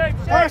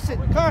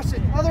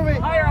 Carson, other way.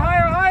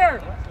 Higher.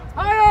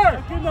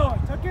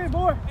 Tuck in,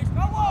 more.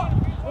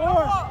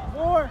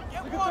 More.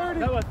 Look at 30.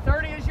 Noah,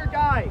 30 is your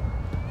guy.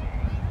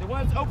 The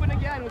one's open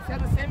again. Let's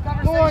have the same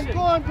conversation.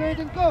 Go on,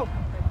 Braden, go.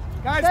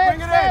 Guys,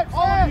 bring it in.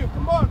 All of you,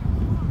 come on.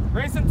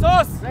 Grayson,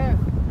 toss.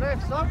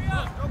 Ref, stop.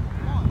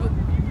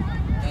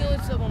 Feel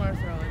it sub on our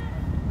throwing.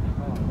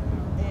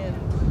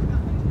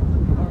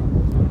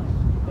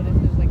 But if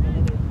there's like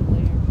another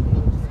player,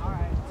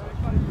 alright.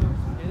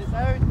 Get it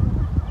down.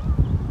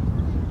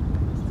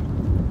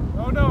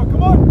 No,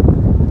 come on.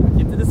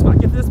 Get to this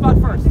spot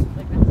first.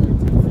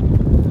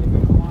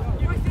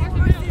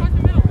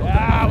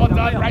 Yeah, well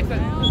done, Bryson.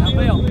 Now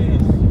bail.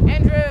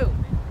 Andrew.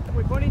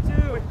 22.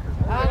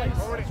 Alex,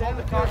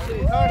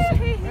 Carson,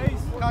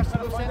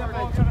 go center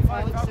back.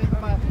 Alex, center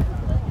back.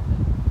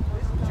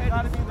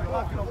 Gotta be in the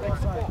pocket on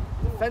both sides.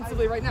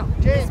 Defensively right now.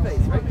 James,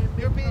 Space, right?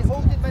 you're being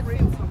holding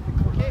midfield.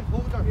 Okay,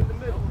 hold her in the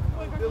middle.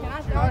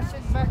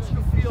 Carson, match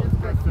your field.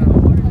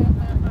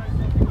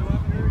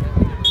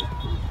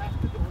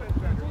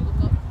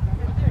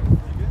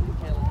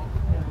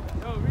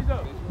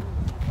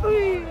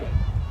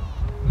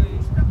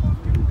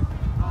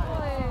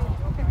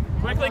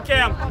 Quickly,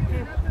 Cam.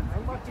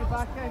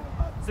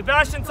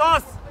 Sebastian,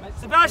 toss.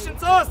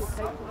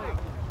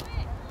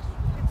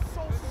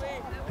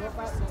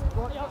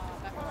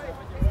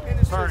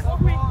 Turn.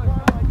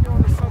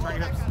 Turn your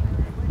hips.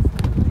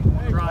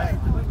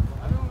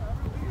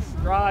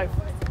 Drive.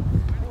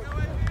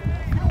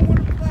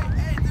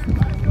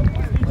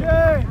 DJ.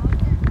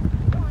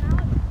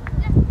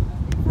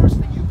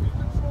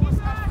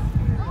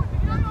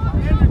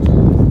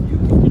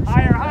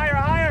 Higher.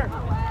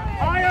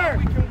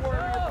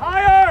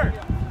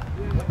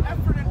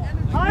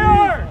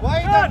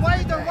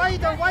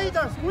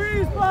 Wider.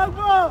 Squeeze,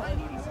 Pogba.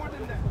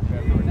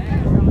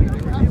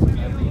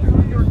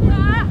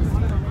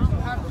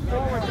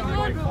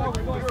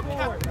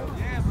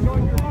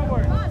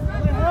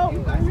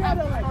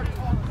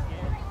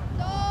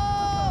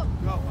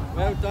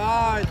 Well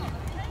done.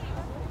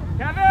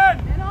 Kevin.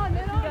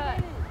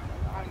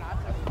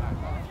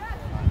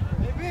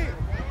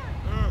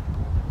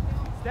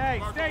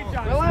 Stay,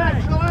 John. Relax.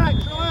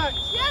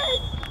 Yes!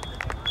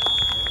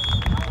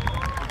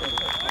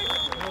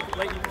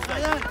 Wait, you can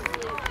stay.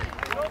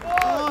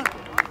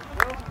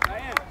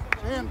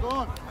 Sam, go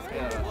on.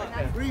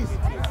 Breeze.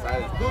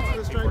 Go to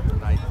the striker.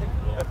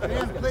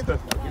 Sam, play the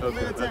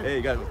 10. Hey,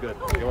 you guys, it was good.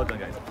 Okay, well done,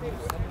 guys.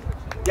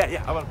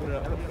 Yeah, I want to put it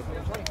up.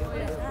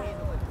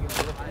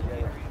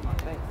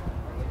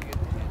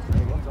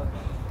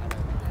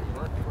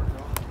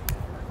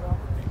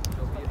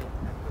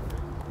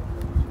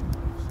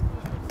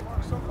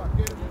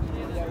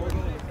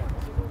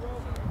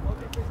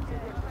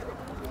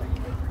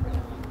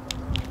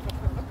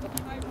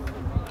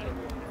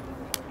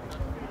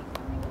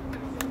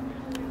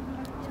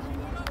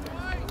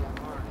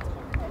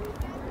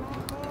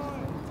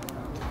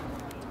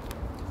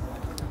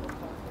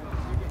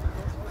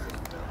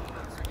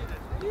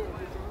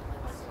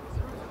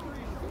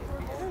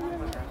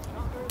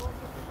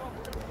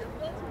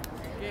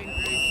 Hey,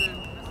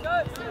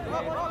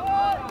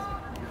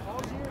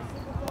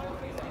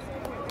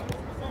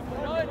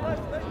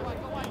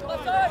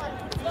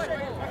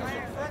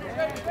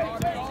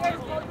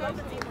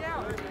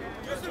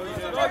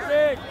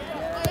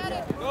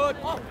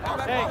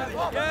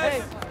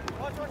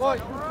 boy,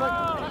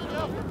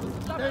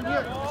 stand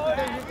here.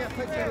 Stand here, get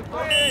picture.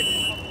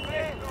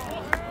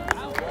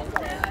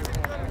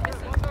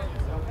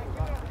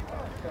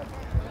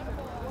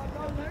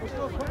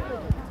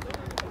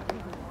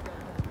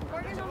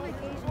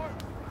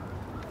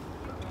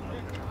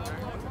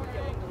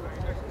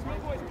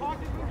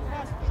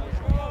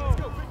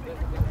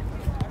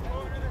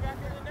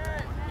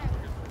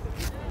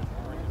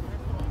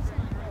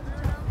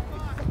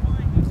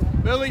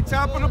 Billy,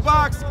 top of the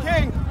box.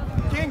 King,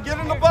 get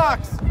in the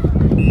box.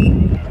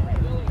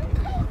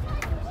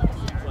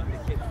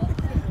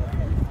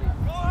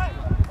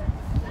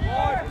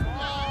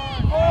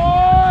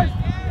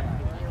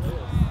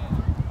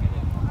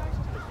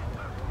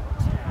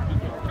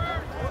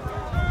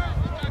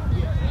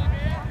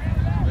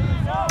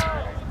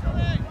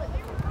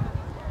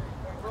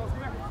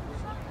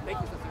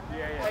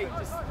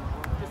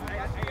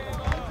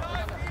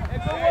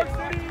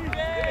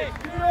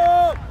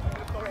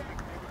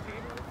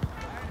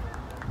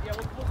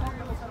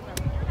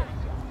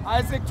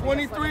 Isaac,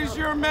 23 is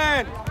your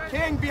man.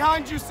 King,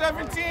 behind you,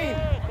 17.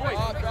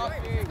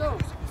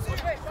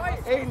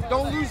 Aiden,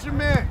 don't lose your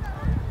man.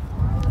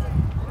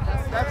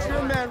 That's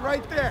your man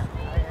right there.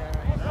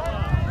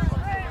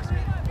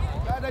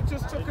 Guy that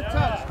just took a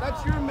touch,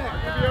 that's your man.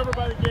 We'll be over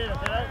by the gate,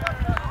 okay?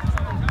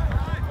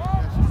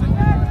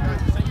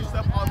 Set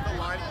yourself off the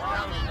line.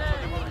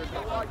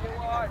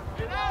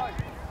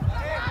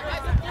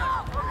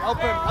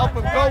 Help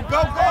him,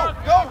 go.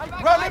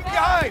 Run it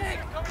behind.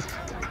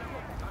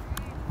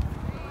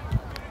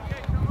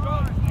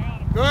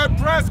 Good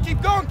press,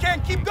 keep going,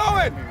 Ken, keep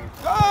going.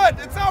 Good,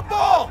 it's our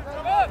ball.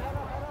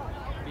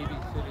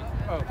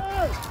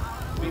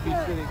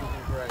 Babysitting is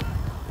right.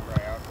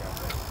 Right, okay.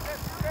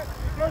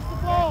 First the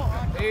ball.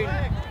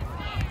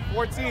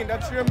 14,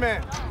 that's your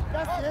man.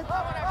 That's it.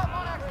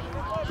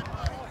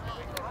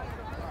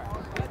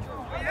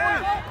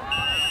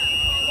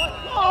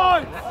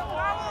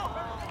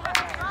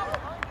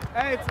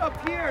 Hey, it's up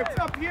here,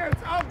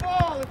 it's our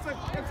ball,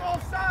 it's all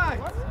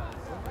sides.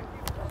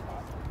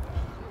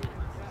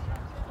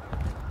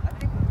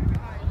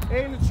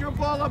 Aiden, it's your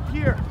ball up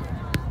here.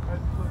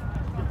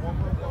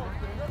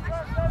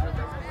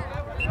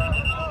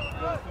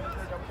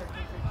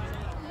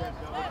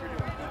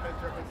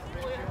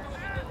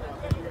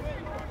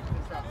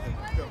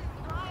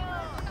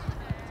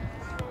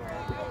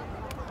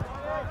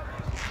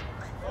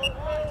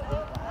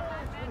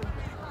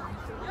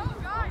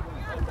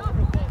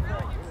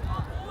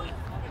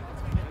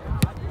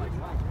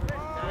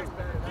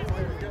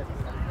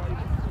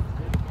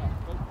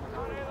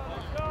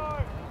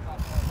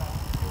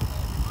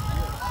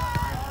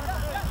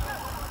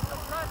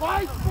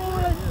 Fight for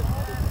it!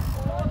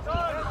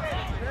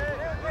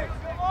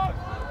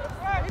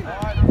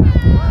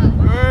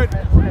 Good.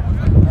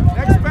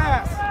 Next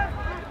pass.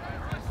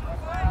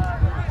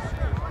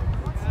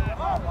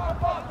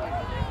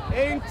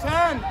 Aim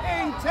 10.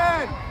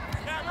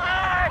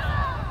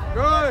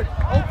 Good.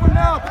 Open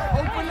up.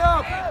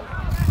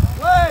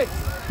 Play.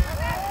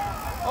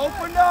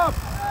 Open up.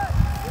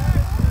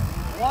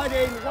 Wide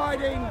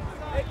Aiden.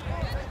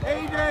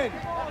 Aiden.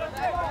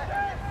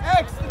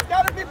 X, it's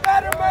gotta be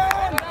better,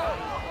 man.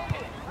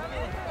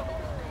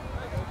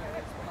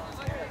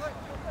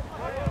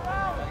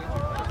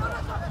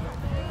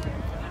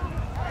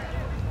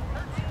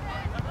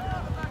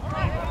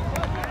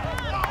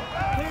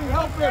 King,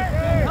 help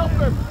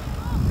him.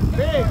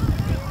 Big.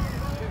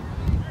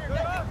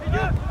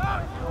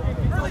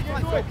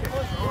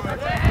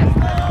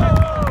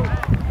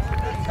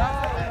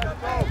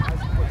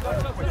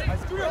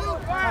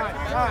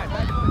 Time.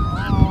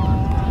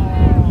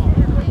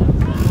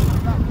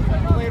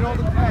 Play it all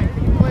the time.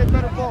 Can you play a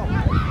better ball?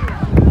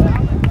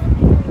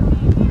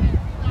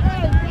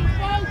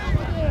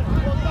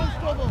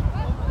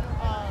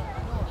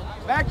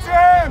 Back to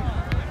him.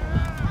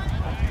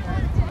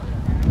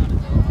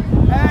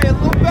 Hey, a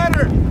little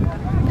better.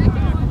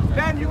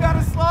 Ben, you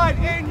gotta slide.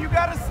 Aiden, you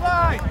gotta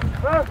slide.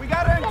 We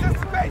gotta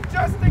anticipate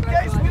just in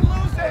case we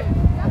lose it.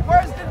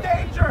 Where's the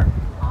danger?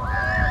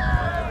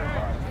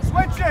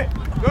 Switch it.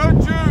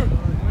 Good, Jude.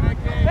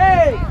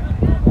 Hey!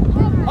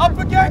 Up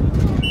again.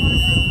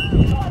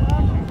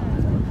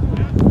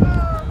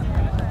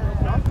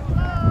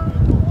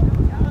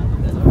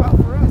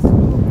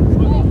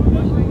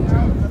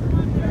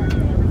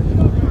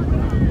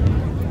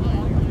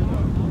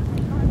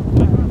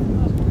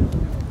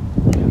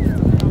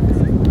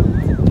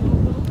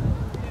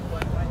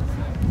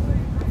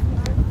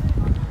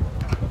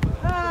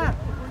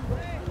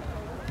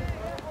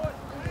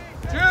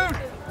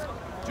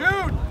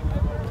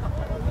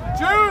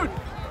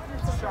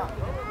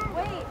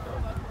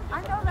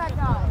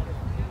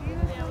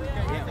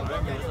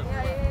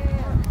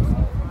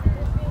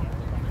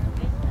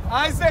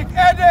 Isaac,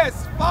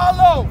 Edis,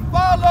 follow.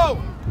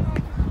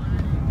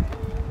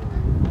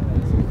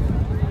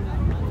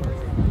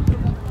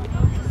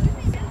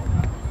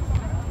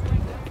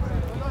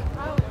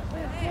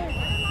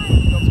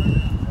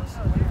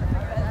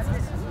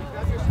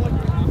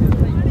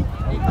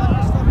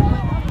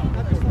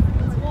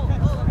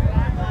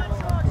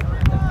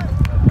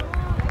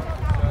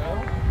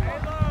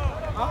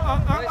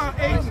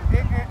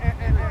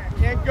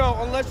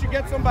 unless you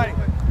get somebody.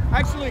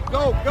 Actually,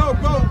 go.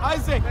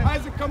 Isaac,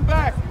 come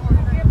back.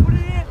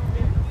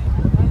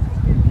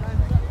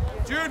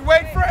 Jude,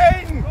 wait for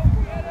Aiden.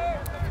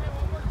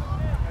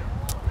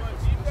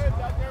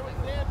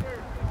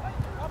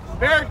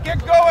 Barrett,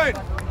 get going.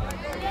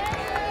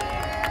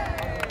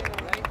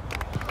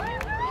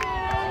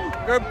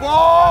 Good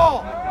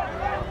ball.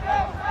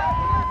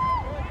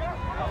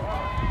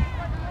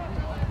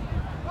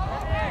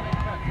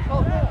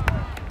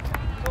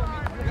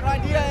 Good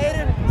idea,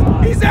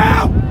 Aiden. He's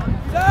out.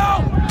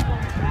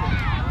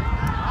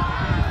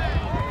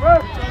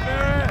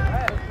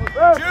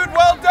 Jude,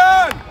 well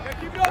done.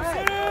 Keep it up,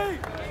 City.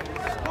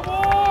 Come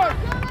on.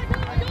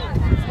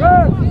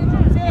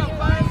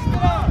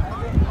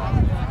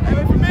 Hey,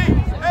 wait for me.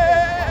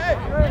 Hey.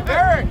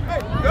 Barrett,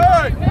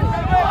 good.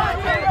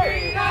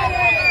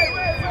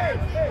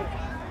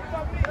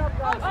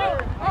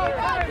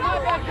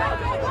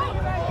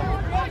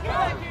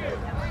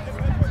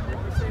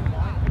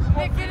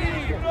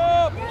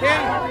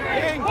 King.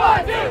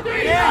 1, 2, 3,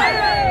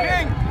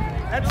 King.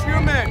 That's you,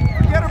 man.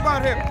 Forget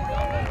about him.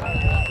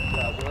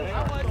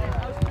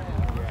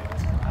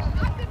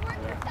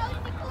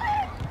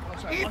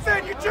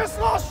 Ethan, you just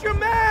lost your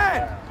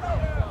man.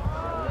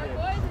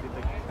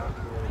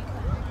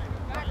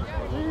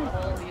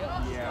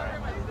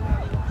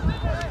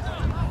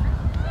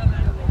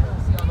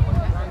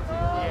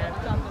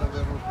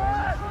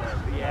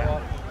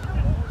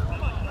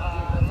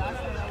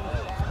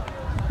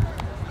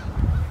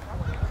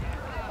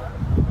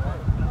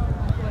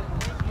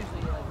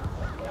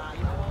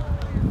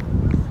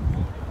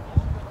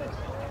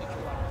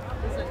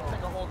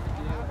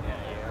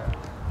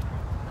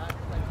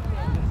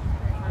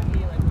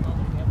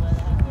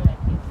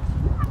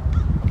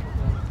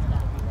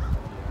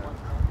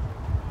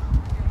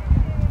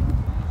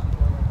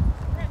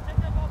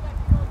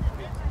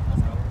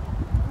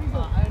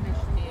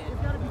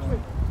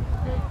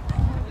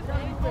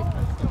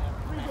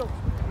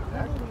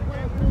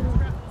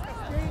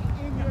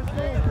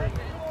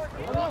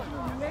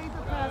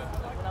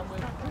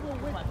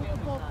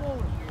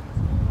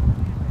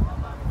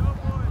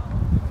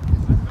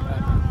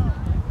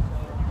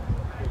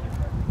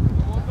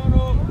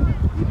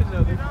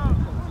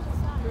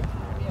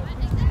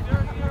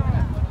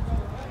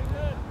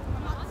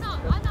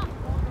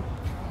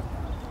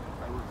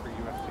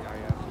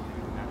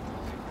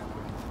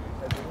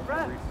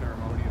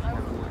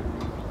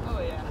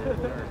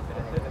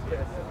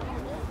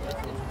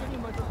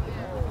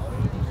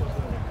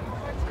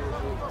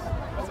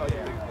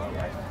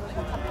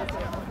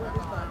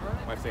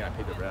 Saying I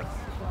paid the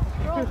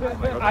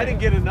refs. I didn't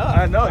get enough.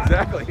 I know,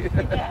 exactly.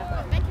 That's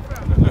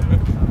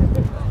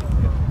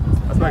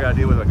what I gotta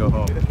deal with when I go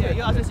home. Yeah,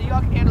 y'all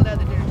can handle that at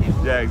the dinner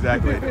table. Yeah,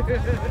 exactly.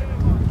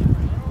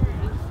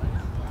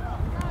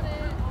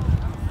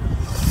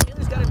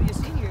 Taylor's got to be a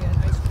senior at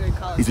high school or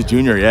college. He's a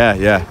junior,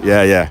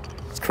 yeah.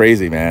 It's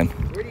crazy, man.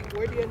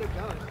 Where'd he end up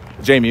going?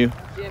 JMU.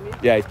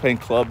 JMU? Yeah, he's playing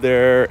club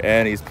there,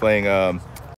 and he's playing